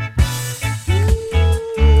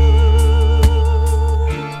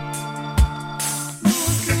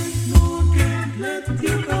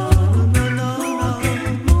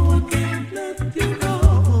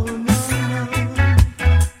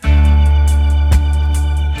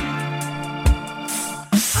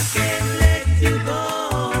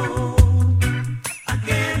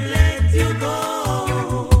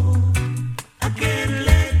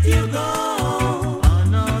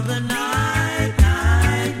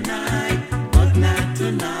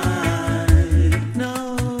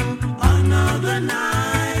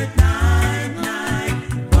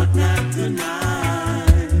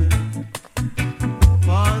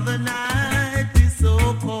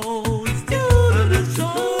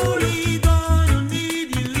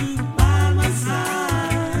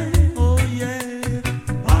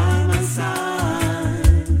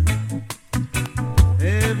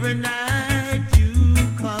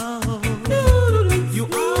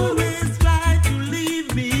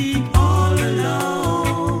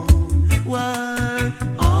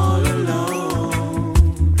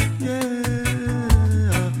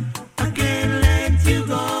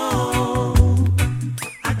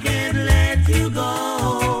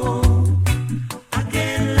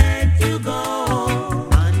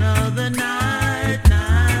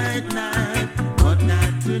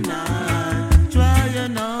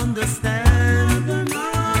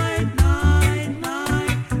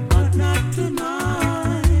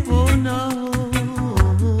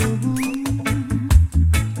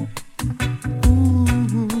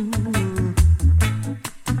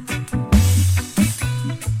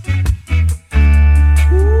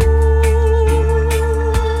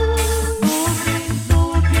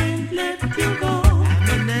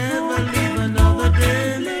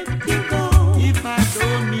 If I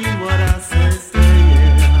don't mean what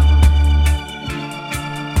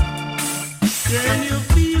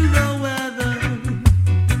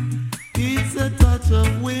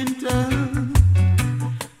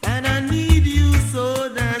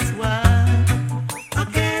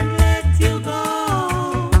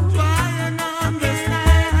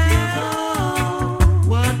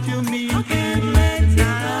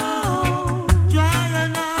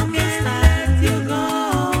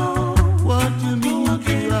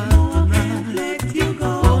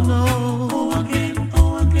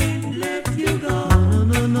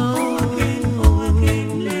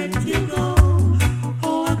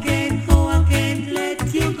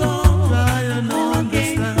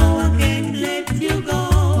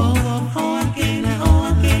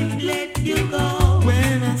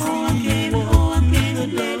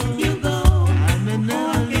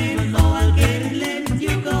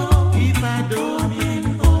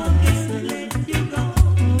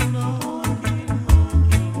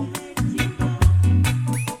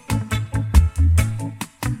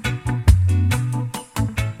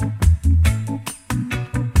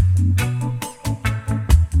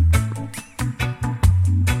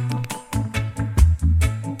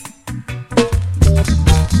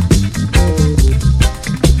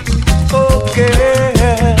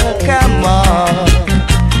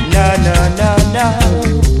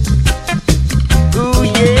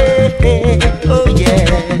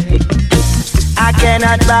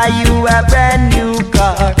not buy you a brand new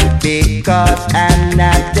car, because I'm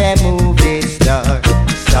not a movie star.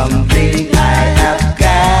 Something I have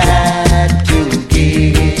got to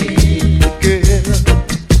give, girl.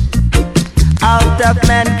 Out of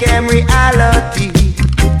man came reality,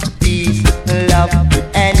 peace, love,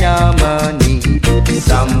 and harmony.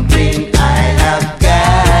 Something I have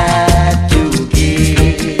got to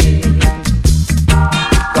give.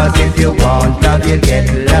 'Cause if you want love, you'll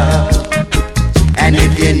get love. And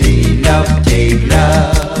if you need love, take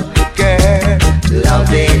love, girl.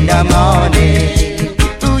 Love in the morning,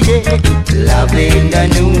 ooh yeah. Love in the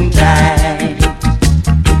noontime,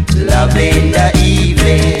 love in the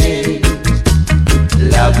evening,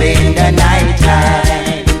 love in the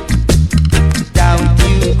nighttime. Don't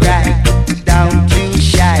you cry, don't you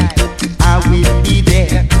shy, I will be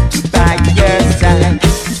there by your side,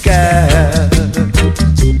 girl.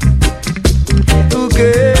 Ooh,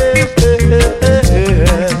 girl,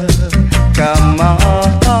 come on.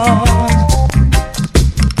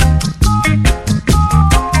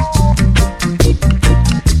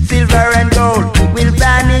 Silver and gold will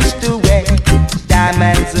vanish away,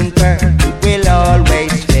 diamonds and pearls will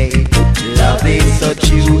always fade. Love is so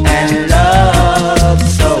true and love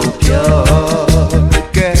so pure,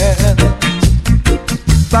 girl.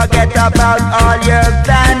 Forget about all your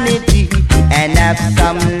vanity and have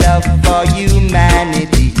some love for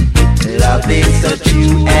humanity. Love is so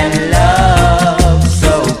true and love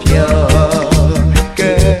so pure,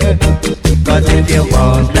 girl. 'Cause if you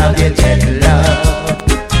want love, you get love.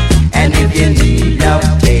 And if you need love,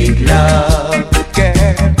 take love,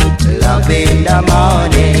 girl. Love in the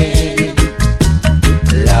morning,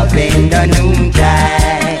 love in the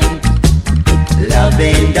noontime, love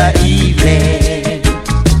in the evening,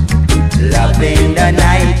 love in the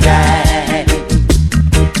nighttime.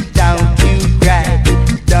 Don't you cry,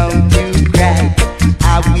 don't you cry,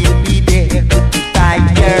 I will be there by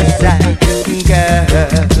your side, girl.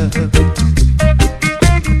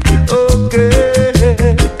 Oh girl,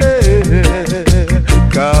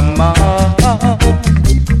 come on.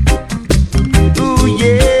 Ooh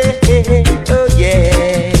yeah, oh yeah.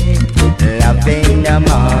 Love in the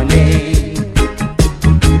morning,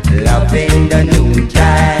 love in the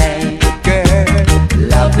noontime, girl.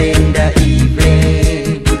 Love in the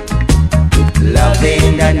evening, love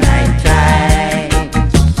in the nighttime.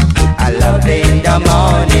 I love in the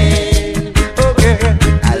morning, oh girl.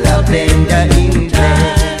 I love in the evening,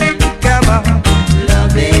 come on.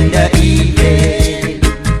 Love in the evening,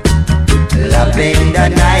 love in the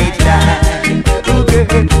nighttime, oh girl.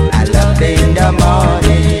 I love in the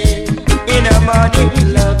morning, in the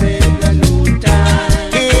morning. Love in the noontime,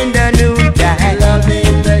 in the noontime. Love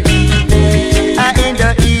in the evening, in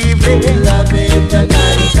the evening. Love in the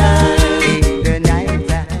nighttime, in the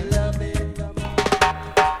nighttime. Love in the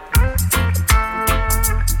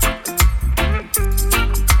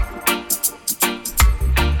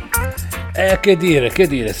Che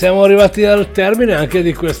dire, siamo arrivati al termine anche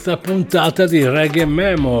di questa puntata di Reggae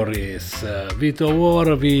Memories. Vito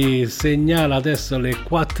War vi segnala adesso le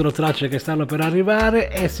 4 tracce che stanno per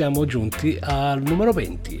arrivare e siamo giunti al numero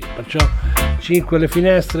 20, perciò 5 le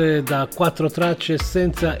finestre da 4 tracce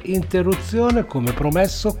senza interruzione, come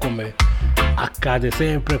promesso, come accade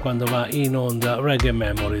sempre quando va in onda Reggae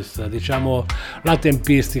Memories. Diciamo la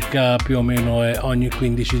tempistica più o meno è ogni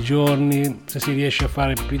 15 giorni, se si riesce a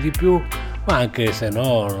fare più di più, ma anche se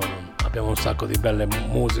no abbiamo un sacco di belle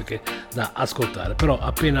musiche da ascoltare. Però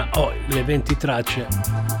appena ho le 20 tracce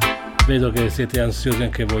vedo che siete ansiosi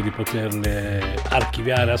anche voi di poterle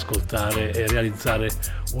archiviare, ascoltare e realizzare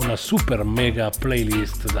una super mega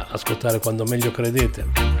playlist da ascoltare quando meglio credete.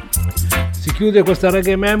 Si chiude questa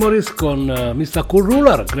Reggae Memories con Mr. Cool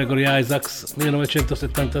Ruler, Gregory Isaacs,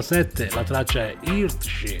 1977, la traccia è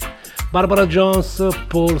Hirschi, Barbara Jones,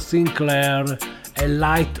 Paul Sinclair e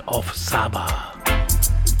Light of Saba.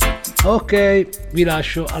 Ok, vi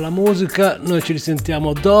lascio alla musica, noi ci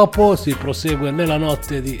risentiamo dopo, si prosegue nella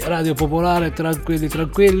notte di Radio Popolare,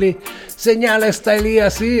 tranquilli, segnale sta lì,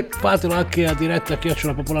 sì, fatelo anche a diretta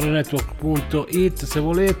 @popolarenetwork.it se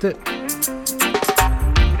volete.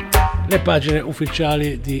 Le pagine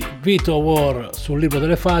ufficiali di Vito War sul libro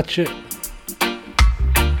delle facce,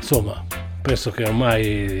 insomma, penso che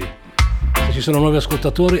ormai se ci sono nuovi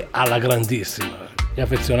ascoltatori alla grandissima. Gli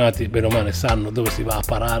affezionati bene o male sanno dove si va a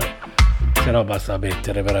parare, se no basta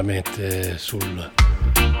mettere veramente sul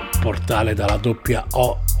portale dalla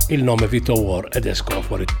O il nome Vito War ed escono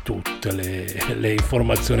fuori tutte le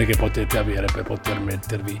informazioni che potete avere per poter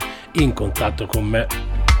mettervi in contatto con me.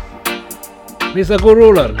 Mr. Cool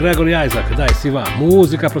Ruler, Gregory Isaac, dai si va,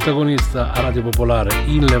 musica protagonista a Radio Popolare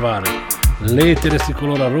in levare. L'etere si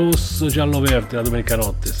colora rosso, giallo, verde la domenica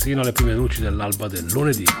notte, sino alle prime luci dell'alba del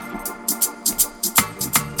lunedì.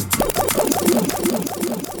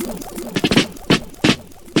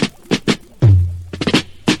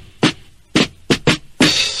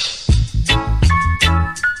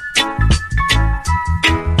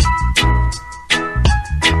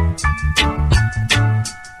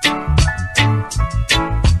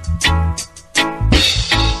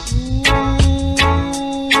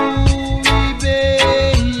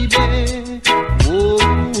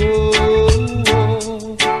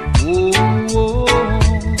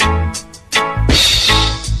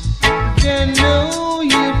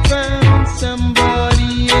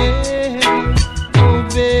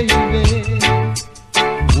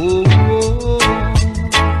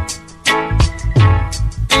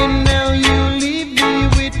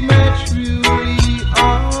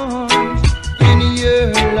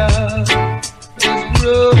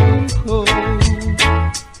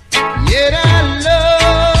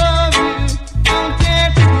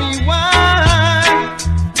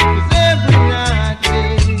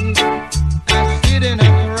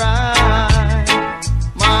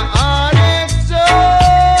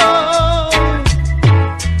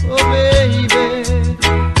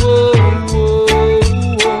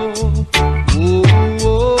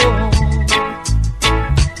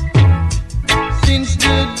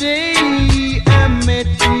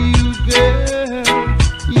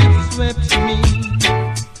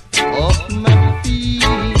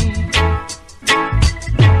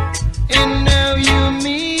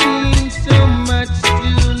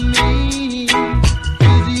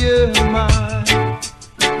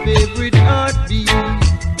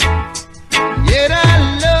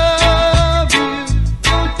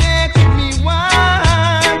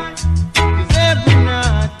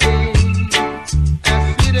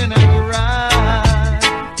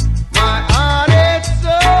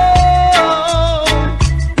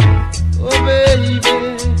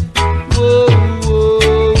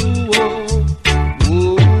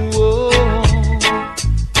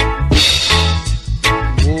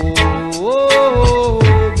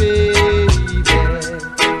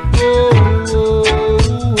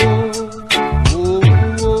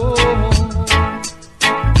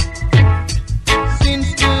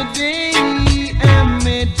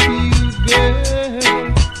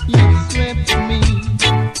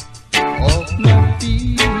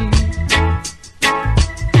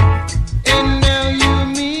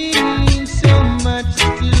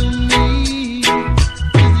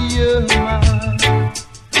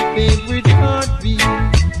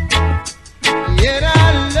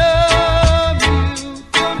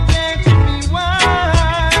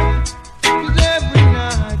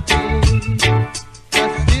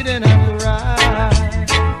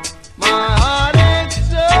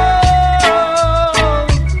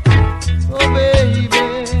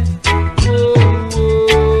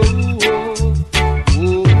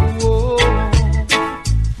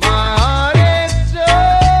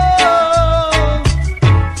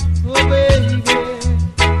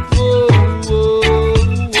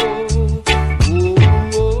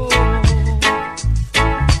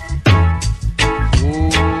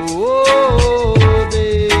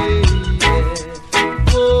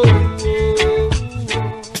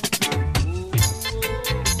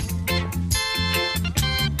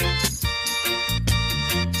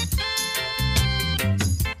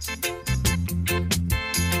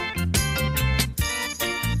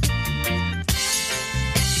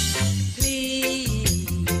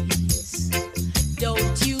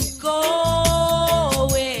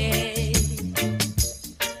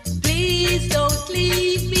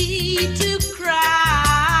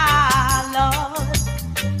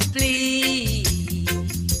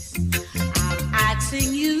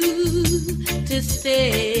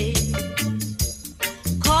 stay.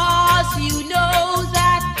 'Cause you know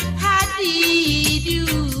that I need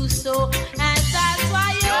you so, and that's why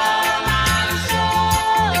you're my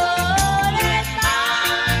soul and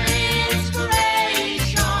my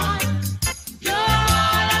inspiration. You're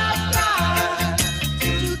all I've got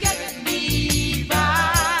to get me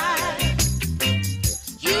by.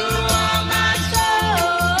 You are my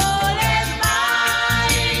soul and my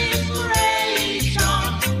inspiration.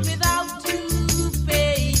 Without you,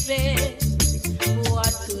 baby,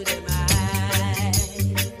 what could am I?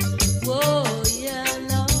 Oh, yeah,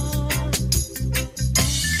 Lord.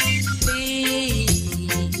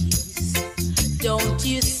 Please, don't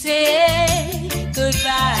you say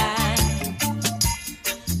goodbye.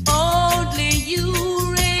 Only you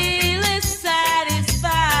really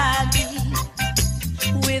satisfy me.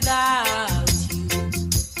 Without you,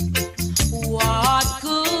 what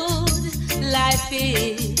good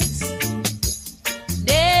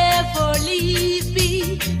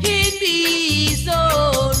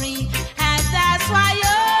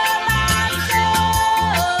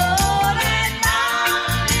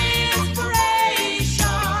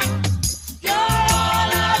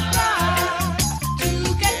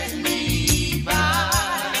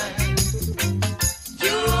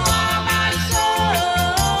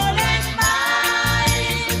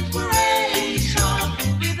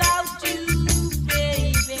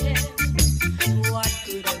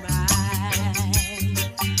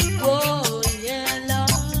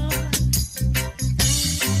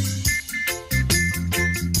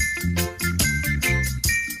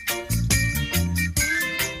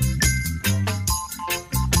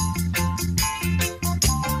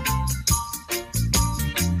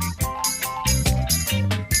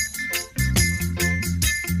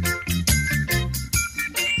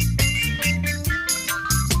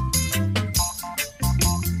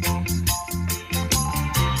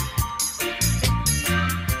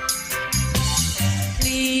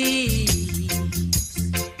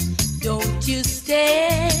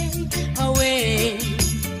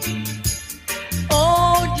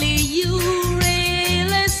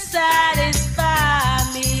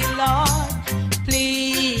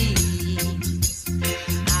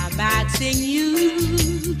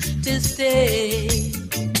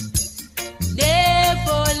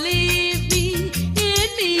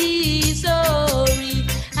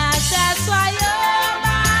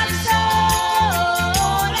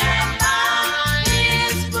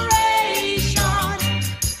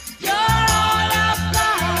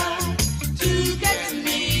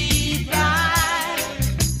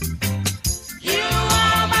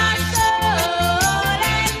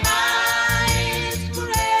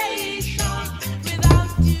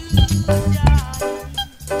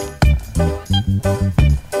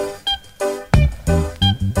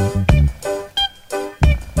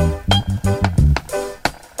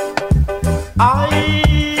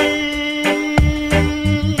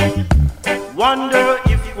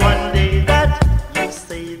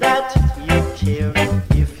that you care,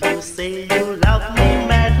 if you say you love me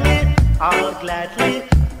madly, I'll gladly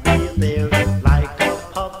be there like a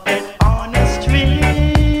puppet on a string.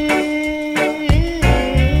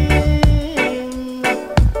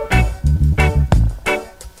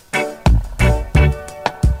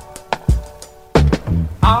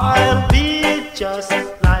 I'll be just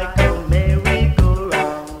like a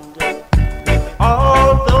merry-go-round,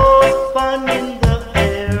 all those fun in the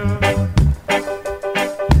air.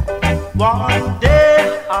 One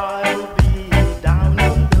day I'll be down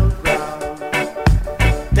on the ground,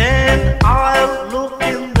 then I'll look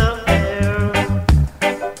in the air.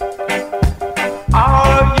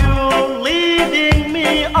 Are you leading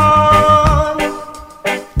me on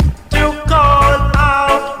to call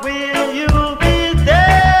out? Will you be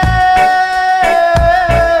there?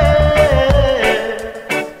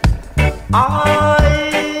 I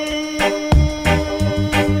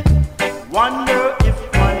wonder if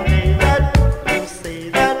one day that you say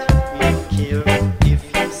that you care, if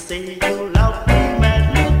you say you love me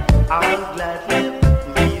madly, I'll gladly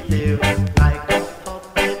be there like a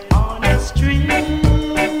puppet on a string.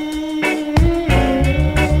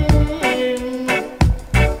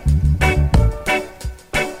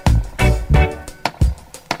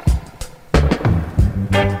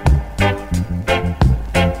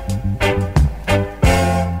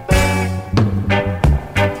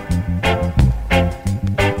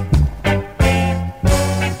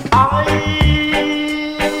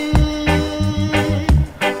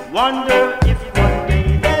 Wonder if one day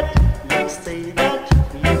that you say that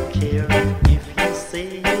you care, if you say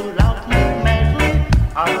you love me madly,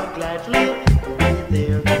 I'll gladly be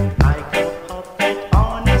there like a puppet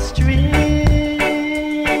on a string.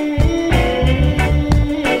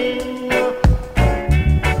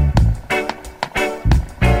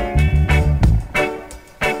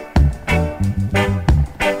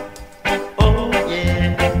 Oh yeah,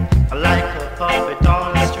 like a puppet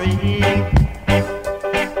on a string.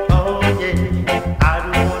 Oh yeah, I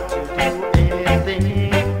don't want to do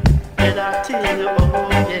anything that I tell you. Oh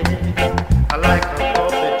yeah, I like a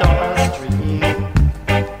puppet on a string.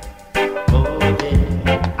 Oh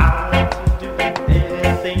yeah, I want to do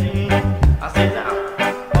anything. I said,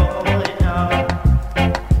 oh yeah,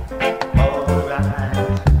 alright.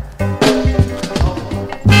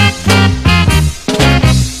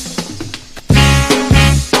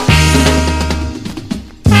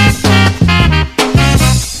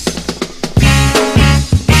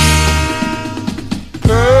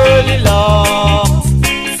 Curly locks,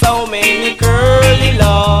 so many curly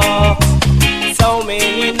locks, so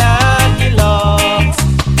many naughty locks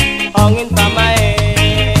hanging from my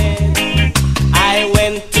head. I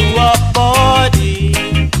went to a party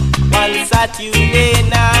one Saturday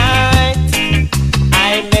night.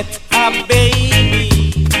 I met a baby,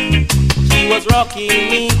 she was rocking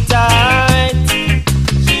me tight.